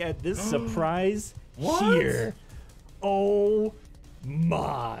look at this surprise here? Oh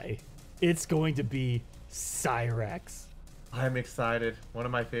my. It's going to be Cyrax. I'm excited. One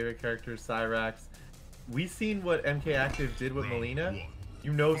of my favorite characters, Cyrax. We've seen what MK Active did with Melina.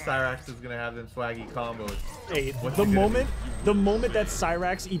 You know Cyrax is gonna have them swaggy combos. Hey, the moment that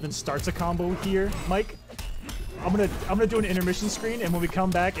Cyrax even starts a combo here, Mike, I'm gonna do an intermission screen, and when we come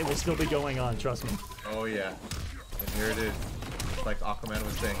back, it will still be going on. Trust me. Oh yeah, and here it is. Just like Aquaman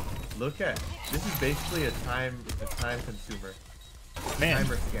was saying, look at this is basically a time consumer. Man,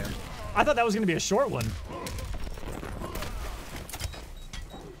 timer scam. I thought that was gonna be a short one.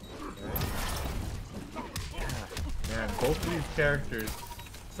 Yeah. Man, both of these characters,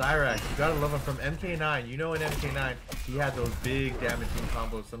 Cyrax, you gotta love him from MK9. You know in MK9 he had those big damaging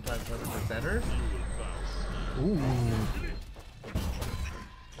combos, sometimes 100%ers. Ooh.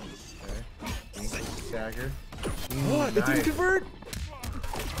 Okay. Dagger. What? That didn't convert?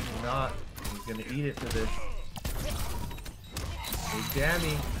 Not. He's gonna eat it for this. Big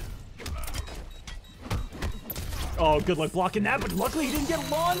dammy. Oh, good luck blocking that, but luckily he didn't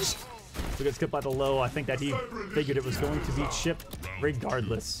get launched. So gets skipped by the low. I think that he figured it was going to be chipped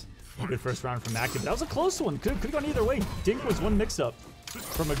regardless. Good first round from Active. That was a close one. Could have gone either way. Dink was one mix-up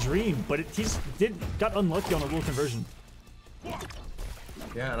from a dream, but got unlucky on a little conversion.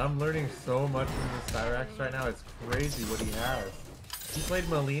 Yeah, and I'm learning so much from this Cyrax right now. It's crazy what he has. He played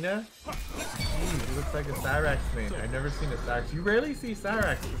Melina. Jeez, he looks like a Cyrax main. I've never seen a Cyrax. You rarely see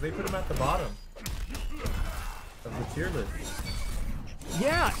Cyrax because they put him at the bottom of the tier list.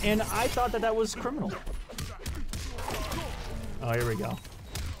 Yeah, and I thought that was criminal. Oh, here we go.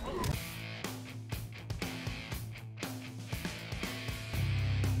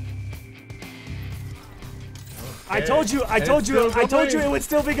 I told you it would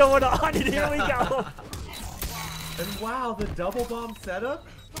still be going on, and here we go. And wow, the double bomb setup?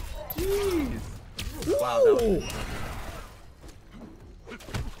 Jeez. Wow, that was...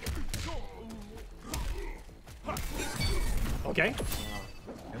 Okay. Wow.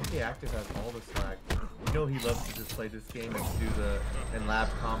 MK Active has all the swag. You know he loves to just play this game and lab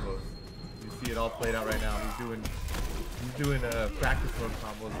combos. You see it all played out right now. He's doing practice mode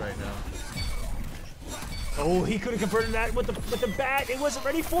combos right now. Oh, he could have converted that with the bat. It wasn't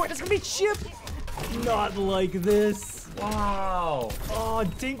ready for it. It's gonna be chipped. Not like this. Wow. Oh,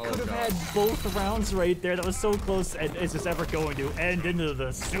 Dink could have had both rounds right there. That was so close. And is this ever going to end into the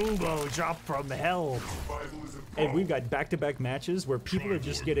sumo drop from hell? And we've got back-to-back matches where people are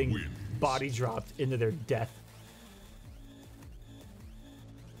just getting body dropped into their death.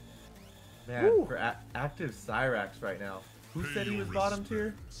 Man, for Active Cyrax right now. Who said he was bottom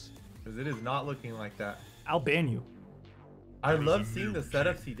tier? Because it is not looking like that. I'll ban you. I love seeing the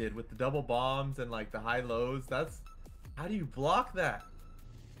setups he did with the double bombs and like the high lows. How do you block that?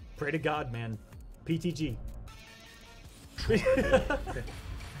 Pray to God, man. PTG.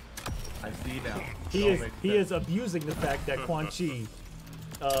 I see now. He is abusing the fact that Quan Chi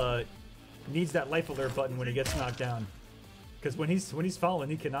needs that life alert button when he gets knocked down. Because when he's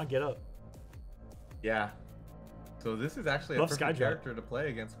falling, he cannot get up. Yeah. So this is actually a perfect character to play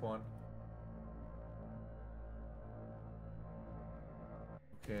against Quan.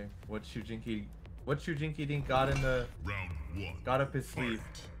 Okay, what Shujinki Dink got in the got up his sleeve.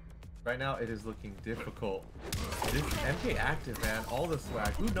 Right now it is looking difficult. This MK Active, man, all the swag.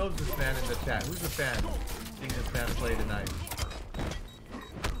 Who knows this man in the chat? Who's a fan seeing this man play tonight?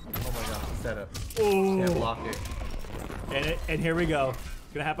 Oh my gosh, the setup. Ooh. Can't block it. And here we go.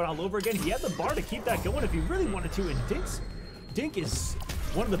 Gonna happen all over again. He had the bar to keep that going if he really wanted to. And Dink is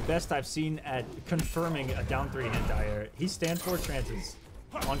one of the best I've seen at confirming a down 3 anti-air. He stands for trances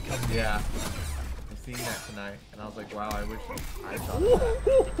on coming. Yeah. seeing that tonight, and I was like, wow, I wish I thought of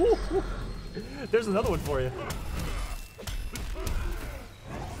that. There's another one for you.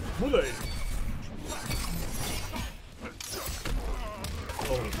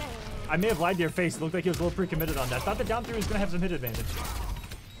 Oh. I may have lied to your face. It looked like he was a little pre-committed on that. Thought the down 3 was going to have some hit advantage.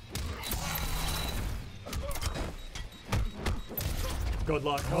 Good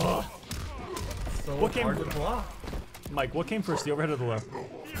luck. Oh. So What came- hard to block. Mike, what came first, the overhead or the low?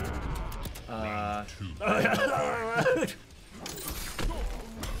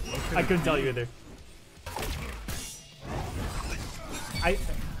 I couldn't tell you either. I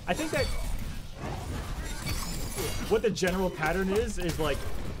think that what the general pattern is like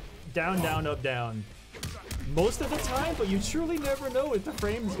down, down, up, down. Most of the time, but you truly never know if the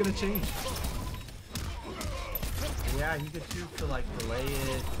frame is gonna change. Yeah, you could choose to like delay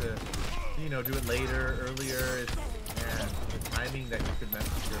it, to, you know, do it later, earlier. It's, man, the timing that you could mess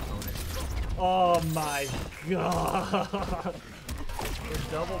with your opponent. Oh my god. The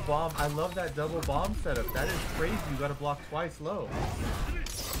double bomb, I love that double bomb setup. That is crazy. You gotta block twice low.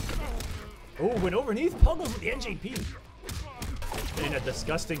 Oh, went underneath, Puggles with the NJP. And a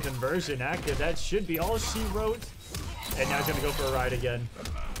disgusting conversion active. That should be all she wrote. And now he's gonna go for a ride again.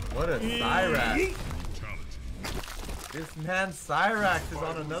 What a Cyrax. This man Cyrax is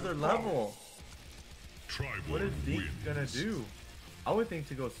on another level. What is Deke gonna do? I would think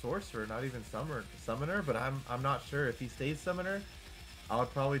to go Sorcerer, not even Summoner, but I'm not sure. If he stays Summoner, I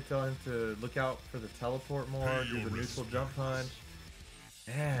would probably tell him to look out for the teleport more, do the neutral jump punch.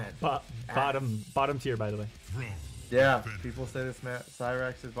 Man. Bottom tier, by the way. Yeah, people say this man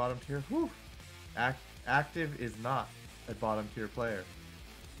Cyrax is bottom tier. Whew. Active is not a bottom tier player.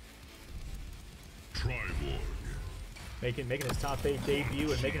 Making his top 8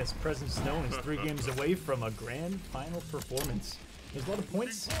 debut and making his presence known. He's 3 games away from a grand final performance. There's a lot of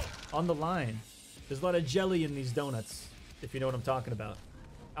points on the line. There's a lot of jelly in these donuts, if you know what I'm talking about.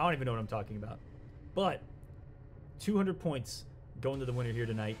 I don't even know what I'm talking about. But 200 points going to the winner here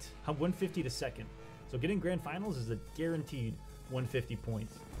tonight. 150 to second. So getting grand finals is a guaranteed 150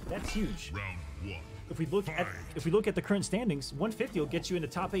 points. That's huge. Round 1. If we look at the current standings, 150 will get you into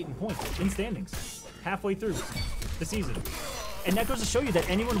top 8 in points in standings halfway through the season. And that goes to show you that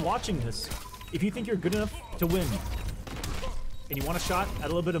anyone watching this, if you think you're good enough to win and you want a shot at a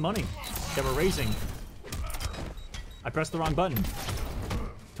little bit of money that we're raising, I pressed the wrong button.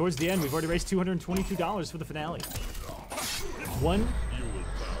 Towards the end, we've already raised $222 for the finale. 1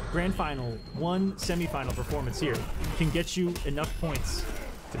 grand final, 1 semifinal performance here can get you enough points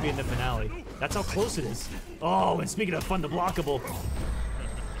to be in the finale. That's how close it is. Oh, and speaking of fun to blockable,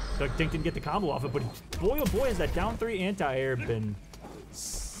 Dink didn't get the combo off it, but boy oh boy has that down 3 anti-air been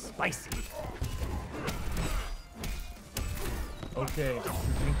spicy. Okay,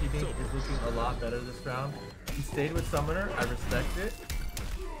 Dinky Dink is looking a lot better this round. He stayed with Summoner, I respect it.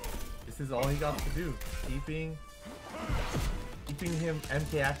 This is all he got to do. Keeping him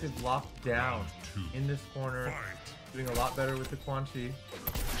MK active locked down in this corner. Doing a lot better with the Quan Chi.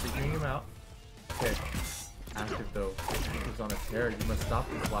 Figuring him out. Okay. Active though. Active's on a tear. You must stop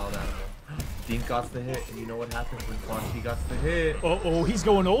this wild animal. Dink got the hit, and you know what happens when Quan Chi got the hit. Oh, he's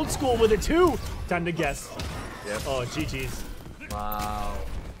going old school with it too. Time to guess. Yep. Oh, GG's. Wow.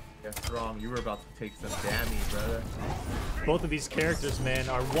 Guess wrong. You were about to take some damage, brother. Both of these characters, man,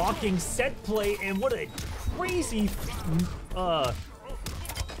 are walking set play, and what a crazy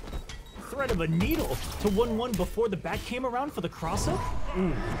thread of a needle to 1-1 before the back came around for the cross-up. Ooh.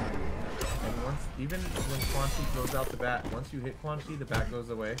 And once, even when Quan Chi throws out the bat, once you hit Quan Chi, the bat goes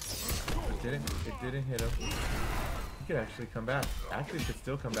away. It didn't hit him. He could actually come back. Actually, could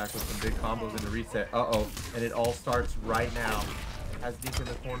still come back with some big combos in the reset. Uh-oh. And it all starts right now. Has Dink in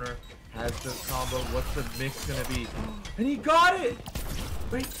the corner. Has the combo. What's the mix gonna be? And he got it!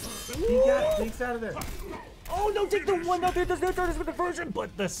 Wait. He got it. Dink's out of there. Oh, no, take the one out there. There's no turtles with the version,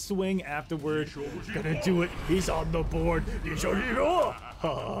 but the swing afterward. Gonna do it. He's on the board.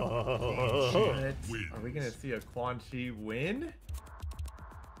 Are we gonna see a Quan Chi win?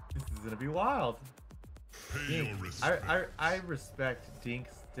 This is gonna be wild. Dink. I respect Dink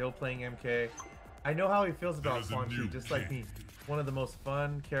still playing MK. I know how he feels about Quan Chi, just like me. One of the most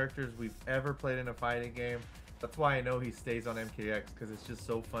fun characters we've ever played in a fighting game. That's why I know he stays on MKX, because it's just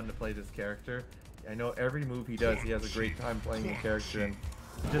so fun to play this character. I know every move he does, he has a great time playing the character, and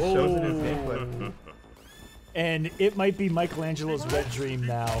it just shows in his gameplay. And it might be Michelangelo's wet dream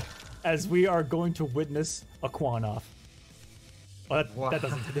now, as we are going to witness a Quan-off. Oh, that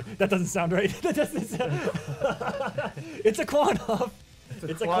doesn't sound right. That doesn't sound... It's a Quan-off.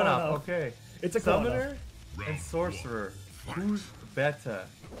 It's a Quan-off, okay. It's a Summoner and Sorcerer. Who's better?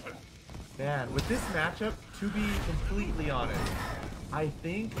 Man, with this matchup, to be completely honest, I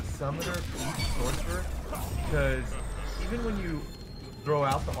think Summoner beats Sorcerer because even when you throw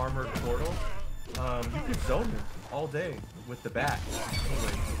out the armored portal, you could zone him all day with the bat.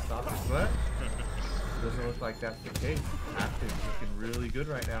 Anyway, to stop his butt. Doesn't look like that's the case. Active looking really good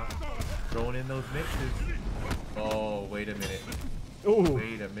right now. Throwing in those mixes. Oh, wait a minute. Ooh.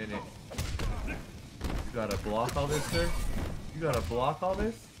 Wait a minute. You gotta block all this, sir? You gotta block all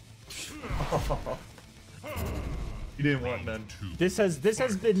this? You didn't want none. This has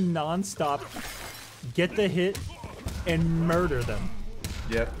been non-stop. Get the hit and murder them.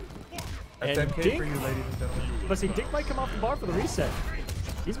 Yep. That's And MK Dink? for you, ladies and gentlemen. But see, Dick might come off the bar for the reset.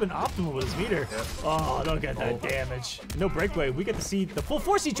 He's been optimal with his meter. Yep. Oh, look at that damage. No breakaway. We get to see the full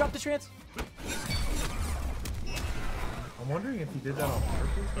force. He dropped the trance. I'm wondering if he did that on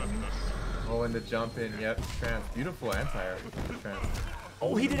purpose. Maybe? Oh, and the jump in. Yep. Trans. Beautiful anti-air. Trans.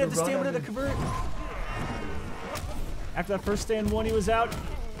 Oh, he did have the stamina to convert. After that first stand one, he was out.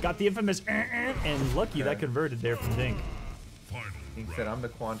 Got the infamous and lucky that converted there from Dink. Dink said, I'm the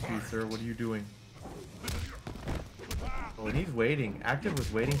Quan Chi, sir. What are you doing? Oh, and he's waiting. Active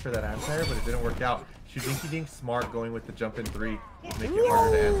was waiting for that anti-air, but it didn't work out. Shudinky Dink smart going with the jump in 3 to make it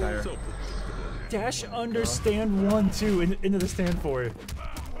harder to anti-air. Dash under stand 1, 2 into the stand 4.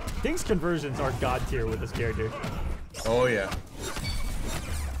 Dink's conversions are god tier with this character. Oh, yeah.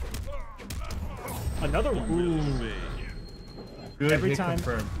 Another one. Ooh. Good Every hit time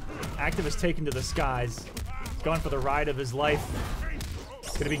confirmed. Active is taken to the skies. He's gone for the ride of his life.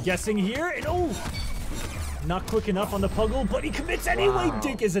 Gonna be guessing here, and oh! Not quick enough on the puggle, but he commits anyway! Wow.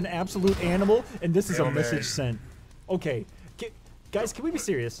 Dink is an absolute animal, and this is a Hail Mary. message sent. Okay, guys, can we be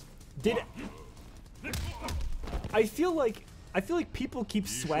serious? I feel like people keep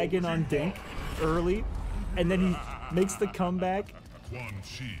swagging on Dink early, and then he makes the comeback, Quan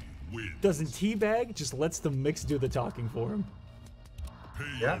Chi wins. doesn't teabag, just lets the mix do the talking for him. Pay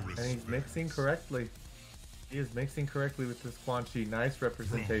Yeah, your and he's respects. mixing correctly. He is mixing correctly with this Quan Chi. Nice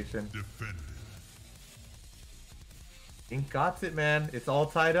representation. Defended. Dink got it, man. It's all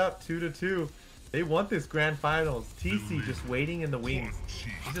tied up, 2-2. They want this grand finals. TC just waiting in the wings.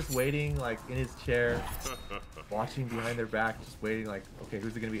 He's just waiting, like, in his chair, watching behind their back, just waiting, like, okay,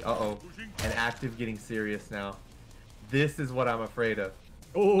 who's it gonna be? Uh-oh. And Active getting serious now. This is what I'm afraid of.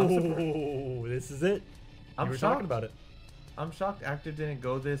 Oh, this is it. I'm You were shocked talking about it. I'm shocked Active didn't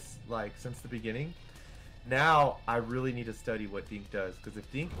go this, like, since the beginning. Now, I really need to study what Dink does, because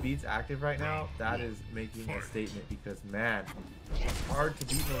if Dink beats Active right now, that is making a statement, because, man, it's hard to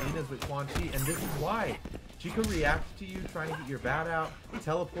beat Melina's with Quan Chi, and this is why. She can react to you trying to get your bat out,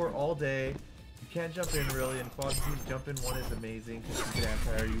 teleport all day. You can't jump in, really, and Quan Chi's jump in 1 is amazing, because she can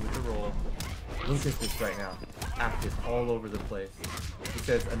anti-air you with the roll. Look at this right now. Active all over the place. He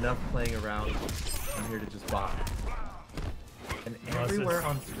says, enough playing around. I'm here to just bot. And everywhere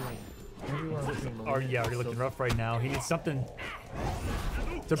on screen. Already looking rough right now. He needs something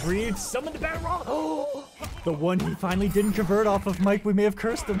to breathe. Summon the battle roll. Oh, the one he finally didn't convert off of Mike. We may have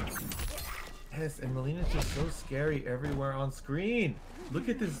cursed him. Yes, and Melina's just so scary everywhere on screen. Look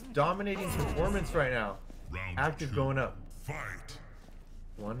at this dominating performance right now. Round Active 2. going up. Fight.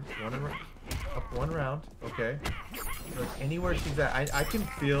 Up 1 round. Okay. Look, anywhere she's at, I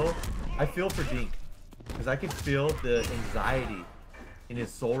feel for Dink. Because I can feel the anxiety in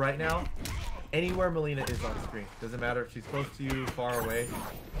his soul right now. Anywhere Melina is on screen. Doesn't matter if she's close to you, far away.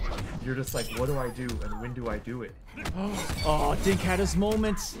 You're just like, what do I do and when do I do it? Oh, Dink had his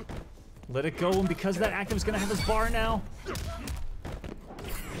moments. Let it go, and because that Active's gonna have his bar now.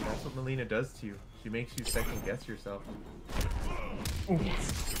 That's what Melina does to you. She makes you second guess yourself.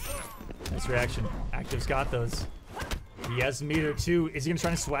 Nice reaction. Active's got those. He has meter too. Is he gonna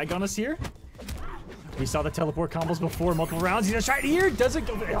try to swag on us here? We saw the teleport combos before, multiple rounds. He's gonna try it here. Doesn't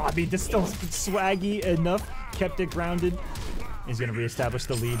go. Oh, I mean, this still swaggy enough. Kept it grounded. He's gonna reestablish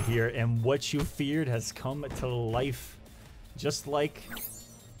the lead here, and what you feared has come to life. Just like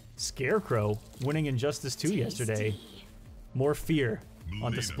Scarecrow winning Injustice 2 yesterday. More fear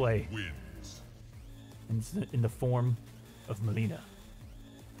on display Wins. in the form of Melina.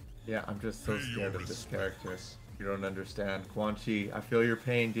 Yeah, I'm just so scared of this character. You don't understand. Quan Chi, I feel your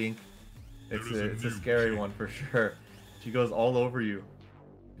pain, Dink. It's a scary one for sure. She goes all over you.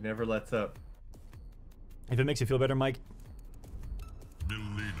 Never lets up. If it makes you feel better, Mike,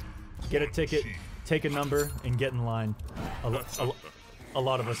 get a ticket, take a number, and get in line. A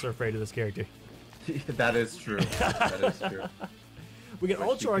lot of us are afraid of this character. That is true. That is true. We get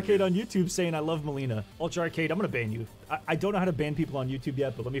Ultra Arcade on YouTube saying I love Melina. Ultra Arcade, I'm gonna ban you. I don't know how to ban people on YouTube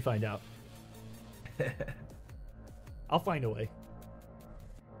yet, but let me find out. I'll find a way.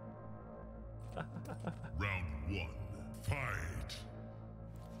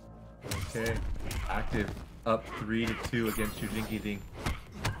 Okay. Active up 3-2 against Shujinki Ding.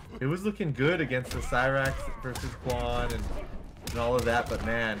 It was looking good against the Cyrax versus Quan and all of that, but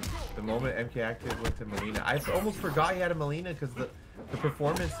man, the moment MK Active went to Melina, I almost forgot he had a Melina because the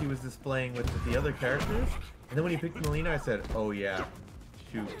performance he was displaying with the other characters, and then when he picked Melina, I said, oh yeah,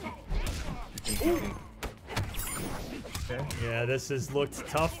 shoot. Okay. Yeah, this has looked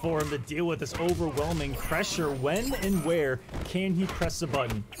tough for him to deal with this overwhelming pressure. When and where can he press a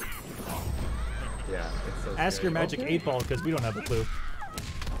button? Yeah, it's so Ask scary. your magic Okay. 8-ball because we don't have a clue.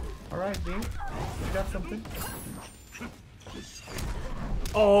 All right, Ding, you got something?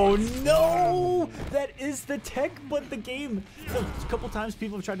 Oh no! That is the tech, but the game. A couple times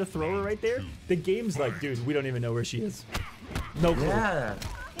people have tried to throw her right there. The game's like, dude, we don't even know where she is. No clue. Yeah,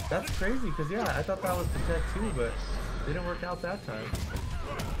 that's crazy because yeah, I thought that was the tech too, but didn't work out that time.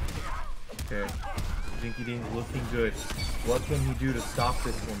 Okay, Jinky Ding's looking good. What can he do to stop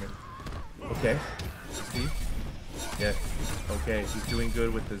this woman? Okay, see? Yes. Okay, he's doing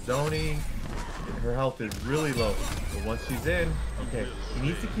good with the zoning. Her health is really low, but once she's in, okay, he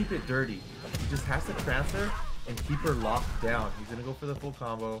needs to keep it dirty. He just has to transfer and keep her locked down. He's gonna go for the full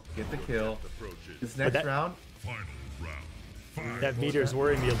combo, get the kill. This next round, Final round. That meter's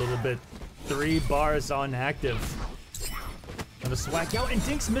worrying me a little bit. 3 bars on active. Have a swag out, and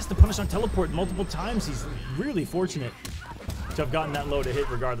Dinks missed the punish on teleport multiple times. He's really fortunate to have gotten that low to hit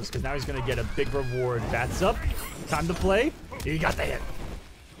regardless, because now he's going to get a big reward. Bats up. Time to play. He got the hit.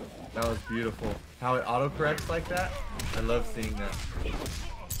 that was beautiful. How it autocorrects like that, I love seeing that.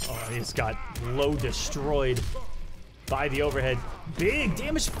 Oh, he just got low destroyed by the overhead. Big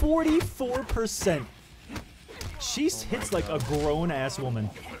damage, 44%. She hits like a grown-ass woman.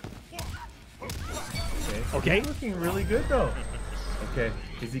 Okay. He's looking really good though. Okay,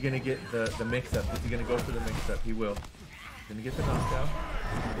 is he gonna get the mix-up? Is he gonna go for the mix-up? He will. Gonna get the knockdown.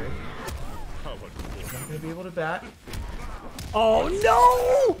 Okay. He's not gonna be able to bat. Oh,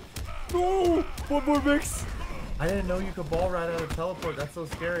 no! No! One more mix. I didn't know you could ball right out of teleport. That's so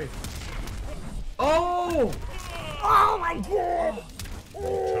scary. Oh! Oh, my God!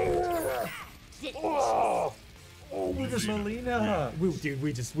 Oh! Oh, with this Melina. Dude,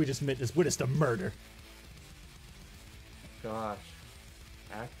 we just witnessed a murder. Gosh.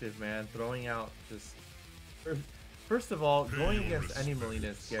 Active, man. Throwing out just... First of all, going against any Melina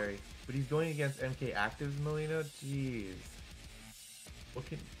is scary. But he's going against MK Active's Melina? Jeez.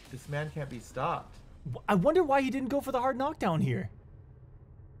 This man can't be stopped. I wonder why he didn't go for the hard knockdown here.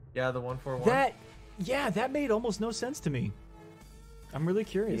 Yeah, the 1-4-1. That made almost no sense to me. I'm really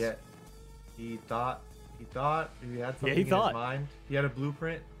curious. Yeah. He thought he had something he in thought. his mind. He had a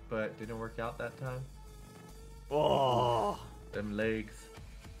blueprint, but didn't work out that time. Oh, Them legs.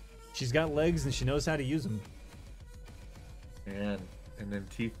 she's got legs and she knows how to use them. Man, and then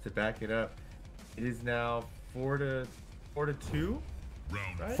teeth to back it up. It is now 4-2.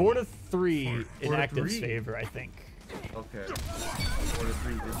 Round Right? 4-3 in 4-3. Active's favor, I think. Okay.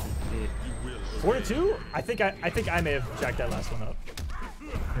 4-3. This is it. 4-2? I think I may have jacked that last one up.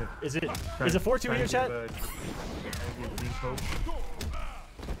 Is it 4-2 in your chat?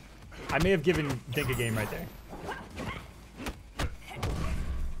 I may have given Dink a game right there.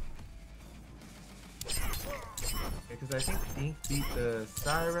 Because I think Dink beat the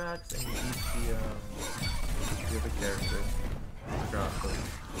Cyrax and he beat the other character. I forgot,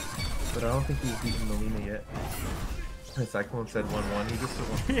 but I don't think he's beaten Melina yet. Cyclone said 1-1. He just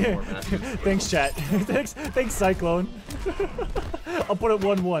wants more matches. Thanks, chat. thanks, Cyclone. I'll put it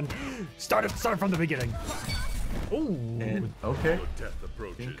 1-1. Start it from the beginning. Ooh. And okay, Death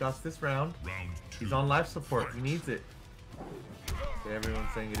approaches. Dink got this round. Round 2. He's on life support. He needs it. Okay,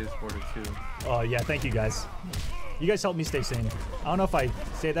 everyone's saying it is 4-2. Oh yeah, thank you guys. You guys help me stay sane. I don't know if I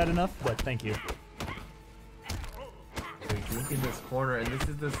say that enough, but thank you. Dink in this corner, and this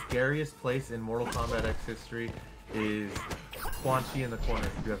is the scariest place in Mortal Kombat X history. Is Quan Chi in the corner.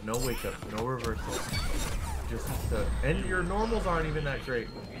 You have no wake ups, no reversal. Just and your normals aren't even that great.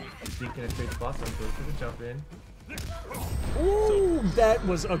 Dink in a trade spot, so goes to the jump in. Ooh, that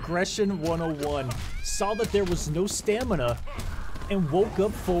was aggression 101. Saw that there was no stamina and woke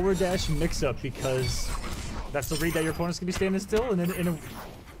up forward dash mix up because that's the read that your opponent's gonna be standing still and then in a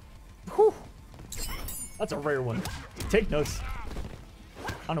whew, that's a rare one. Take notes.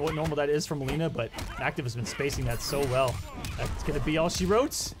 I don't know what normal that is from Melina, but Active has been spacing that so well. That's gonna be all she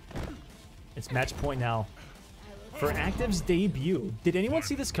wrote. It's match point now. For Active's debut, did anyone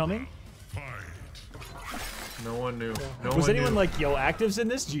see this coming? No one knew. Was anyone like, yo, Active's in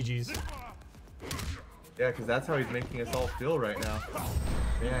this? GG's. Yeah, because that's how he's making us all feel right now.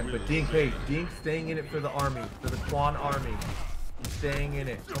 Man, but Dink, hey, Dink's staying in it for the army, for the Quan army. He's staying in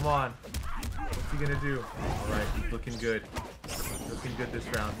it. Come on. What's he gonna do? All right, he's looking good. Looking good this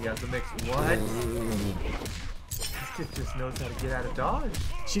round. He has the mix. What? This kid just knows how to get out of dodge.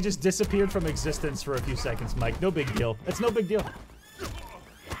 She just disappeared from existence for a few seconds, Mike. No big deal. It's no big deal.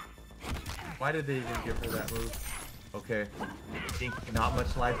 Why did they even give her that move? Okay. I think not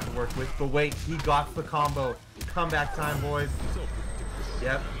much life to work with. But wait, he got the combo. Comeback time, boys.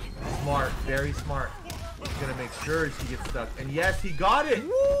 Yep. Smart. Very smart. He's gonna make sure she gets stuck. And yes, he got it!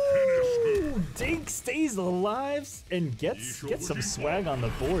 Woo! Dink stays alive and gets some swag on the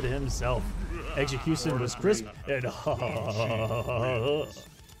board himself. Execution was crisp and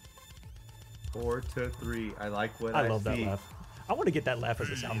 4-3. I like what I love that see. laugh. I want to get that laugh as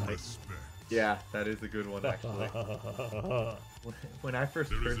a soundbite. Yeah, that is a good one, actually. When I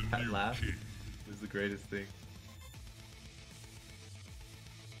first heard that laugh, it was the greatest thing.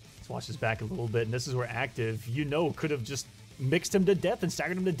 Let's watch this back a little bit, and this is where Active, could have just mixed him to death and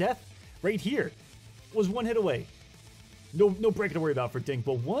staggered him to death. Right here was one hit away. No break to worry about for Dink,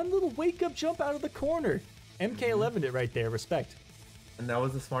 but one little wake-up jump out of the corner. MK11'd it right there. Respect. And that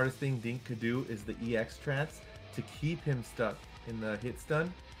was the smartest thing Dink could do, is the EX trance to keep him stuck in the hit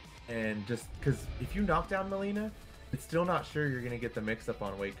stun. And just because if you knock down Melina, it's still not sure you're going to get the mix-up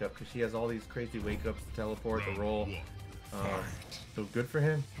on wake-up because she has all these crazy wake-ups, the teleport, the roll. So good for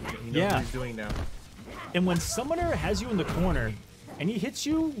him. He knows what he's doing now. And when Summoner has you in the corner and he hits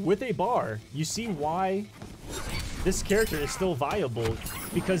you with a bar, you see why this character is still viable,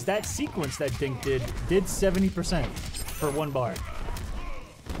 because that sequence that Dink did 70% for one bar.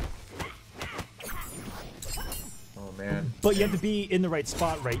 Oh man. But you have to be in the right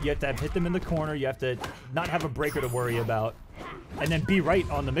spot, right? You have to hit them in the corner, you have to not have a breaker to worry about, and then be right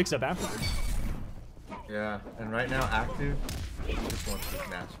on the mix-up afterwards. Yeah, and right now Active, he just wants this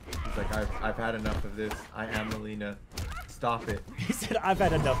match. He's like, I've had enough of this. I am Melina. Stop it. He said, I've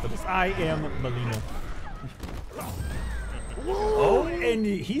had enough of this. I am Melina. Oh, and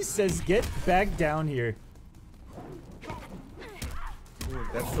he says, get back down here. Ooh,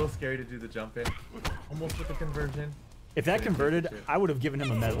 that's so scary to do the jump in. Almost with the conversion. If that converted, I would have given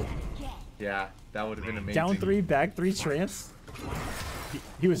him a medal. Yeah, that would have been amazing. Down 3, back 3 trance.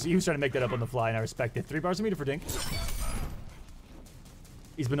 He was trying to make that up on the fly, and I respect it. 3 bars a meter for Dink.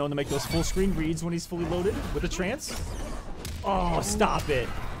 He's been known to make those full screen reads when he's fully loaded with a trance. Oh, stop it.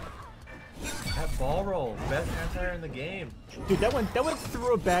 That ball roll, best anti-air in the game. Dude, that went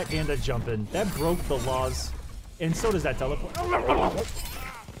through a bat and a jump in. That broke the laws. And so does that teleport.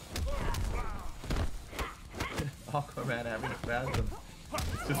 Aquaman having a spasm.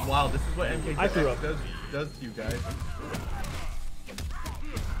 It's just wild. This is what MK does to you guys.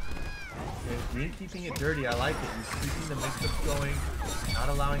 And Green keeping it dirty. I like it. He's keeping the mix-ups going, not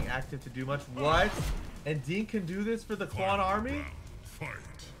allowing Active to do much. What? And Dean can do this for the Quan army?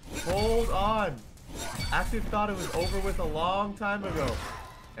 Hold on. Active thought it was over with a long time ago.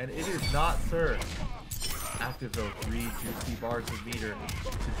 And it is not, sir. Active though, 3 juicy bars of meter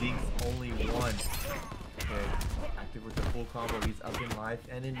to Dean's only 1. Okay, Active with the full combo. He's up in life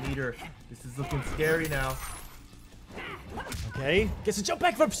and in meter. This is looking scary now. Okay, gets a jump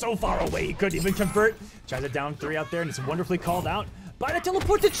back from so far away, he couldn't even convert. Tries it down 3 out there, and it's wonderfully called out by the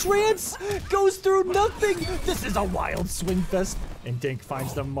teleport to trance. Goes through nothing. This is a wild swing fest. And Dink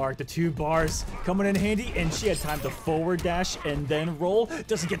finds the mark, the 2 bars coming in handy, and she had time to forward dash and then roll.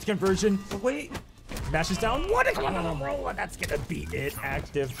 Doesn't get the conversion. Wait. Mashes down, what a roll, and that's gonna be it.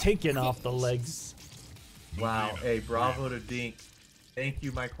 Active, taking off the legs. Wow, hey, bravo to Dink. Thank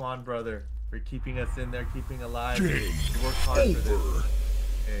you, my Quan brother, for keeping us in there, keeping alive. You worked hard for this.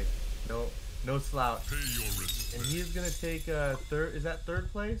 Hey, no slouch. And he's gonna take third. Is that 3rd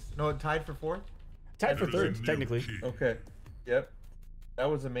place? No, tied for 4th. Tied for 3rd, technically. Okay. Yep. That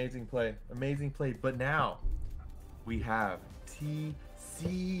was amazing play. Amazing play. But now we have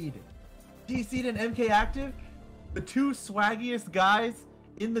T-Seed. T-Seed and MK Active, the 2 swaggiest guys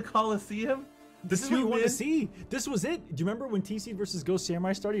in the Kolosseum. This is what you want to see. This was it. Do you remember when TC versus Ghost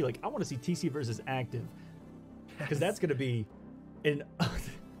Samurai started? You're like, I want to see TC versus Active. Because that's going to be an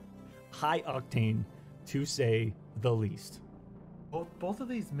high octane, to say the least. Both of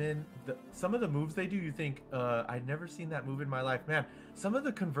these men, some of the moves they do, you think, I'd never seen that move in my life. Man, some of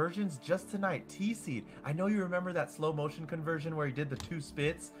the conversions just tonight, T-Seed. I know you remember that slow motion conversion where he did the 2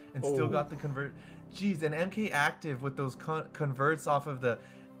 spits and still got the convert. Jeez, and MK Active with those converts off of the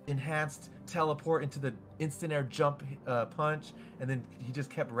enhanced teleport into the instant air jump punch, and then he just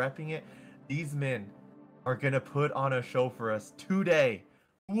kept repping it. These men are going to put on a show for us today.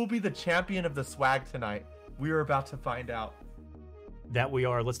 Who will be the champion of the swag tonight? We are about to find out. That we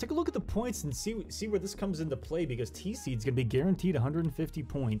are. Let's take a look at the points and see where this comes into play, because T-Seed's going to be guaranteed 150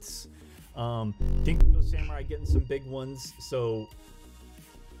 points. Think Go Samurai getting some big ones. So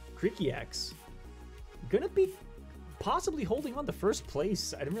Creaky X gonna be possibly holding on to first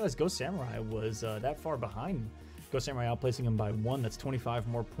place. I didn't realize Go Samurai was that far behind. Go Samurai outplacing him by 1. That's 25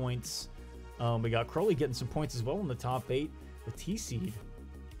 more points. We got Crowley getting some points as well in the top 8. The T-Seed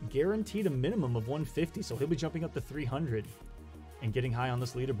guaranteed a minimum of 150, so he'll be jumping up to 300 and getting high on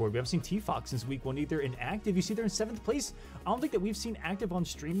this leaderboard. We haven't seen T-Fox since week 1 either. In active, you see they're in 7th place. I don't think that we've seen active on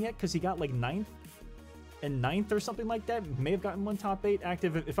stream yet because he got like 9th and 9th or something like that. May have gotten one top 8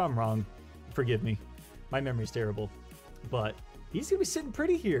 active. If I'm wrong, forgive me. My memory's terrible. But he's going to be sitting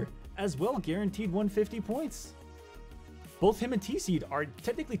pretty here as well, guaranteed 150 points. Both him and T-Seed are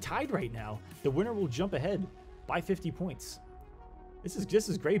technically tied right now. The winner will jump ahead by 50 points. This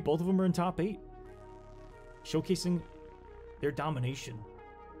is great. Both of them are in top 8. Showcasing their domination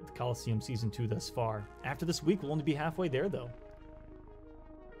with Kolosseum Season 2 thus far. After this week, we'll only be halfway there, though.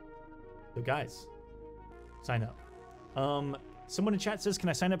 So, guys, sign up. Someone in chat says, can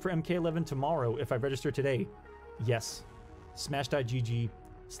I sign up for MK11 tomorrow if I register today? Yes.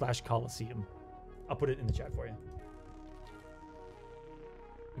 Smash.gg/Kolosseum. I'll put it in the chat for you.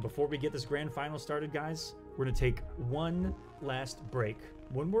 And before we get this grand final started, guys, we're going to take one last break.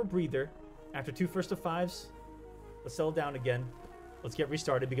 One more breather. After 2 first of 5s, let's settle down again. Let's get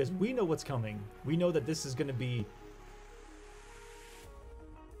restarted because we know what's coming. We know that this is going to be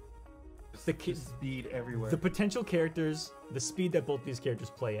the speed everywhere. The potential characters, the speed that both these characters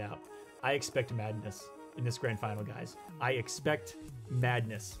play out. I expect madness in this grand final, guys. I expect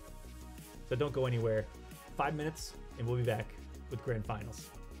madness. So don't go anywhere. 5 minutes and we'll be back with grand finals.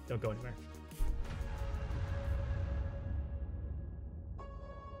 Don't go anywhere.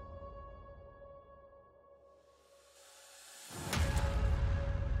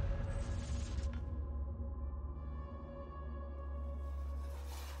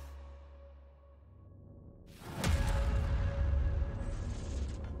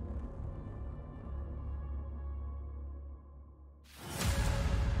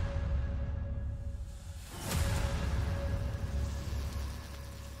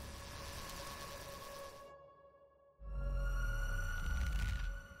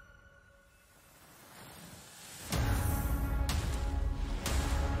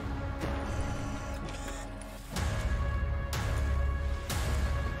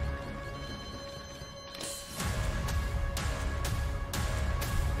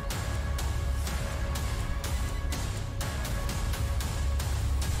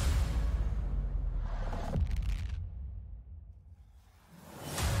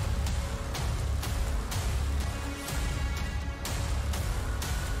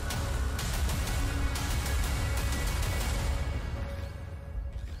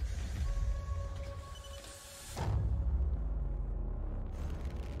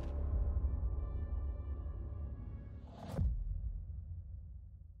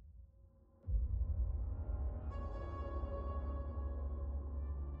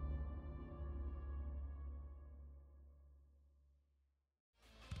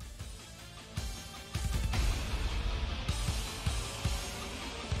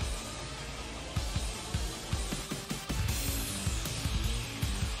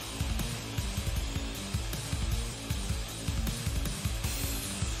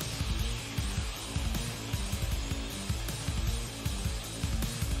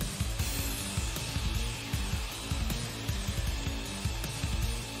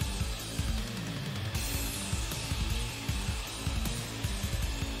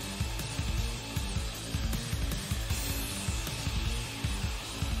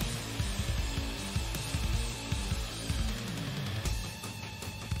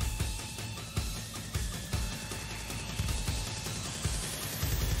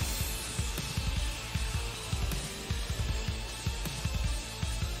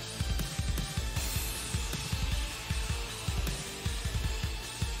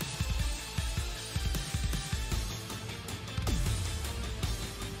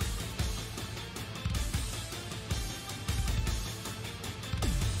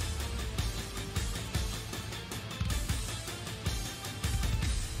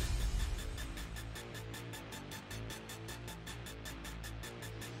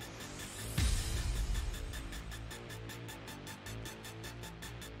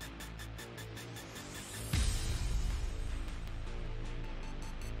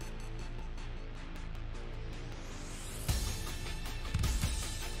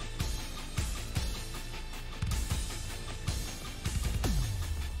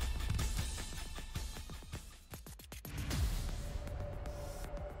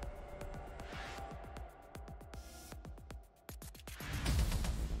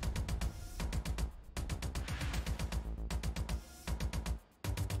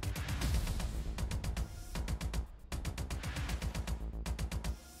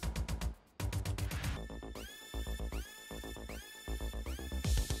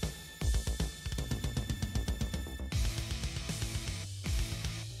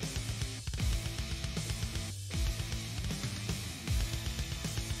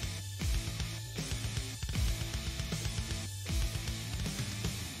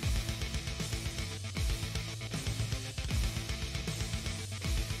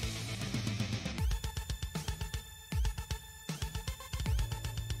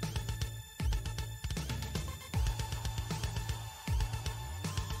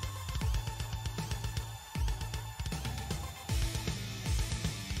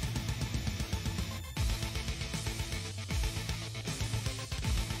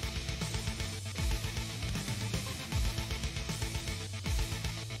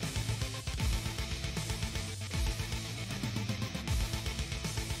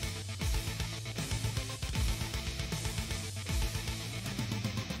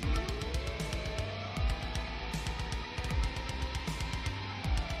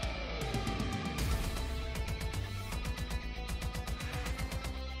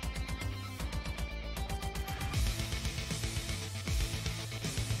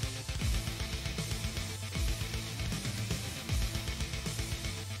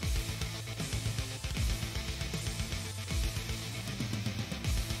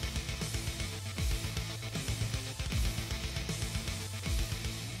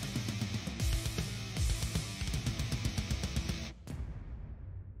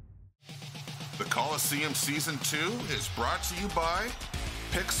 Kolosseum Season 2 is brought to you by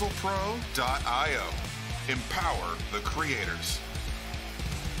PixelPro.io. Empower the creators.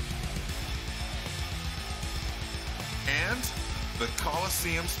 And the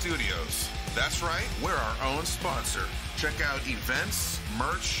Kolosseum Studios. That's right, we're our own sponsor. Check out events,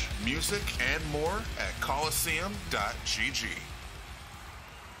 merch, music, and more at Kolosseum.gg.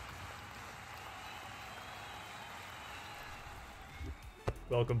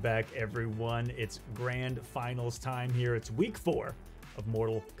 Welcome back, everyone. It's grand finals time here. It's week 4 of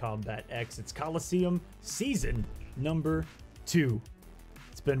Mortal Kombat X. It's Kolosseum season number 2.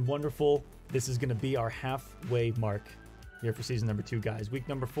 It's been wonderful. This is going to be our halfway mark here for season number 2, guys. Week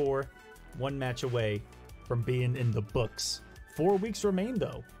number 4, 1 match away from being in the books. 4 weeks remain,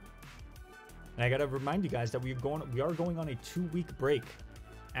 though. And I got to remind you guys that we are going on a 2-week break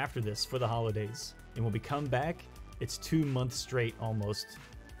after this for the holidays. And when we come back, it's 2 months straight almost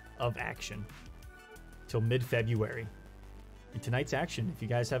of action till mid-February. And tonight's action, if you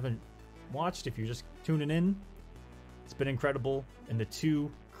guys haven't watched, if you're just tuning in, it's been incredible. And the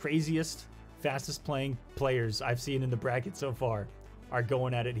 2 craziest, fastest playing players I've seen in the bracket so far are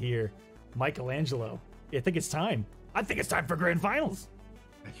going at it here. Michelangelo, I think it's time. I think it's time for grand finals.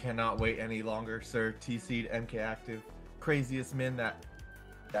 I cannot wait any longer, sir. T-Seed, MK Active, craziest men that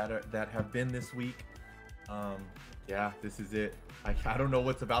have been this week. Yeah, this is it. I don't know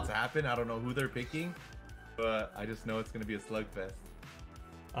what's about to happen. I don't know who they're picking, but I just know it's going to be a slugfest.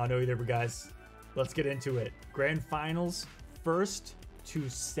 I don't know either, but guys, let's get into it. Grand finals, 1st to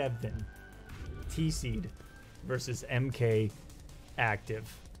 7. T-Seed versus MK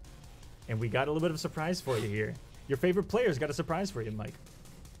Active. And we got a little bit of a surprise for you here. Your favorite player's got a surprise for you, Mike.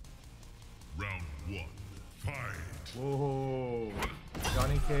 Round 1, fight. Whoa.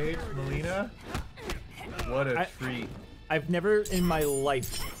 Johnny Cage, Melina. What a treat. I've never in my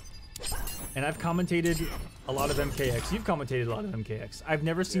life, and I've commentated a lot of MKX. You've commentated a lot of MKX. I've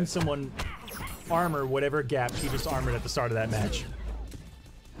never seen someone armor whatever gap he just armored at the start of that match.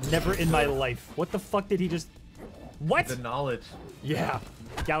 Never in my life. What the fuck did he just... What? The knowledge. Yeah.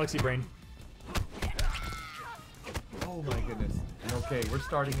 Galaxy Brain. Oh my goodness. Okay, we're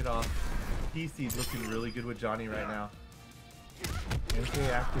starting it off. PC's looking really good with Johnny right now. MK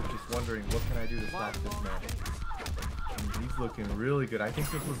Active just wondering, what can I do to stop this man? And he's looking really good. I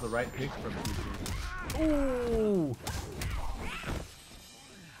think this was the right pick from PC. Ooh.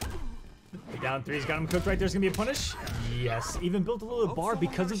 Down 3's got him cooked right. There's going to be a punish. Yes. Even built a little bar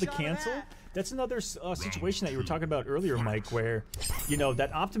because of the cancel. That's another situation that you were talking about earlier, Mike, where, you know,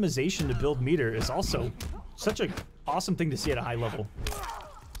 that optimization to build meter is also such an awesome thing to see at a high level.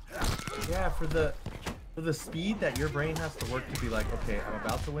 Yeah, for the speed that your brain has to work to be like, okay, I'm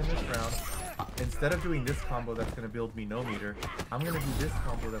about to win this round. Instead of doing this combo that's going to build me no meter, I'm going to do this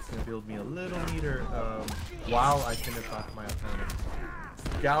combo that's going to build me a little meter while I finish off my opponent.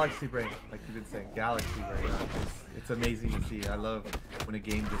 Galaxy Brain, like you've been saying, Galaxy Brain. It's amazing to see. I love when a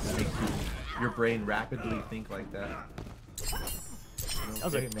game just makes your brain rapidly think like that. That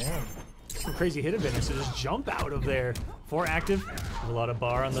was like, man, some crazy hit advantage to just jump out of there. 4 active, a lot of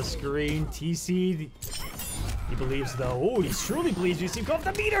bar on the screen. TC, he believes though. Oh, he truly believes. You see, go off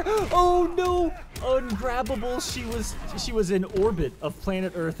the meter. Oh no, ungrabbable. She was in orbit of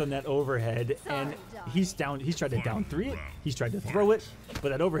planet Earth on that overhead, and he's down. He's tried to down 3 it. He's tried to throw it, but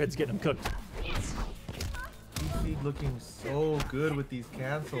that overhead's getting him cooked. TC looking so good with these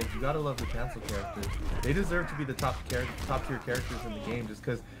cancels. You gotta love the cancel characters. They deserve to be the top tier characters in the game, just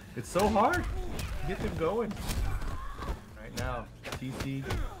because it's so hard to get them going. Right now, TC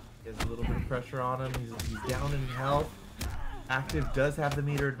has a little bit of pressure on him. He's down in health. Active does have the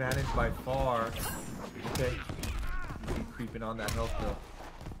meter advantage by far. Okay, he's creeping on that health though.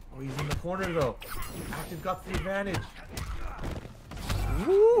 Oh, he's in the corner though. Active got the advantage.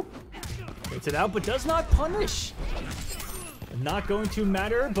 Woo! Waits it out, but does not punish. Not going to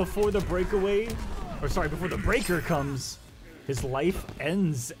matter before the breakaway, or sorry, before the breaker comes. His life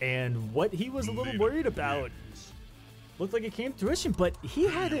ends, and what he was a little worried about looked like it came to fruition, but he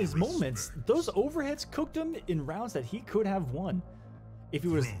had his moments. Those overheads cooked him in rounds that he could have won if he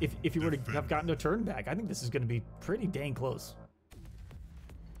was if he were to have gotten a turn back. I think this is going to be pretty dang close.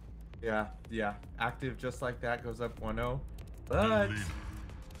 Yeah. Active just like that goes up 1-0. But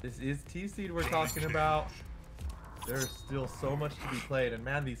this is T-Seed we're talking about. There's still so much to be played, and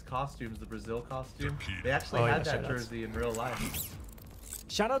man, these costumes, the Brazil costume, they actually had that jersey in real life.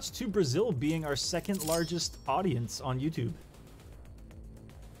 Shoutouts to Brazil being our 2nd largest audience on YouTube.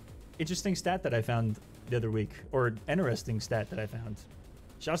 Interesting stat that I found the other week, or interesting stat that I found.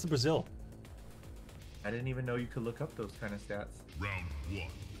 Shoutouts to Brazil. I didn't even know you could look up those kind of stats. Round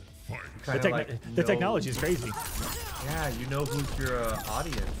 1, The technology is crazy. Yeah, you know who's your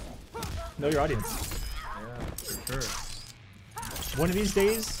audience. Know your audience. Yeah, for sure. One of these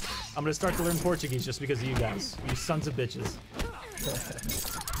days, I'm gonna start to learn Portuguese just because of you guys. You sons of bitches.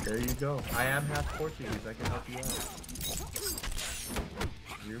 There you go. I am half Portuguese. I can help you out.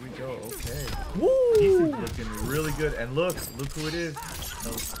 Here we go. Okay. Woo! He's looking really good. And look who it is.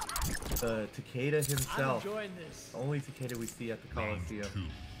 Takeda himself. Only Takeda we see at the Kolosseum.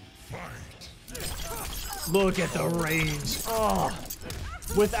 Look at the range. Oh,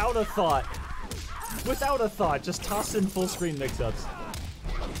 without a thought. Without a thought, just toss in full screen mix-ups.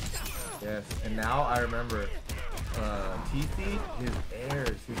 Yes, and now I remember TC,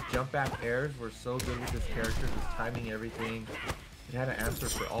 his jump back airs were so good with this character, just timing everything. It had an answer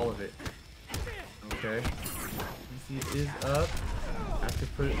for all of it. Okay. TC is up after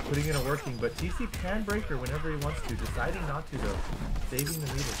putting in a working, but TC can break her whenever he wants to, deciding not to though, saving the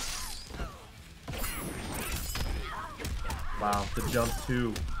meter. Wow, the jump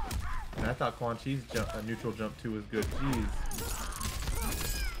 2. And I thought Quan Chi's neutral jump 2 was good. Jeez.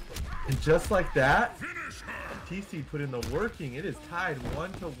 And just like that, TC put in the working. It is tied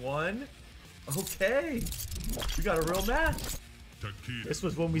 1-1. Okay, we got a real match. This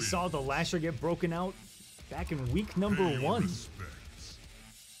was when we saw the Lasher get broken out back in week number 1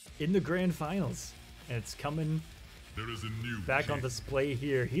 in the grand finals, and it's coming back on display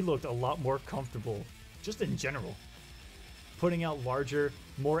here. He looked a lot more comfortable, just in general, putting out larger,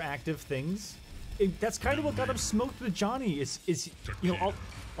 more active things. That's kind of what got him smoked with Johnny. Is you know,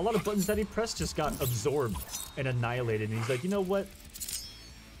 a lot of buttons that he pressed just got absorbed and annihilated, and he's like, you know what?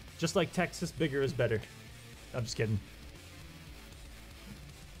 Just like Texas, bigger is better. I'm just kidding.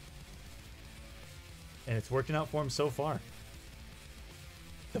 And it's working out for him so far.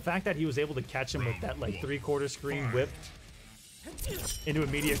 The fact that he was able to catch him with that like 3/4 screen whip into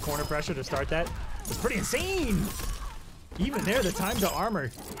immediate corner pressure to start that was pretty insane. Even there, the time to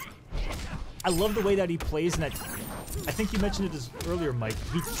armor. I love the way that he plays, and that I think you mentioned it earlier, Mike.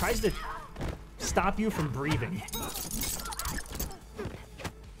 He tries to stop you from breathing.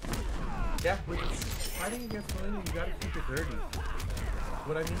 Yeah, with fighting against Millennium, you gotta keep it dirty.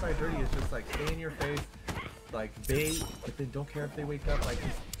 What I mean by dirty is just like stay in your face, like bait, but then don't care if they wake up. Like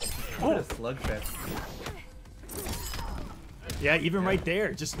just keep it a slugfest. Yeah, even right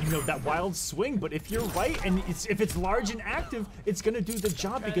there, just, you know, that wild swing. But if you're right, and if it's large and active, it's gonna do the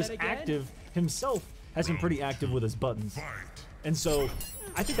job, because active himself has been pretty active with his buttons, and so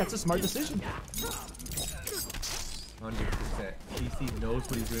I think that's a smart decision. 100%. TC knows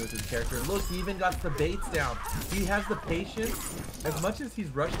what he's doing with his character. Look, he even got the baits down. He has the patience. As much as he's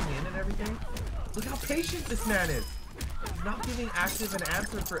rushing in and everything, look how patient this man is. He's not giving active an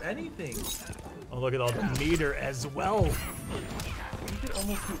answer for anything. Oh, look at all the meter as well. He could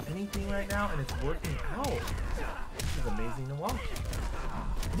almost do anything right now, and it's working out. This is amazing to watch.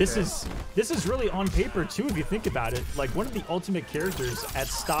 This is really on paper too, if you think about it. Like one of the ultimate characters at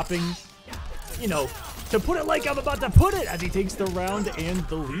stopping, you know, to put it like I'm about to put it, as he takes the round and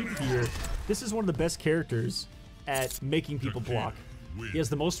the lead here. This is one of the best characters at making people block. He has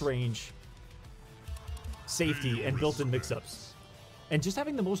the most range, safety, and built-in mix-ups. And just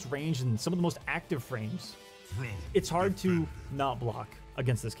having the most range and some of the most active frames, it's hard to not block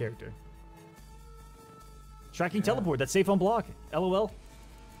against this character. Tracking teleport, that's safe on block. LOL.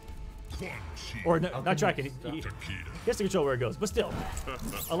 Or no, not tracking. He has to control where it goes, but still,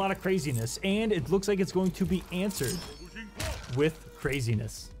 a lot of craziness, and it looks like it's going to be answered with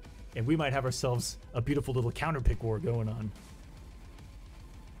craziness, and we might have ourselves a beautiful little counter pick war going on.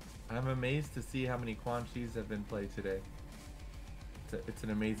 I'm amazed to see how many Quan Chis have been played today. It's an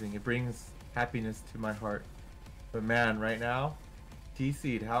amazing. It brings happiness to my heart. But man, right now,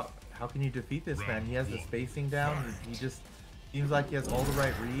 TC'd. How can you defeat this man? He has the spacing down. He just seems like he has all the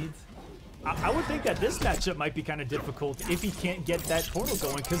right reads. I would think that this matchup might be kind of difficult if he can't get that portal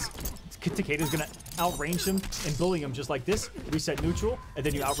going, because Takeda's going to outrange him and bully him just like this, reset neutral, and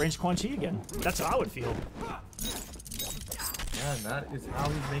then you outrange Quan Chi again. That's how I would feel. Yeah, and that is how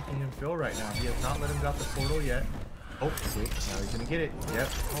he's making him feel right now. He has not let him get out the portal yet. Oh, wait, now he's going to get it. Yep.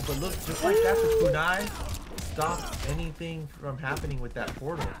 Oh, but look, just like that, the kunai stopped anything from happening with that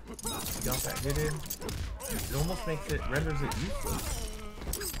portal. He got that hit in. It almost renders it useless.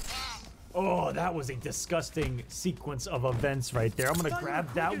 Oh, that was a disgusting sequence of events right there. I'm gonna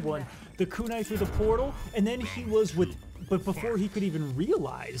grab that one. The kunai through the portal, and then he was but before he could even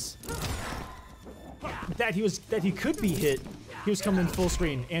realize that he could be hit, he was coming in full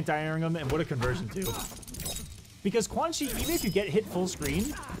screen, anti-airing him, and what a conversion too. Because Quan Chi, even if you get hit full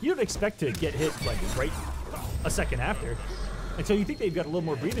screen, you don't expect to get hit like right a second after. And so you think they've got a little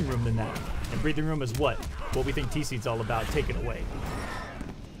more breathing room than that. And breathing room is what? What we think T-Seed's all about, taken away.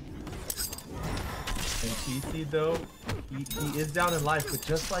 And T-Seed, though, he is down in life, but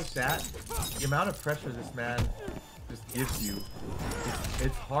just like that, the amount of pressure this man just gives you,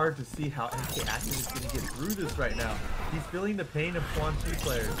 it's hard to see how MK Active is going to get through this right now. He's feeling the pain of Quan Chi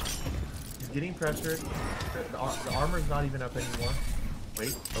players. He's getting pressured. The armor's not even up anymore.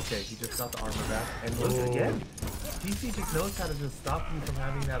 Wait, okay, he just got the armor back. And look again. TC just knows how to just stop you from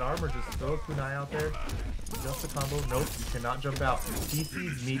having that armor. Just throw a kunai out there. Just a combo. Nope, you cannot jump out.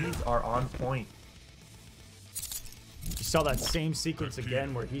 TC's meaties are on point. You saw that same sequence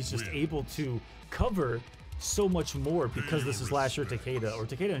again where he's just able to cover so much more because this is Lasher Takeda, or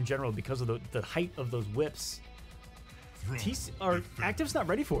Takeda in general, because of the height of those whips. Active's not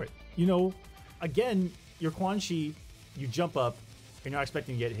ready for it. You know, again, your Quan Chi, you jump up, you're not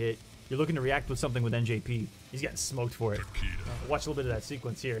expecting to get hit. You're looking to react with something with NJP. He's getting smoked for it. Watch a little bit of that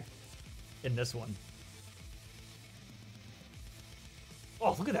sequence here in this one.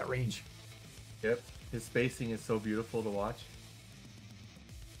 Oh, look at that range. Yep, his spacing is so beautiful to watch.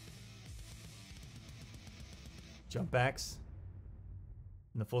 Jump backs.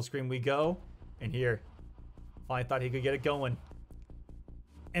 In the full screen we go. And here. Finally thought he could get it going.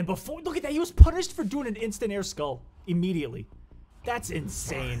 And before, look at that, he was punished for doing an instant air skull immediately. That's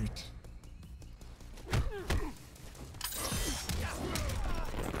insane. We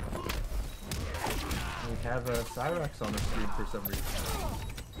have a Cyrax on the screen for some reason.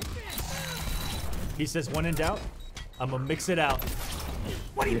 He says, when in doubt, I'm gonna mix it out.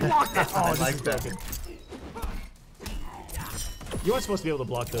 What he blocked that? Oh, like this is broken. You aren't supposed to be able to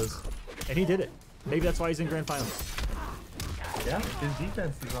block those. And he did it. Maybe that's why he's in Grand Finals. Yeah, his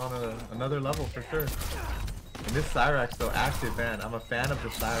defense is on another level for sure. And this Cyrax, though, active, man. I'm a fan of the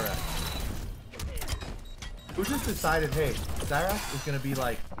Cyrax. Who just decided, hey, Cyrax is going to be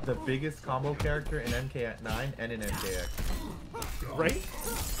like the biggest combo character in MK9 and in MKX? Right?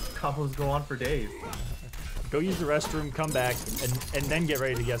 Combos go on for days. Go use the restroom, come back, and then get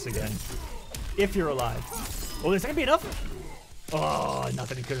ready to guess again. If you're alive. Well, is that gonna be enough? Oh,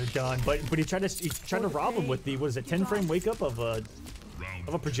 nothing he could have done. But he tried to rob him with the, what is it, 10-frame wake up of a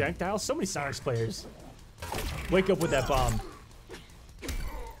projectile? So many Cyrax players wake up with that bomb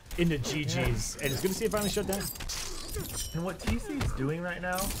into GG's, and it's good to see it finally shut down. And what TC is doing right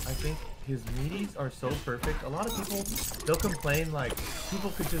now, I think his meaties are so perfect. A lot of people, they'll complain like,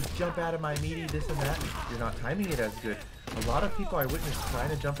 people could just jump out of my meaty, this and that. You're not timing it as good. A lot of people I witnessed trying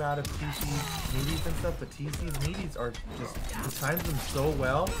to jump out of TC's meaties and stuff, but TC's meaties are just, he times them so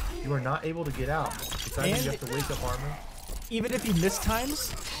well, you are not able to get out. Besides, you have to wake up armor. Even if he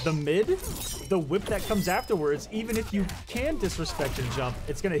mistimes the mid, the whip that comes afterwards, even if you can disrespect and jump,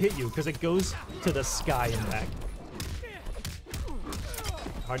 it's going to hit you because it goes to the sky and back.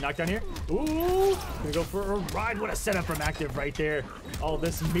 Hard knockdown here. Ooh, gonna go for a ride. What a setup from Active right there. All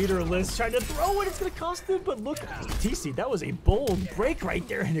this meterless trying to throw it. It's gonna cost him, but look, TC, that was a bold break right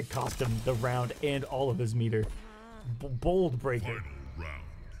there, and it cost him the round and all of his meter. Bold breaker.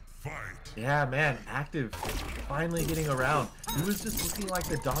 Yeah, man, Active finally getting around. He was just looking like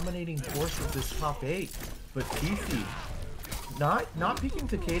the dominating force of this top 8, but TC not picking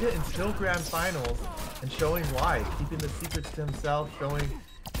Takeda until Grand Finals and showing why, keeping the secrets to himself, showing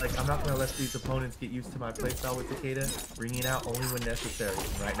like, I'm not going to let these opponents get used to my playstyle with Takeda, bringing it out only when necessary.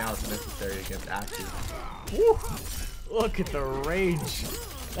 And right now it's necessary against Active. Woo! Look at the range.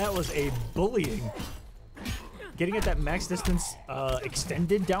 That was a bullying. Getting at that max distance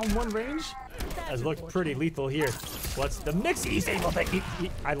extended down one range has looked pretty lethal here. What's the mix? He's able to...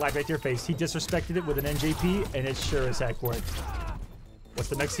 I lied right to your face. He disrespected it with an NJP, and it sure as heck worked. What's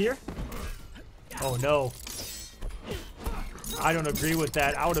the mix here? Oh, no. I don't agree with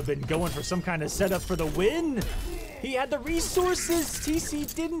that. I would have been going for some kind of setup for the win. He had the resources.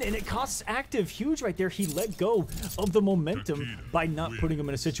 TC didn't, and it costs Active huge right there. He let go of the momentum by not putting him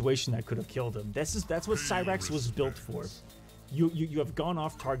in a situation that could have killed him. That's what Cyrax was built for. You have gone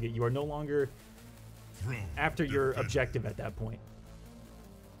off target. You are no longer after your objective at that point.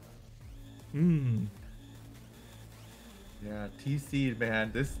 Yeah, TC,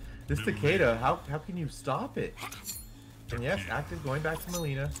 man. This Takeda, how can you stop it? And yes, Active going back to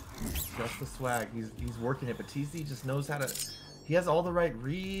Melina. Just the swag. He's working it, but TC just knows how to. He has all the right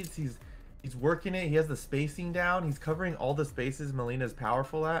reads. He's working it. He has the spacing down. He's covering all the spaces Melina's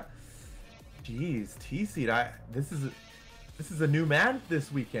powerful at. Jeez, TC, this is a new man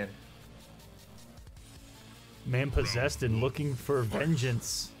this weekend. Man possessed and looking for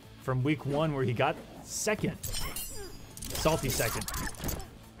vengeance from week 1 where he got second. Salty second.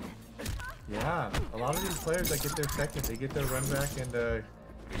 Yeah, a lot of these players that get their second, they get their run back, and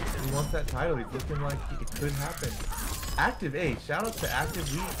he wants that title. He's looking like it could happen. Active, hey, shout out to Active.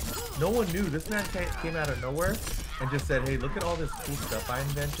 No one knew. This man came out of nowhere and just said, hey, look at all this cool stuff I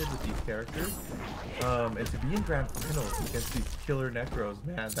invented with these characters. And to be in grand finals against these killer Necros,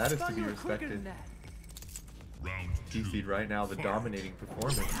 man, that is to be respected. T-Seed right now, the dominating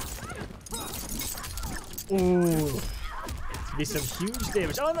performance. Ooh. Be some huge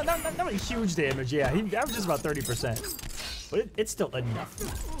damage. Oh, no, not huge damage. Yeah, he averages about 30%. But it's still enough.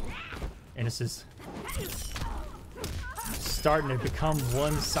 And this is starting to become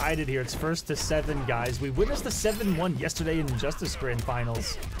one-sided here. It's 1st to 7, guys. We witnessed the 7-1 yesterday in Injustice Grand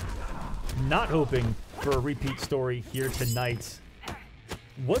Finals. Not hoping for a repeat story here tonight.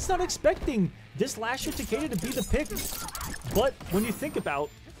 Was not expecting this last year Takeda to be the pick. But when you think about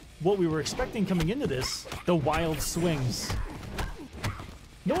what we were expecting coming into this, the wild swings.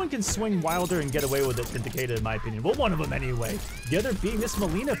 No one can swing wilder and get away with it than Takeda, in my opinion. Well, one of them anyway. The other being this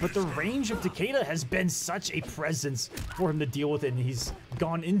Melina, but the range of Takeda has been such a presence for him to deal with it, and he's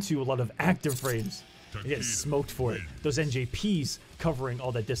gone into a lot of active frames. He gets smoked for it. Those NJPs covering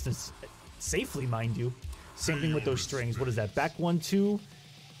all that distance safely, mind you. Same thing with those strings. What is that? Back 1-2.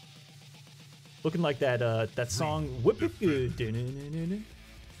 Looking like that song, Whip It Good.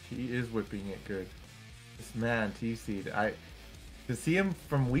 He is whipping it good. This man, T-Seed, to see him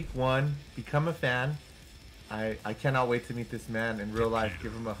from week 1 become a fan, I cannot wait to meet this man in real life.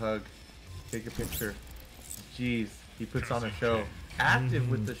 Give him a hug, take a picture. Jeez, he puts on a show. Active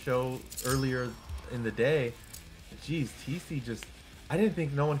with the show earlier in the day. Jeez, T-Seed just, I didn't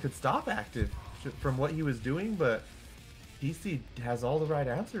think no one could stop Active from what he was doing, but T-Seed has all the right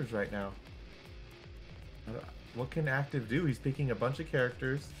answers right now. What can Active do? He's picking a bunch of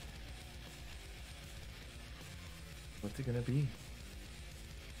characters. What's it gonna be?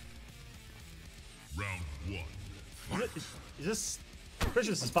 Round 1. Is this? Pretty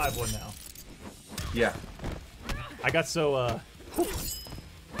sure this is 5-1 now. Yeah. I got so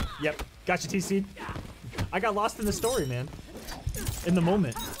Yep, gotcha, T-Seed. I got lost in the story, man. In the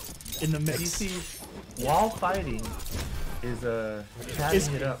moment, in the mix. T-Seed, while fighting, is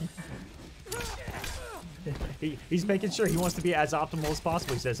chatting it up. He's making sure he wants to be as optimal as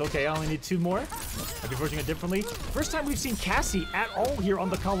possible. He says, okay, I only need 2 more. I'll be verging it differently. First time we've seen Cassie at all here on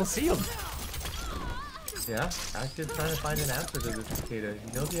the Kolosseum. Yeah, Active trying to find an answer to this Takeda.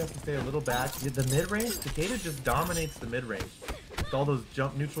 He knows he has to stay a little back. The mid-range, Takeda just dominates the mid-range. With all those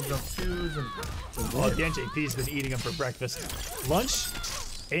neutral jump 2s and... Oh, the NJP's been eating them for breakfast, lunch,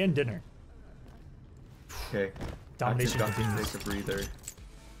 and dinner. Okay. Domination continues. Take a breather.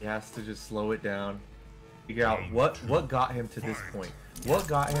 He has to just slow it down. Figure out what got him to this point. What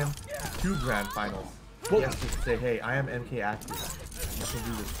got him to grand finals. He has to say, hey, I am MK Active. I can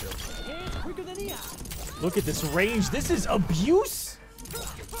do this still. Look at this range. This is abuse.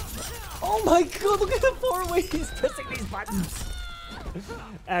 Oh my god, look at the 4 ways he's pressing these buttons.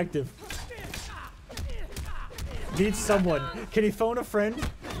 Active. Needs someone. Can he phone a friend?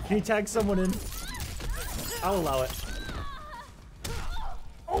 Can he tag someone in? I'll allow it.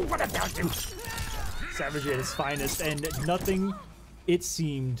 Oh, what about you? Savage at his finest, and nothing, it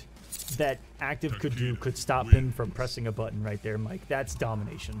seemed, that Active could do could stop him from pressing a button right there, Mike. That's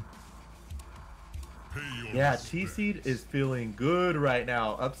domination. Yeah, T-Seed is feeling good right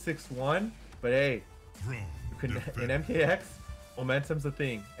now. Up 6-1, but hey, you can, in MKX, momentum's a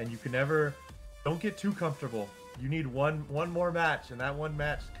thing, and you can never, don't get too comfortable. You need one more match, and that one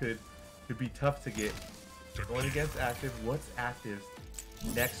match could be tough to get. Going against Active, what's Active's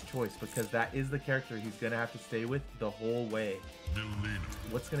next choice? Because that is the character he's gonna have to stay with the whole way.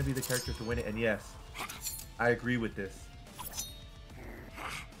 What's gonna be the character to win it? And yes, I agree with this.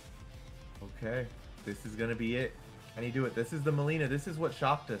 Okay, this is gonna be it. Can he do it? This is the Melina. This is what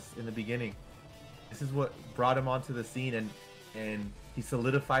shocked us in the beginning. This is what brought him onto the scene, and he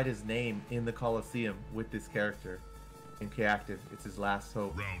solidified his name in the Kolosseum with this character. MK Active, it's his last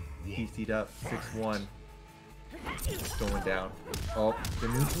hope. T-Seed up 6-1. It's going down. Oh, the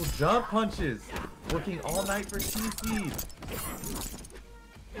neutral jump punches working all night for T-Seed.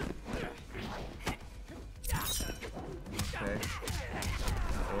 Okay.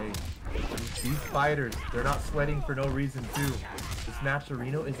 Hey, these fighters, they're not sweating for no reason too. This match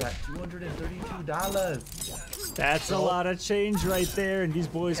Areno is at $232. That's a lot of change right there, and these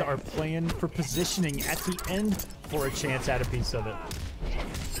boys are playing for positioning at the end for a chance at a piece of it.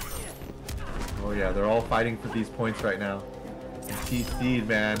 Oh yeah, they're all fighting for these points right now. And T-Seed,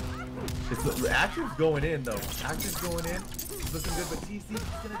 man. Active's going in though. Active's going in. He's looking good, but T-Seed's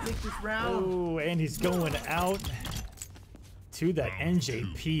gonna take this round. Oh, and he's going out. to that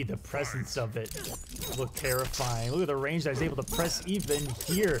NJP, the presence of it looked terrifying. Look at the range that he's able to press even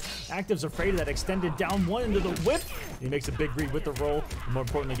here. Active's afraid of that extended down one into the whip. He makes a big read with the roll. And more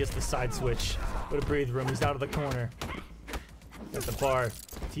importantly, gets the side switch. What a breathe room. He's out of the corner. At the bar.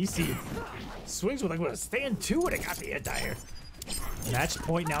 TC swings with like a stand two, and it got the anti-air. Match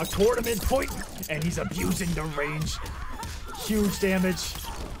point now, tournament point, and he's abusing the range. Huge damage.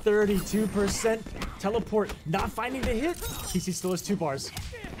 32%. Teleport not finding the hit. TC still has 2 bars.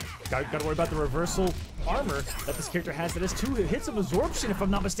 Gotta worry about the reversal armor that this character has that has 2 hits of absorption, if I'm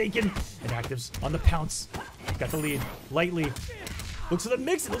not mistaken. And Active's on the pounce. Got the lead. Lightly. Looks at the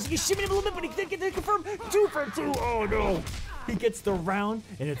mix. It looks like he's shimming him a little bit, but he did get the confirm. 2 for 2. Oh no. He gets the round,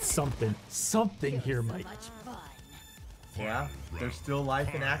 and it's something. Something here, Mike. Yeah, there's still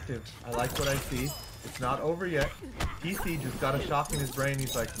life in Active. I like what I see. It's not over yet. TC just got a shock in his brain.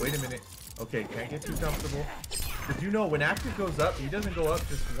 He's like, wait a minute. Okay, can't get too comfortable. Because you know, when Active goes up, he doesn't go up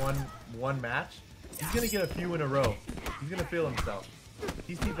just one match. He's going to get a few in a row. He's going to feel himself.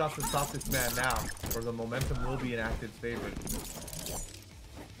 TC got to stop this man now, or the momentum will be in Active's favor.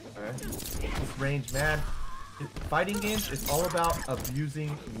 Alright. This range, man. Fighting games, it's all about abusing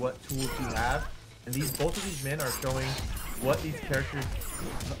what tools you have. And both of these men are showing what these characters,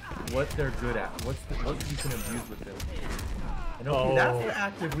 what they're good at, what you can abuse with them. And okay, that's the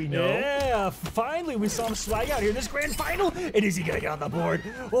Active we know. Yeah, finally we saw him swag out here in this grand final. And is he gonna get on the board?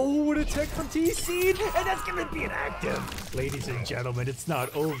 Oh, what a tech from TC, and that's gonna be an Active. Ladies and gentlemen, it's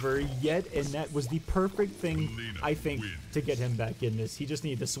not over yet, and that was the perfect thing, I think, to get him back in this. He just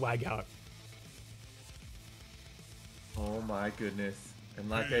needed to swag out. Oh my goodness. And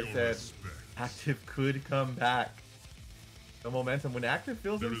like I said, Active could come back. The momentum, when Active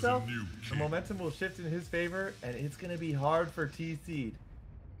feels himself, the momentum will shift in his favor, and it's going to be hard for TC.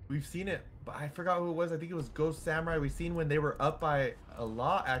 We've seen it, but I forgot who it was. I think it was Ghost Samurai. We've seen when they were up by a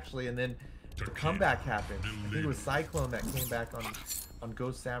lot, actually, and then the comeback happened. I think it was Cyclone that came back on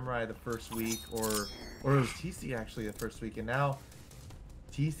Ghost Samurai the first week, or it was TC actually the first week, and now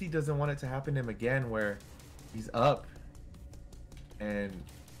TC doesn't want it to happen to him again, where he's up, and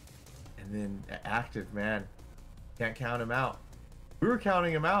then Active, man, can't count him out. We were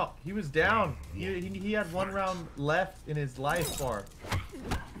counting him out. He was down. He had 1 round left in his life bar.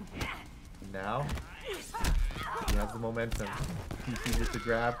 Now he has the momentum. TC with the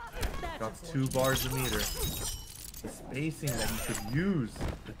grab. Got 2 bars a meter. The spacing that he could use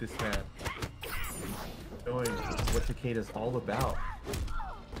with this man. Showing what Takeda's all about.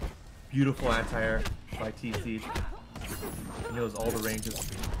 Beautiful anti-air by TC. He knows all the ranges.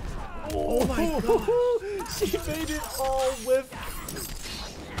 Oh my god! She made it all with.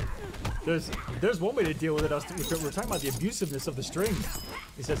 There's one way to deal with it. We're talking about the abusiveness of the string.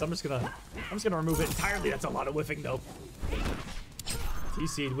 He says, I'm just gonna remove it entirely. That's a lot of whiffing though.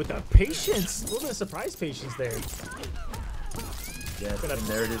 TC with the patience, a little bit of surprise patience there. Yes, and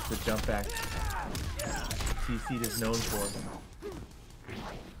there it is, the jump back. TC is known for.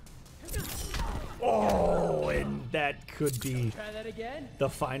 Oh, and that could be the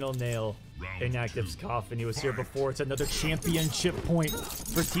final nail in Active's coffin. He was here before. It's another championship point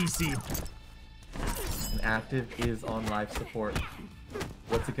for TC. And Active is on life support.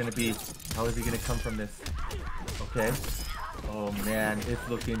 What's it gonna be? How is he gonna come from this? Okay. Oh man, it's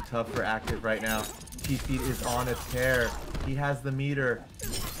looking tough for Active right now. TC is on a tear. He has the meter.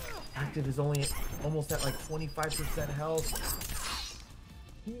 Active is only almost at like 25% health.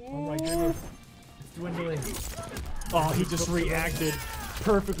 Oh my goodness. Dwindling. Oh, he just reacted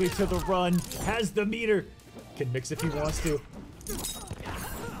perfectly to the run. Has the meter. Can mix if he wants to.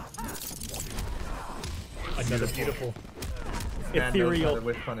 Another beautiful ethereal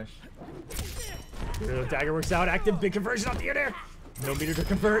with punish. Dagger works out. Active big conversion off the air. No meter to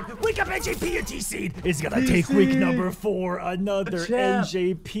convert. Wake up, NJP, and TC is gonna take week number 4. Another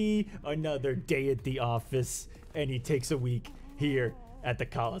NJP. Another day at the office, and he takes a week here at the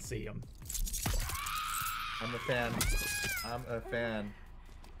Kolosseum. I'm a fan. I'm a fan.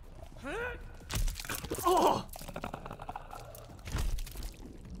 Oh!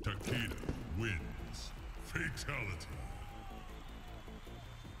 Takeda wins. Fatality.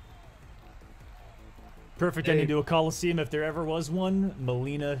 Perfect ending to a Kolosseum if there ever was one.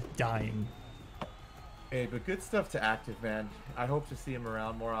 Melina dying. Hey, but good stuff to Active, man. I hope to see him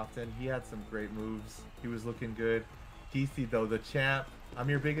around more often. He had some great moves. He was looking good. TC, though, the champ.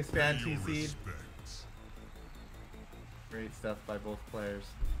 I'm your biggest fan, TC. Great stuff by both players.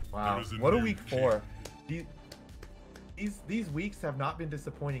 Wow, what a week 4. These weeks have not been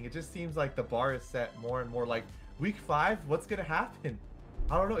disappointing. It just seems like the bar is set more and more. Like week 5, what's gonna happen?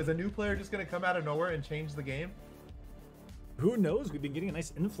 I don't know. Is a new player just gonna come out of nowhere and change the game? who knows? We've been getting a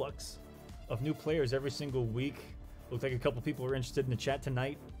nice influx of new players every single week. Looks like a couple people are interested in the chat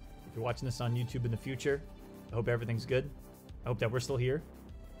tonight. If you're watching this on YouTube in the future, I hope everything's good. I hope that we're still here.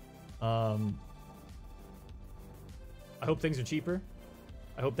 I hope things are cheaper.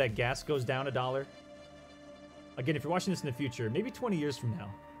 I hope that gas goes down $1. Again, if you're watching this in the future, maybe 20 years from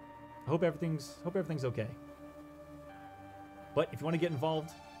now, I hope everything's okay. But if you want to get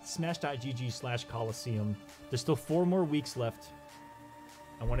involved, smash.gg/Kolosseum. There's still 4 more weeks left.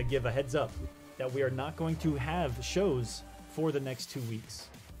 I want to give a heads up that we are not going to have shows for the next 2 weeks.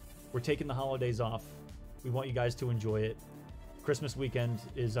 We're taking the holidays off. We want you guys to enjoy it. Christmas weekend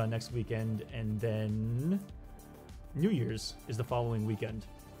is next weekend, and then New Year's is the following weekend.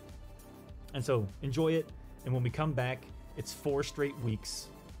 And so enjoy it. And when we come back, it's 4 straight weeks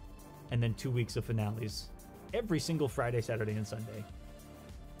and then 2 weeks of finales every single Friday, Saturday, and Sunday.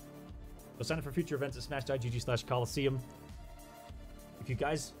 So sign up for future events at smash.gg/Kolosseum. If you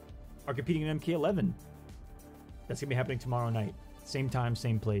guys are competing in MK11, that's going to be happening tomorrow night. Same time,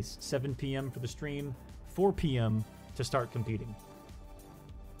 same place. 7 p.m. for the stream, 4 p.m. to start competing.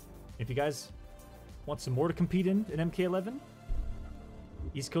 If you guys want some more to compete in MK11,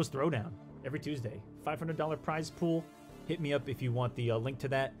 East Coast Throwdown every Tuesday. $500 prize pool. Hit me up if you want the link to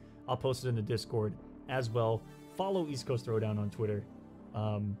that. I'll post it in the Discord as well. Follow East Coast Throwdown on Twitter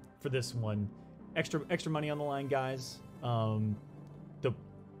for this one. Extra money on the line, guys. The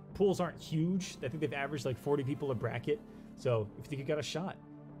pools aren't huge. I think they've averaged like 40 people a bracket. So if you think you got a shot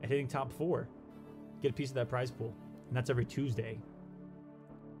at hitting top 4, get a piece of that prize pool. And that's every Tuesday.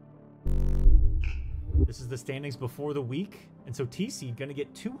 This is the standings before the week. And so TC going to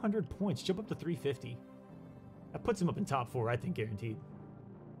get 200 points, jump up to 350. That puts him up in top 4, I think, guaranteed.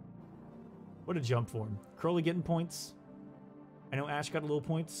 What a jump for him. Crowley getting points. I know Ash got a little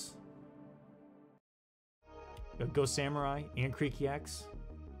points. Got Ghost Samurai and Creaky Axe,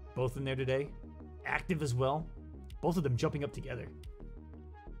 both in there today. Active as well. Both of them jumping up together.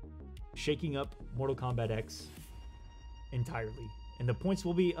 Shaking up Mortal Kombat X entirely. And the points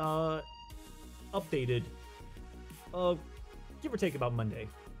will be updated, give or take about Monday.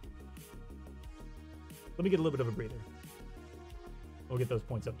 Let me get a little bit of a breather. We'll get those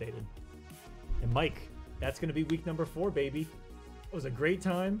points updated. And Mike, that's going to be week number 4, baby. It was a great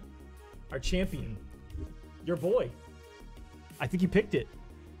time. Our champion, your boy. I think you picked it.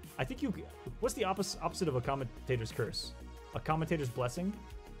 I think you... What's the opposite of a commentator's curse? A commentator's blessing?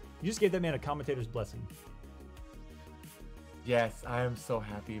 You just gave that man a commentator's blessing. Yes, I am so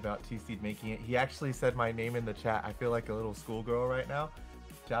happy about TC making it. He actually said my name in the chat. I feel like a little schoolgirl right now.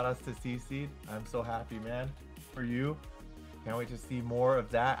 Shout outs to TC. I'm so happy, man, for you. Can't wait to see more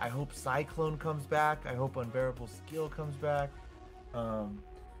of that. I hope Cyclone comes back. I hope Unbearable Skill comes back.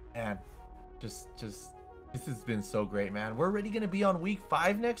 And just this has been so great, man. We're already gonna be on week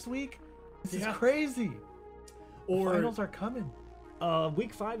 5 next week. This is crazy. The finals are coming.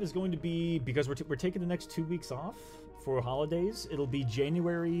 Week 5 is going to be, because we're taking the next 2 weeks off for holidays. It'll be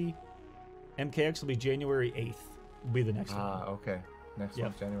January. MKX will be January 8th. Will be the next one. Okay. Next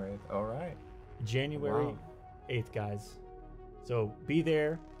one's January 8th. All right. January 8th, guys. So be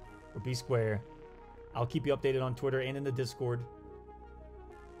there or be square. I'll keep you updated on Twitter and in the Discord,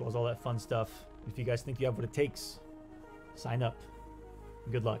 as well as all that fun stuff. If you guys think you have what it takes, sign up.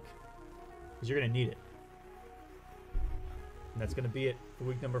 Good luck, because you're going to need it. And that's going to be it for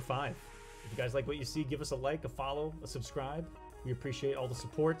week number 5. If you guys like what you see, give us a like, a follow, a subscribe. We appreciate all the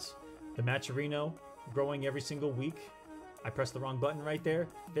support. The Matcherino growing every single week. I pressed the wrong button right there.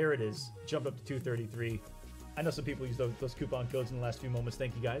 There it is. Jump up to 233. I know some people use those coupon codes in the last few moments.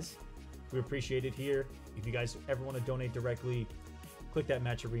 Thank you guys. We appreciate it here. If you guys ever want to donate directly, click that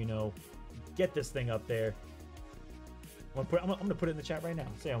Matcherino. Get this thing up there. I'm going to put it in the chat right now.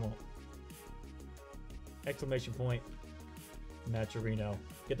 Say I won't. Exclamation point. Matcherino.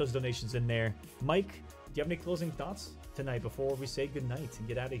 Get those donations in there. Mike, do you have any closing thoughts tonight before we say goodnight and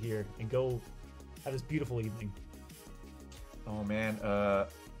get out of here and go have this beautiful evening? Oh, man.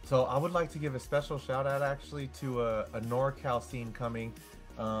 So I would like to give a special shout out actually to a NorCal scene coming.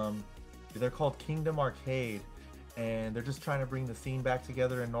 They're called Kingdom Arcade, and they're just trying to bring the scene back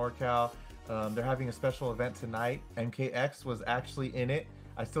together in NorCal. They're having a special event tonight. MKX was actually in it.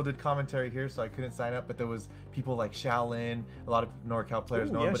 I still did commentary here, so I couldn't sign up, but there was people like Shaolin, a lot of NorCal players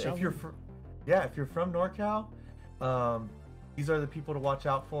know him. But if you're from NorCal, these are the people to watch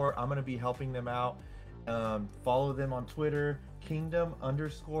out for. I'm gonna be helping them out. Follow them on Twitter,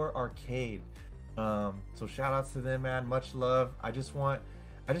 Kingdom_Arcade. So shout outs to them, man. Much love. I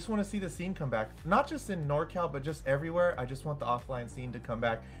I just want to see the scene come back. Not just in NorCal, but just everywhere. I just want the offline scene to come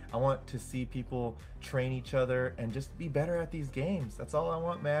back. I want to see people train each other and just be better at these games. That's all I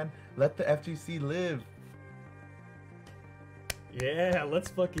want, man. Let the FGC live. Yeah, let's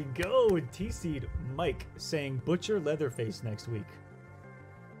fucking go. And T-Seed Mike saying Butcher Leatherface next week.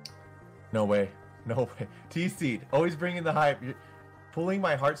 No way. No way. T-Seed, always bringing the hype. You're pulling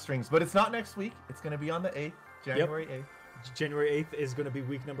my heartstrings. But it's not next week. It's going to be on the 8th, January 8th. January 8th is going to be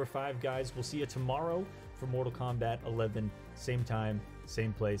week number 5, guys. We'll see you tomorrow for Mortal Kombat 11. Same time,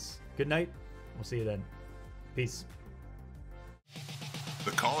 same place. Good night. We'll see you then. Peace.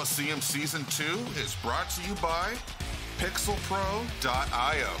 The Kolosseum Season 2 is brought to you by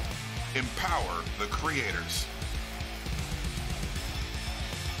pixelpro.io. Empower the creators.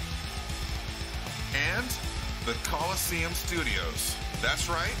 And the Kolosseum Studios. That's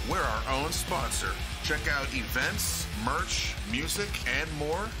right, we're our own sponsor. Check out events, merch, music, and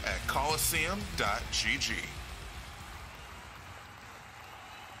more at Kolosseum.gg.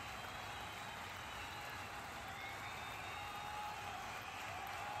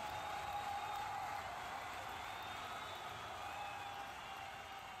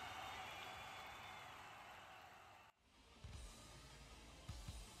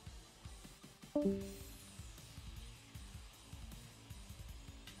 Thank you.